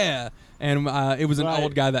 Yeah, and it was an Right.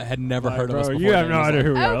 old guy that had never Like, heard of bro, us before. You have then. no He was idea like-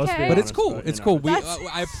 who we are. Let's be Okay. But it's honest, cool. but, It's you cool. know. We That's-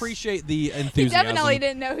 I appreciate the He enthusiasm. definitely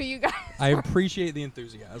didn't know who you guys. I appreciate the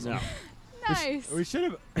enthusiasm. Yeah. Nice. We should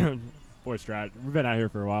have. Boy, Strat, we've been out here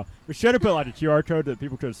for a while. We should have put like a QR code that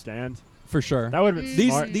people could stand. For sure. That would have been These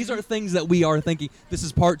smart. these are things that we are thinking. This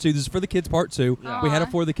is part 2. This is for the kids part 2. Yeah. We had it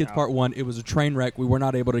Aw. for the kids Yeah. part 1. It was a train wreck. We were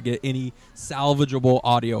not able to get any salvageable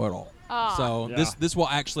audio at all. Aw. So Yeah. this will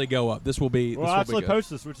actually go up. This will be We'll this will actually be good. post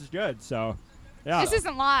this, which is good. So, yeah. This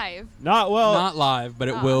isn't live. not well. Not live, but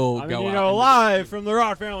it Oh. will I mean, go you out know, in the live from the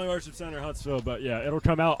Rock Family Worship Center, Huntsville. But yeah, it'll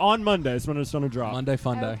come out on Mondays when it's gonna drop. Monday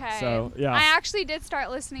fun day. Okay. So, yeah. I actually did start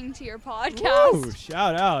listening to your podcast Woo,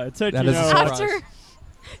 shout out! It took That you is a know surprise. after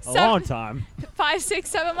a long time. 5, 6,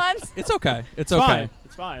 7 months. It's okay. It's It's okay. fine.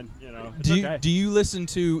 It's fine. You know. It's Do you okay. do you listen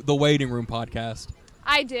to the Waiting Room podcast?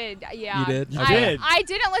 I did, yeah. You did? You I, did. I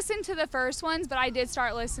didn't listen to the first ones, but I did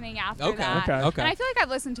start listening after Okay. that. Okay. Okay. And I feel like I've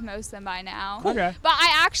listened to most of them by now. Okay. But I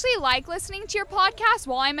actually like listening to your podcast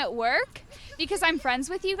while I'm at work because I'm friends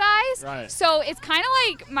with you guys. Right. So it's kind of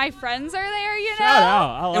like my friends are there, you know? Shout out!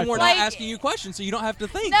 I like and we're that. Like- not asking you questions, so you don't have to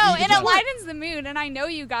think. No, You and can it just- lightens the mood, and I know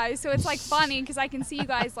you guys, so it's like funny because I can see you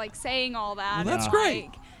guys like saying all that. Well, that's and, great.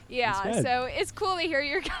 like, Yeah, That's good. so it's cool to hear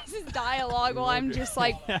your guys' dialogue while I'm just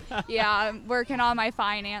like, I'm working on my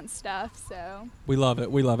finance stuff. So We love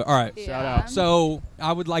it. We love it. All right. yeah. Shout out. So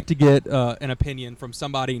I would like to get an opinion from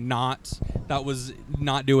somebody that was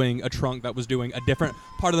not doing a trunk, that was doing a different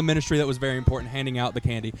part of the ministry that was very important, handing out the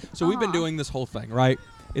candy. So we've been doing this whole thing, right?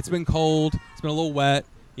 It's been cold. It's been a little wet.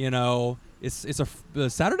 You know, it's a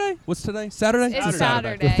Saturday. What's today? Saturday. It's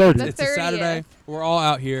Saturday. The 30th. It's a Saturday. We're all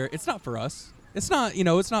out here. It's not for us. It's not.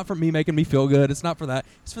 It's not for me making me feel good. It's not for that.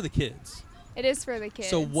 It's for the kids. It is for the kids.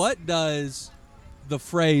 So what does the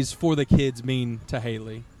phrase "for the kids" mean to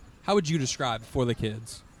Haley? How would you describe "for the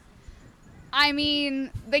kids"? I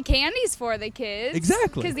mean, the candy's for the kids.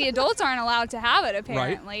 Exactly. Because the adults aren't allowed to have it,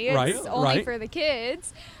 apparently. Right, It's only right. for the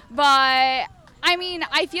kids. But, I mean,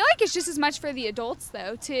 I feel like it's just as much for the adults,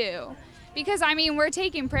 though, too. Because, I mean, we're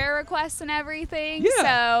taking prayer requests and everything. Yeah.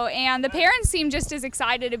 So, and the parents seem just as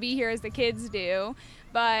excited to be here as the kids do.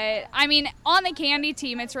 But, I mean, on the candy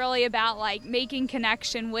team, it's really about, like, making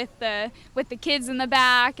connection with the kids in the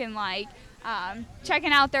back and, like,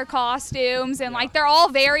 checking out their costumes. And, like, they're all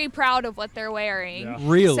very proud of what they're wearing. Yeah.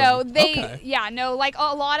 Really? So they, Okay. like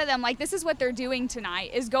a lot of them, like this is what they're doing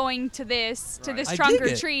tonight, is going to this I trunk dig or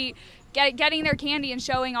it. treat, getting their candy and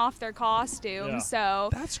showing off their costumes. Yeah. So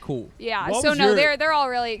That's cool. yeah, What so was no, your- they're all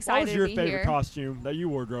really What excited was your to be favorite here. costume that you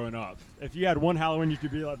wore growing up? If you had one Halloween, you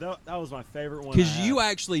could be like, that was my favorite one. Because I you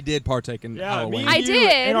had." actually did partake in Yeah, Halloween. me and I you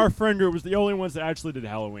did. And our friend group was the only ones that actually did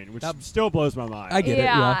Halloween, which That- still blows my mind. I get it.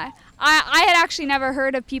 Yeah. I had actually never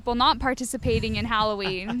heard of people not participating in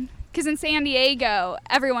Halloween. Because in San Diego,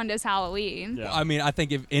 everyone does Halloween. Yeah. I mean, I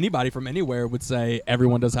think if anybody from anywhere would say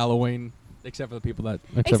everyone does Halloween, except for the people that.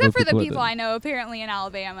 Except for the that people I didn't. know apparently in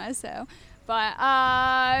Alabama. So, but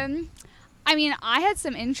I mean, I had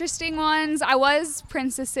some interesting ones. I was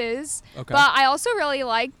princesses, Okay. but I also really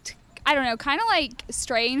liked, I don't know, kind of like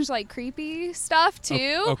strange, like creepy stuff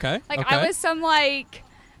too. Okay. Like okay. I was some like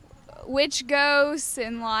witch ghosts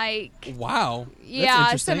and like Wow. yeah,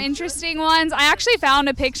 That's some interesting ones. I actually found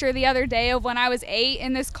a picture the other day of when I was 8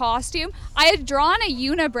 in this costume. I had drawn a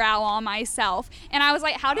unibrow on myself, and I was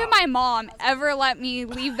like, how did my mom ever let me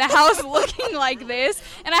leave the house looking like this?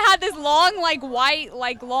 And I had this long, like, white,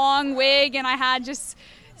 like, long wig, and I had just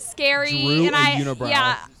scary. Drew and a I, unibrow.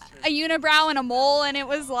 Yeah, a unibrow and a mole, and it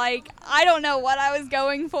was like, I don't know what I was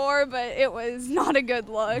going for, but it was not a good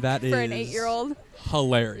look That for an is 8-year-old.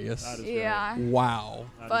 Hilarious. That is Yeah. Wow.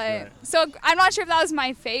 That is But great. so I'm not sure if that was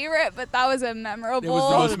my favorite, but that was a memorable the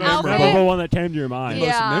most What was the most outfit. memorable one that came to your mind? Most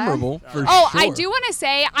Yeah. memorable for Oh, sure. I do want to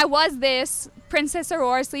say I was this Princess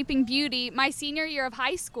Aurora Sleeping Beauty my senior year of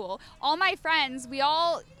high school. All my friends,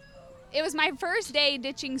 it was my first day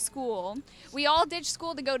ditching school. We all ditched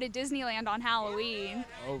school to go to Disneyland on Halloween.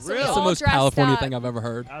 Oh, So we really? That's the all most dressed California up. thing I've ever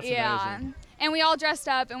heard. That's Yeah. amazing. And we all dressed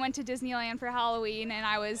up and went to Disneyland for Halloween, and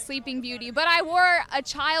I was Sleeping Beauty. But I wore a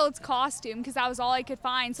child's costume because that was all I could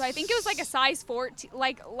find. So I think it was like a size 14,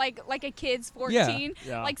 like a kid's 14,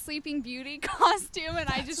 Yeah. like Sleeping Beauty costume, and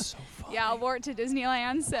I just wore it to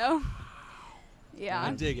Disneyland. So yeah,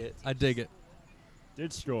 I dig it. I dig it.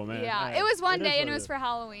 Ditch school, man. yeah, Hey, it was one is day what and it was is. for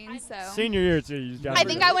Halloween. So Senior year too. You got I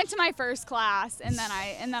think I went to my first class and then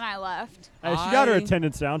I left. Hey, she got her I-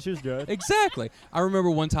 attendance down. She was good. Exactly. I remember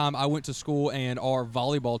one time I went to school and our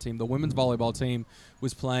volleyball team, the women's volleyball team,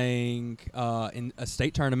 was playing in a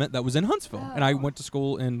state tournament that was in Huntsville. And I went to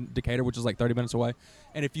school in Decatur, which is like 30 minutes away.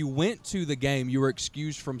 And if you went to the game, you were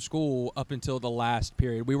excused from school up until the last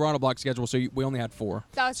period. We were on a block schedule, so we only had 4.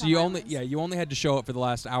 That was So how you mine only was. you only had to show up for the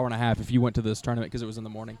last hour and a half if you went to this tournament because it was in the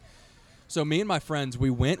morning. So me and my friends, we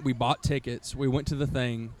bought tickets, we went to the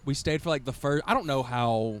thing, we stayed for like the first, I don't know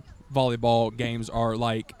how volleyball games are,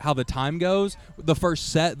 like how the time goes, the first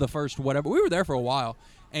set, the first whatever, we were there for a while,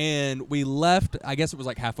 and we left, I guess it was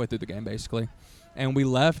like halfway through the game basically, and we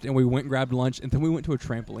left and we went and grabbed lunch, and then we went to a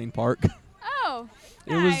trampoline park. Oh,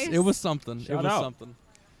 nice. It was something. Shout it was out. something.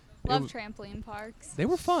 Love was- trampoline parks. They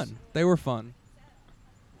were fun. They were fun.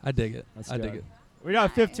 I dig it. That's I dig good. it. We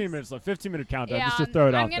got 15 Nice. minutes left. 15-minute countdown. Yeah, Just to throw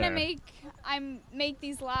it out I'm gonna there. make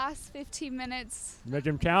these last 15 minutes Make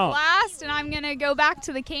them count. last, and I'm gonna go back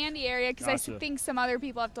to the candy area because Gotcha. I think some other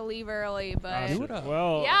people have to leave early. But Gotcha. Do it up.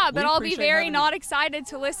 Well, yeah, but we I'll be appreciate very having not excited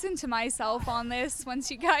to listen to myself on this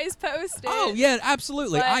once you guys post it. Oh yeah,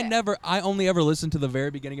 absolutely. But- I only ever listen to the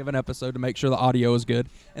very beginning of an episode to make sure the audio is good,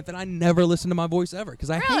 and then I never listen to my voice ever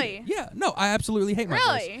because I hate Really? it. Yeah, no, I absolutely hate my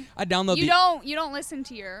voice. Really? I download You the. don't listen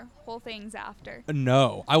to your whole things after.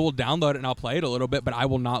 No, I will download it and I'll play it a little bit, but I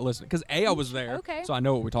will not listen because I I was there, Okay. so I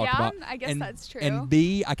know what we talked about. I guess and, that's true. And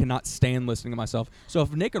B, I cannot stand listening to myself. So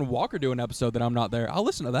if Nick and Walker do an episode that I'm not there, I'll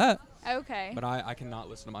listen to that. Okay. But I cannot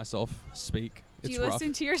listen to myself speak. Do It's you rough.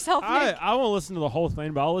 listen to yourself, I Nick? won't listen to the whole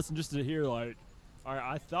thing, but I'll listen just to hear like, all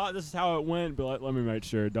right, I thought this is how it went, but let me make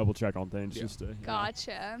sure, double check on things just to.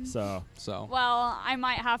 Gotcha. So. Well, I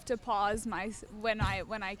might have to pause when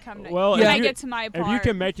I come to Well, when I get to my part. If you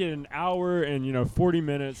can make it an hour and 40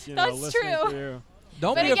 minutes, That's listening true. to you.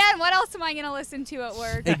 Don't but be again, what else am I gonna listen to at work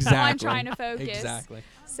while I'm Exactly. trying to focus? Exactly.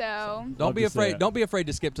 So Don't be afraid. Don't be afraid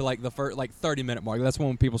to skip to like the first 30-minute mark. That's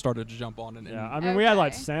when people started to jump on. And I mean, we had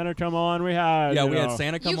like Santa come on. We had we had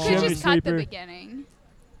Santa come on. you could Chimney just cut the Sweeper. beginning.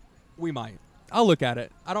 We might. I'll look at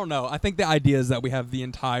it. I don't know. I think the idea is that we have the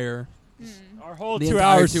entire Our whole the 2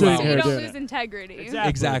 entire hours 2 sitting hours. here You don't doing lose it. integrity.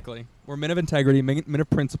 Exactly. We're men of integrity, men of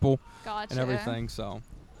principle, Gotcha. and everything. So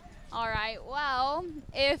All right. Well,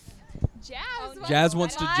 if Jazz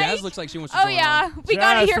wants to. Jazz looks like she wants to. join on. we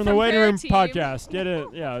gotta Jazz hear from the from Waiting her Room team. podcast. Get it?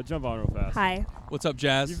 Yeah, jump on real fast. Hi. What's up,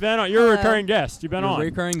 Jazz? You've been on. You're a recurring guest. You've been You're a on.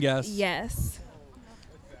 recurring guest. Yes.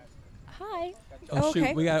 Hi. Oh okay.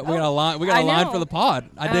 shoot, we got a line. We got I a line know. for the pod.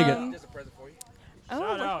 I dig it. Oh,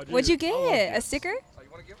 Shout out, what'd you dude. I love get? A this. sticker?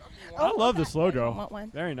 I love this logo. I want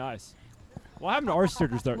one. Very nice. What happened to our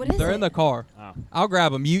stickers though? What is They're in the car. Oh. I'll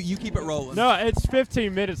grab them. You keep it rolling. No, it's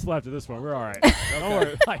 15 minutes left of this one. We're all right. Don't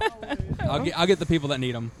worry. I'll get the people that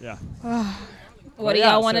need them. Yeah. What do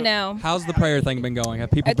y'all want to know? How's the prayer thing been going?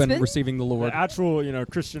 Have people It's been been- receiving the Lord? The actual,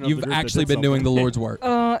 Christian. Of You've the group that actually did been doing the something. Lord's work.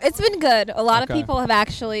 It's been good. A lot Okay. of people have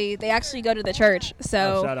actually go to the church,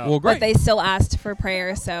 so shout out. Well, great. but they still asked for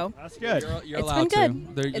prayer. So That's good. You're It's allowed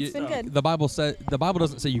been good. to. It's been good. The Bible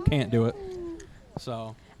doesn't say you can't do it.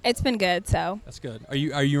 So it's been good. So that's good. Are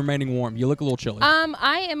you remaining warm? You look a little chilly.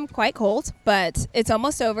 I am quite cold, but it's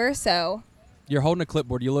almost over. So You're holding a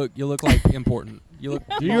clipboard. You look like important. You look.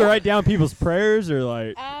 Do you write down people's prayers or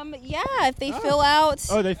like? yeah, if they fill out.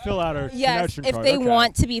 Oh, they fill out a Yes, connection if card. they Okay.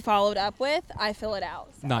 want to be followed up with, I fill it out.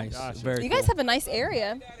 So. Nice. Gotcha. Very You cool. guys have a nice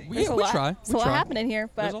area. There's a we lot. try. There's We a lot try. happening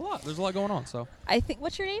here, but There's a lot going on. So I think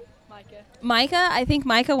what's your name? Micah. I think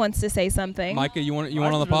Micah wants to say something. Micah, you want on the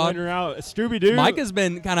Micah's been pod? waiting around. Scooby Doo. Micah's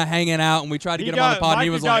been kind of hanging out, and we tried to get him on the pod, and he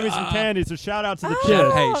was got like, me some candy, so shout out to the Oh.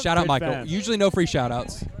 kid. Hey, shout out Big Micah. fan. Usually no free shout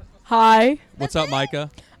outs. Hi, What's up,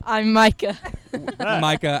 Micah? I'm Micah.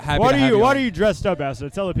 Micah, happy What to are have you? you What on. are you dressed up as? So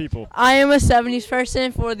tell the people. I am a 70s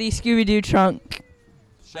person for the Scooby Doo trunk.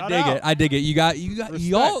 I dig out. it. I dig it. You got Respect.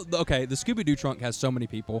 y'all. Okay, the Scooby Doo trunk has so many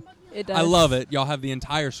people. It does. I love it. Y'all have the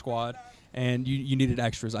entire squad, and you needed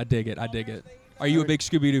extras. I dig it. I dig it. Are you a big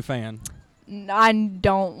Scooby Doo fan? I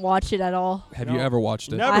don't watch it at all. Have you ever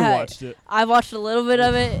watched it? Never I watched it. I've watched a little bit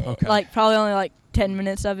of it, Okay. like probably only like 10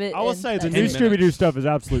 minutes of it. I will and say the that's new it. 10 Scooby Doo minutes. stuff is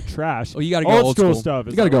absolute trash. Oh, you gotta go old school school. stuff. You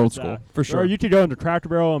is gotta not go like old school, that. for sure. Or you could go into Cracker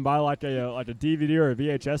Barrel and buy like a DVD or a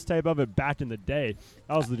VHS tape of it back in the day.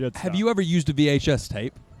 That was the good stuff. Have you ever used a VHS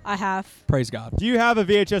tape? I have. Praise God. Do you have a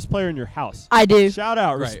VHS player in your house? I do. Shout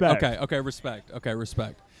out, Right. respect. Okay. Respect. Okay.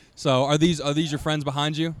 Respect. So are these your friends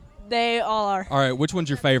behind you? They all are. All right. Which one's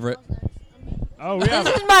your favorite? Oh, we have.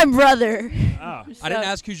 This is my brother. Ah. I didn't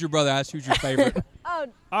ask who's your brother. I asked who's your favorite. Oh,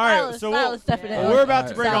 All right, Silas, so Silas, definitely. we're about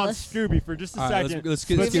to Alright. bring on Silas. Scooby for just a All right, second. let's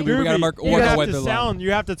get But Scooby. We gotta work you our have way to through the line. sound.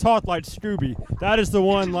 You have to talk like Scooby. That is the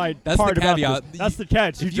one like That's the part about caveat. this. That's the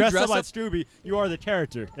catch. If You you dress dress up like up- Scooby, you are the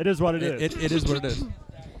character. It is what it is. It is what it is.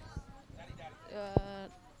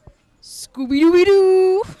 Scooby Dooby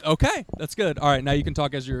Doo. Okay, that's good. All right, now you can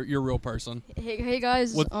talk as your real person. Hey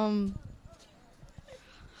guys. What-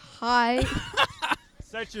 Hi.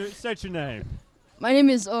 Set your name. My name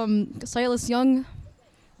is Silas Young,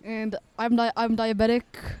 and I'm diabetic,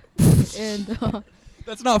 and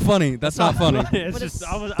That's not funny. That's not funny. It's But just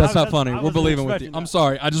it's- That's not funny. I We're wasn't believing with you. expecting I'm that.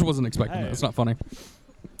 sorry. I just wasn't expecting Hey. that. That's not funny.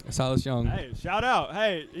 Silas Young. Hey, shout out.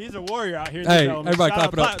 Hey, he's a warrior out here. in Hey, the element. everybody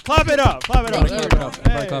Shout clap out. it up. Clap it up. Clap it up. Clap There it we up. go.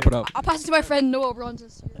 Everybody Hey. clap it up. I'll pass it to my friend Noah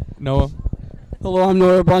Brontes. Noah. Hello, I'm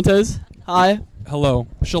Noah Brontes. Hi. Hello.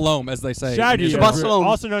 Shalom, as they say. Shaggy, Shabbat is shalom.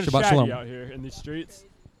 also known as Shabbat Shaggy shalom. out here in these streets.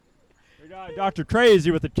 We got Dr.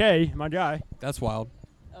 Crazy with a K, my guy. That's wild.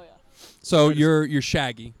 Oh yeah. So you're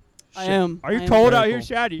Shaggy. I am. Are you I am cold very out here, cold.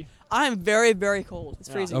 Shaggy? I am very, very cold. It's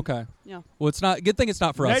Yeah. freezing. Okay. Yeah. Well, it's not. Good thing it's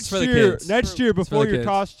not for us. It's for the year, kids. next year, It's for before the your kids.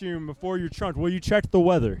 costume, before your trunk, will you check the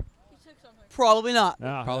weather? Probably not.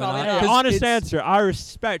 Yeah. Probably Probably not. not. 'Cause Honest it's- answer. I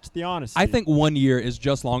respect the honesty. I think 1 year is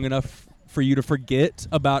just long enough for you to forget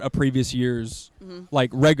about a previous year's like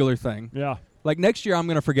regular thing. Yeah. Like next year, I'm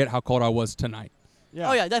gonna forget how cold I was tonight. Yeah.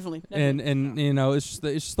 Oh yeah, definitely. And you know it's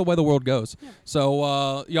just the way the world goes.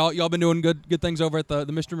 So y'all been doing good things over at the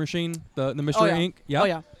Mystery Machine, the Mystery yeah. Inc. Yeah. Oh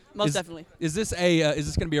yeah, most Is- definitely. Is this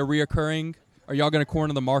gonna be a reoccurring Are y'all going to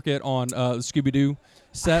corner the market on the Scooby-Doo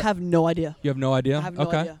set? I have no idea. You have no idea? I have no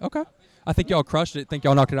idea. Okay. I think y'all crushed it. I think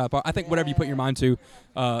y'all knocked it out of the park. I think whatever you put your mind to,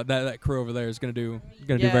 that crew over there is going to do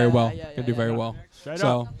very well. Going to do very well. Straight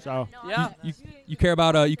up. So Yeah. You care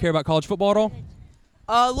about college football at all?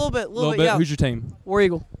 A little bit. Yeah. Who's your team? War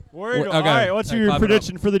Eagle. War Eagle. Okay. All right. What's Hey, your clap it up.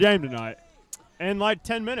 prediction for the game tonight? In like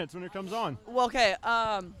 10 minutes when it comes on. Well, okay.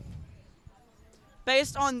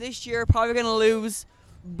 Based on this year, probably gonna lose,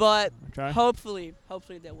 but Okay. hopefully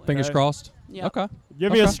they win. Fingers Okay. crossed. Yeah. Okay.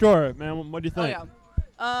 Give me a Okay. score, man. What do you Oh think?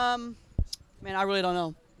 yeah. Man, I really don't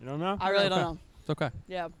know. You don't know? I really Okay. don't know. It's okay.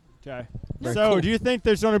 Yeah. Okay. Very So, cool. do you think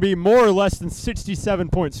there's going to be more or less than 67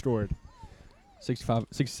 points scored? 65,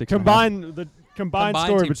 66. and a half. Combine the combined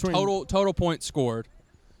score teams, between total points scored. Do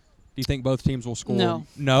you think both teams will score? No.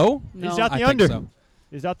 No? He's got I the think under. so.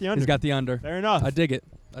 He's got the under. He's got the under. Fair enough. I dig it.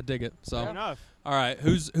 So. Fair enough. All right.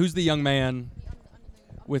 Who's the young man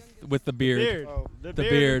with the beard? The The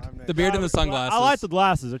beard. The beard and the sunglasses. I like the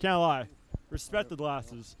glasses. I can't lie. Respect the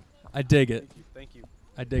glasses. I dig it. Thank you.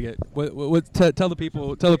 I dig it. Tell the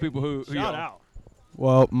people who you Shout are. out.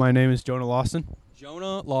 Well, my name is Jonah Lawson.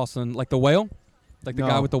 Jonah Lawson, like the whale, like the No.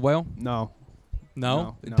 guy with the whale. No.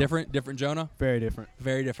 No, No. different Jonah. Very different.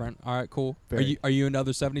 Very different. All right, cool. Very. Are you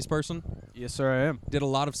another '70s person? Yes, sir, I am. Did a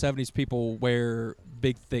lot of '70s people wear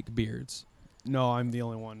big, thick beards? No, I'm the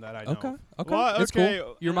only one that I know. Okay. Well, That's okay,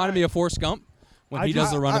 cool. You reminded me of Forrest Gump when I he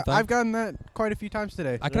does the running thing. I've gotten that quite a few times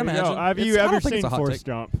today. I can There you go. imagine. Have you I don't ever think it's seen a hot Forrest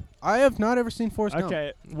take. Gump? I have not ever seen Forrest Gump.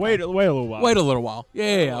 Okay. Wait a little while. Wait a little while.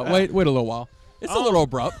 Yeah. Wait a little while. It's a little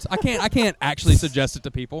abrupt. I can't actually suggest it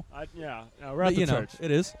to people. Yeah. No, we're at But, the you know, church.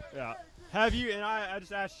 it is. Yeah. Have you? And I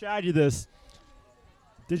just asked Shaggy this.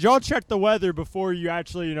 Did y'all check the weather before you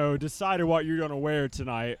actually, decided what you're gonna wear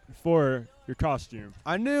tonight for your costume?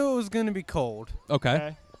 I knew it was going to be cold.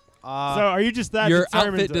 Okay. So are you just that Your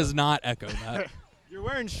determined outfit to- does not echo that. You're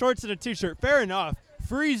wearing shorts and a t-shirt. Fair enough.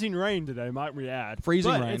 Freezing rain today, might we add?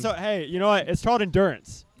 Freezing But rain. It's hey, you know what? It's called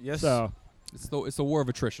endurance. Yes. So It's the war of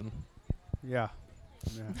attrition. Yeah.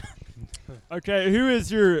 okay, who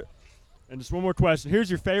is your? And just one more question. Who's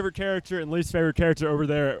your favorite character and least favorite character over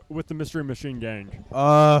there with the Mystery Machine Gang?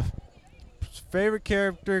 Favorite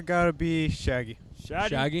character gotta be Shaggy.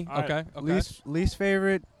 Shaggy? All right. Okay. Least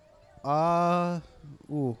favorite, I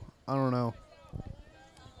don't know.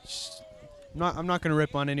 I'm not gonna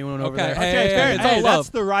rip on anyone over there. Hey, Okay, fair. it's Hey, all that's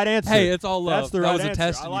love. the right answer. Hey, it's all love. That's the that right was a answer.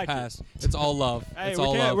 test I and like you it. passed. It's all love. Hey, it's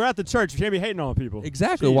all love. we're at the church. We can't be hating on people.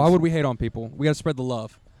 Exactly. Jeez. Why would we hate on people? We got to spread the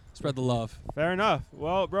love. Spread the love. Fair enough.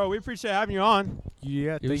 Well, bro, we appreciate having you on.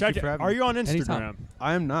 Yeah, It was- thank you for having Are me. you on Instagram? Anytime.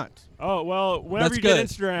 I am not. Oh, well, whenever That's you good. get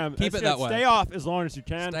Instagram, Keep that's it that good. way. Stay off as long as you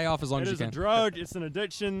can. Stay off as long It as you is can. a drug. It's an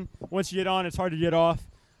addiction. Once you get on, it's hard to get off.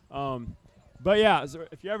 But yeah, so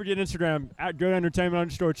if you ever get Instagram, at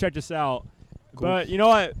 @GoodEntertainment_, check us out. Cool. But you know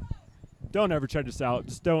what? Don't ever check us out.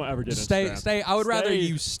 Just don't ever get Instagram. Stay. I would rather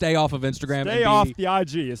you stay off of Instagram. Stay and off be the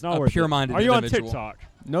IG. It's not a worth it. pure-minded Are you on individual. TikTok?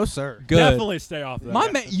 No, sir. Good. Definitely stay off that. My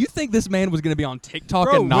man, you think this man was going to be on TikTok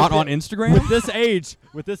Bro, and not with on it- Instagram?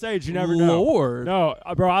 With this age, you never know. Lord. No,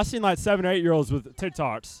 bro, I've seen like 7 or 8 year olds with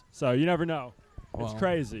TikToks, so you never know. It's Well,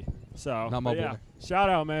 crazy. So, not my but yeah, boy. shout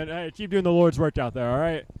out, man. Hey, keep doing the Lord's work out there. All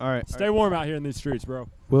right. All right. Stay warm out here in these streets, bro.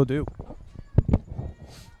 Will do.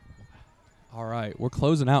 All right, we're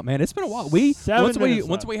closing out, man. It's been a while. Once 7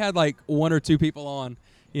 minutes we left. had like 1 or 2 people on,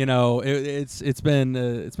 it's been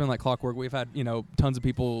like clockwork. We've had tons of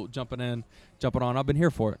people jumping on. I've been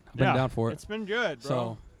here for it. I've been Yeah, down for it. It's been good,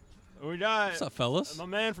 bro. So, we got what's up, fellas? my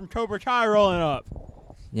man from Cobra Kai rolling up.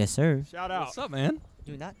 Yes, sir. Shout out. What's up, man?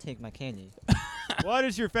 Do not take my candy. What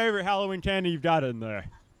is your favorite Halloween candy you've got in there?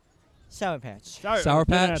 Sour Patch. Sour good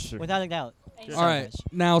Patch? answer. Without a doubt. All right.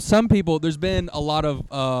 Now, some people, there's been a lot of,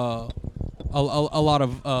 I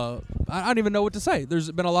don't even know what to say.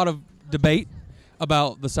 There's been a lot of debate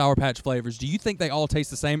about the Sour Patch flavors. Do you think they all taste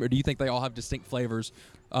the same, or do you think they all have distinct flavors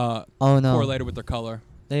Oh, no. correlated with their color?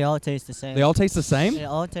 They all taste the same. They all taste the same? They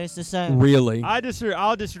all taste the same. Really?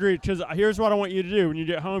 I'll disagree because here's what I want you to do when you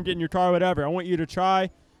get home, get in your car, whatever. I want you to try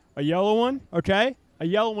a yellow one, okay? A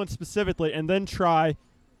yellow one specifically, and then try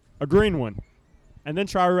a green one, and then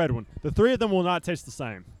try a red one. The 3 of them will not taste the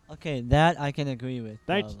same. Okay, that I can agree with.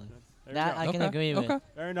 Thank you. probably. There That we I go. can agree with.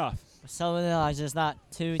 Fair enough. Some of them are just not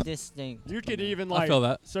too distinct. You could even I feel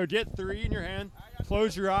that. So get 3 in your hand,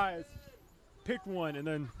 close your eyes, pick one, and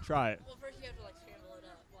then try it.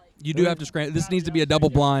 You do have to scramble. This needs to be a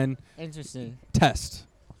double-blind Interesting. test.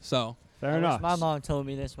 So. Fair I wish enough. my mom told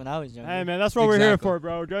me this when I was younger. Hey man, that's what we're here Exactly. for,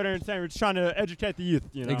 bro. Go to entertainment. We're just trying to educate the youth.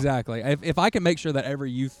 Exactly. If I can make sure that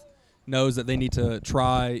every youth knows that they need to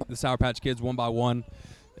try the Sour Patch Kids one by one,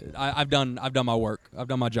 I've done my work. I've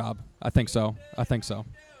done my job. I think so.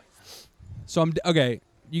 So I'm okay.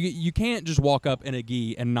 You can't just walk up in a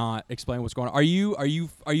gi and not explain what's going on. Are you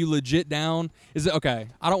legit down? Is it okay?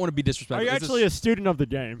 I don't want to be disrespectful. Are you actually a student of the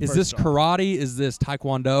game? Is this karate? Is this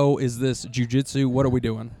taekwondo? Is this jujitsu? What are we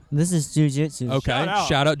doing? This is jujitsu. Okay,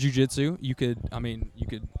 shout out jujitsu. You could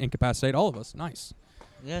incapacitate all of us. Nice.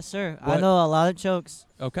 Yes, sir. What? I know a lot of chokes.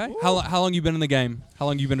 Okay. How long you been in the game? How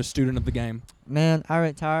long you been a student of the game? Man, I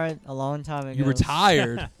retired a long time ago. You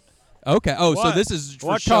retired. Okay. Oh, so this is for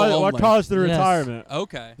what show caused, only. what caused the Yes. retirement?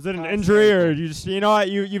 Okay. Is it an injury or you just what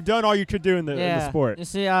you've done all you could do in the sport? You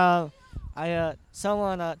see,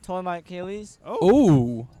 someone tore my Achilles.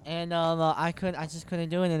 Oh. And I just couldn't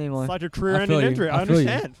do it anymore. It's like a career-ending injury. I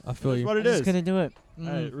understand. I feel you. That's what it I is. just couldn't do it.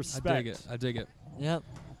 Hey, respect. I dig it. Yep.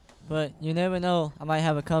 But you never know. I might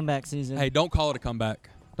have a comeback season. Hey, don't call it a comeback.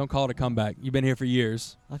 Don't call it a comeback. You've been here for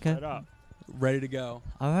years. Okay. Shut up. Ready to go.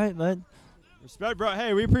 All right, bud. Respect, bro.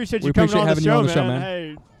 Hey, we appreciate you We coming appreciate on having the you show, on the show, man. man.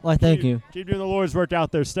 Hey. Well, thank you. Keep doing the Lord's work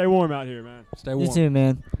out there. Stay warm out here, man. Stay warm. You too,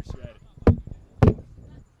 man. Appreciate it.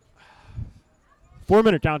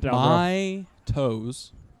 4-minute countdown, My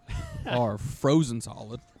toes are frozen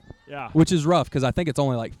solid. Yeah. Which is rough because I think it's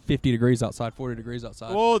only like 50 degrees outside, 40 degrees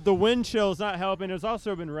outside. Well, the wind chill's not helping. It's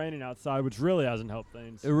also been raining outside, which really hasn't helped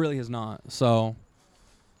things. It really has not. So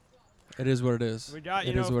it is what it is. We got,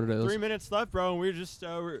 It is what it is. 3 minutes left, bro, and we're just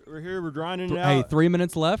we're here. We're grinding it Hey, out. 3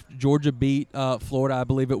 minutes left. Georgia beat Florida. I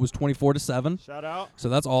believe it was 24-7. Shout out. So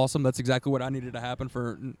that's awesome. That's exactly what I needed to happen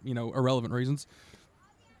for irrelevant reasons.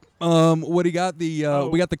 What do you got? We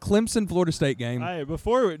got the Clemson Florida State game. Hey,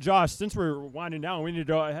 before Josh, since we're winding down, we need to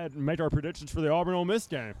go ahead and make our predictions for the Auburn Ole Miss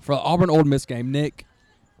game. For the Auburn Ole Miss game, Nick,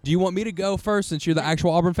 do you want me to go first since you're the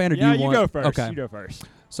actual Auburn fan, or do Yeah, you want? you go first. Okay, You go first.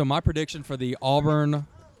 So my prediction for the Auburn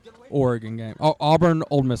Oregon game, Auburn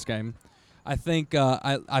Ole Miss game, I think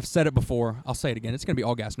I've said it before. I'll say it again. It's going to be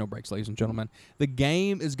all gas, no brakes, ladies and gentlemen. The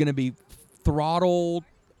game is going to be throttled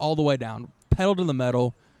all the way down, pedal to the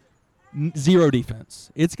metal, zero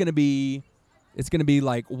defense. It's going to be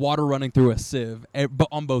like water running through a sieve, but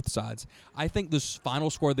on both sides. I think the final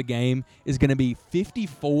score of the game is going to be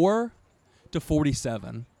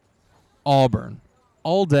 54-47. Auburn,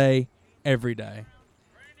 all day, every day.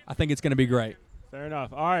 I think it's going to be great. Fair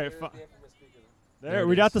enough. All right. There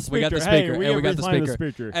we it got is. the speaker. We got the Hey, speaker. we Hey, are we got the replaying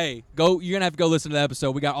speaker. Hey, you're gonna have to go listen to the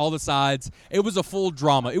episode. We got all the sides. It was a full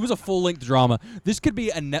drama. It was a full-length drama. This could be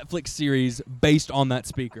a Netflix series based on that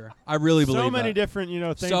speaker. I really believe So many that. different,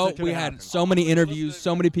 things. So that could we happen. had so many interviews,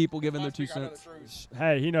 so many people giving their 2 cents.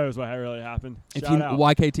 Hey, he knows what really happened. If Shout you out.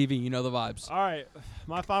 YKTV, you know the vibes. All right,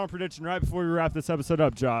 my final prediction right before we wrap this episode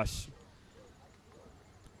up, Josh.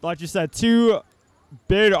 Like you said, 2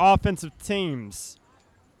 big offensive teams.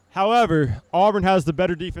 However, Auburn has the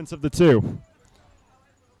better defense of the 2.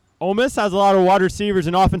 Ole Miss has a lot of wide receivers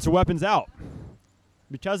and offensive weapons out.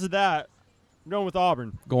 Because of that, I'm going with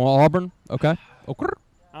Auburn. Going Auburn? Okay.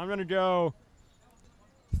 I'm going to go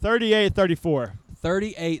 38-34.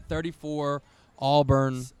 38-34,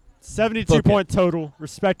 Auburn. 72-point total.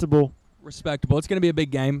 Respectable. Respectable. It's going to be a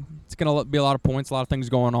big game. It's going to be a lot of points, a lot of things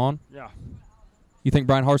going on. Yeah. You think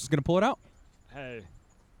Brian Harsin's going to pull it out? Hey,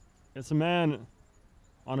 it's a man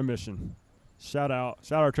on a mission. Shout out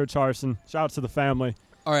Coach Harsin. Shout out to the family.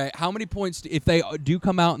 All right, how many points, if they do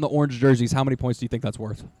come out in the orange jerseys, how many points do you think that's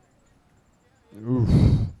worth? Oof.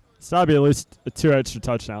 It's got to be at least 2 extra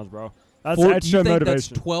touchdowns, bro. That's You extra think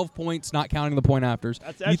motivation. That's 12 points, not counting the point afters.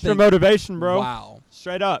 That's You extra think- motivation, bro. Wow.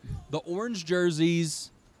 Straight up. The orange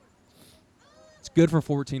jerseys, it's good for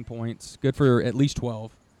 14 points, good for at least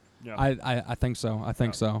 12. Yeah. I think so. I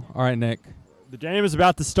think so. All right, Nick. The game is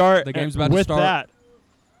about to start. The game's and about to with start. that,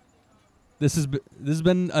 This has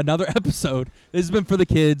been another episode. This has been for the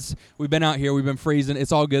kids. We've been out here. We've been freezing.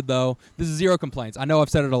 It's all good though. This is zero complaints. I know I've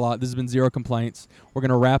said it a lot. This has been zero complaints. We're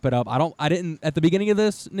gonna wrap it up. I didn't at the beginning of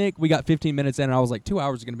this, Nick. We got 15 minutes in, and I was like, 2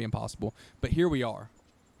 hours is gonna be impossible. But here we are.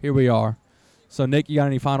 Here we are. So Nick, you got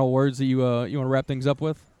any final words that you want to wrap things up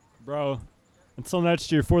with? bro, until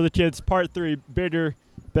next year, For the Kids, Part 3, bigger,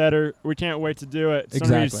 better. We can't wait to do it. It's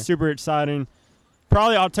going to be Exactly. super exciting.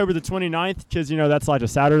 Probably October the 29th, because, that's like a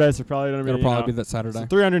Saturday, so probably going to be, It'll probably be that Saturday. So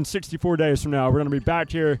 364 days from now, we're going to be back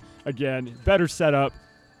here again. Better setup,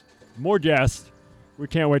 more guests. We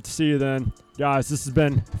can't wait to see you then. Guys, this has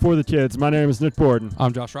been For the Kids. My name is Nick Borden.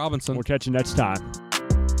 I'm Josh Robinson. We'll catch you next time.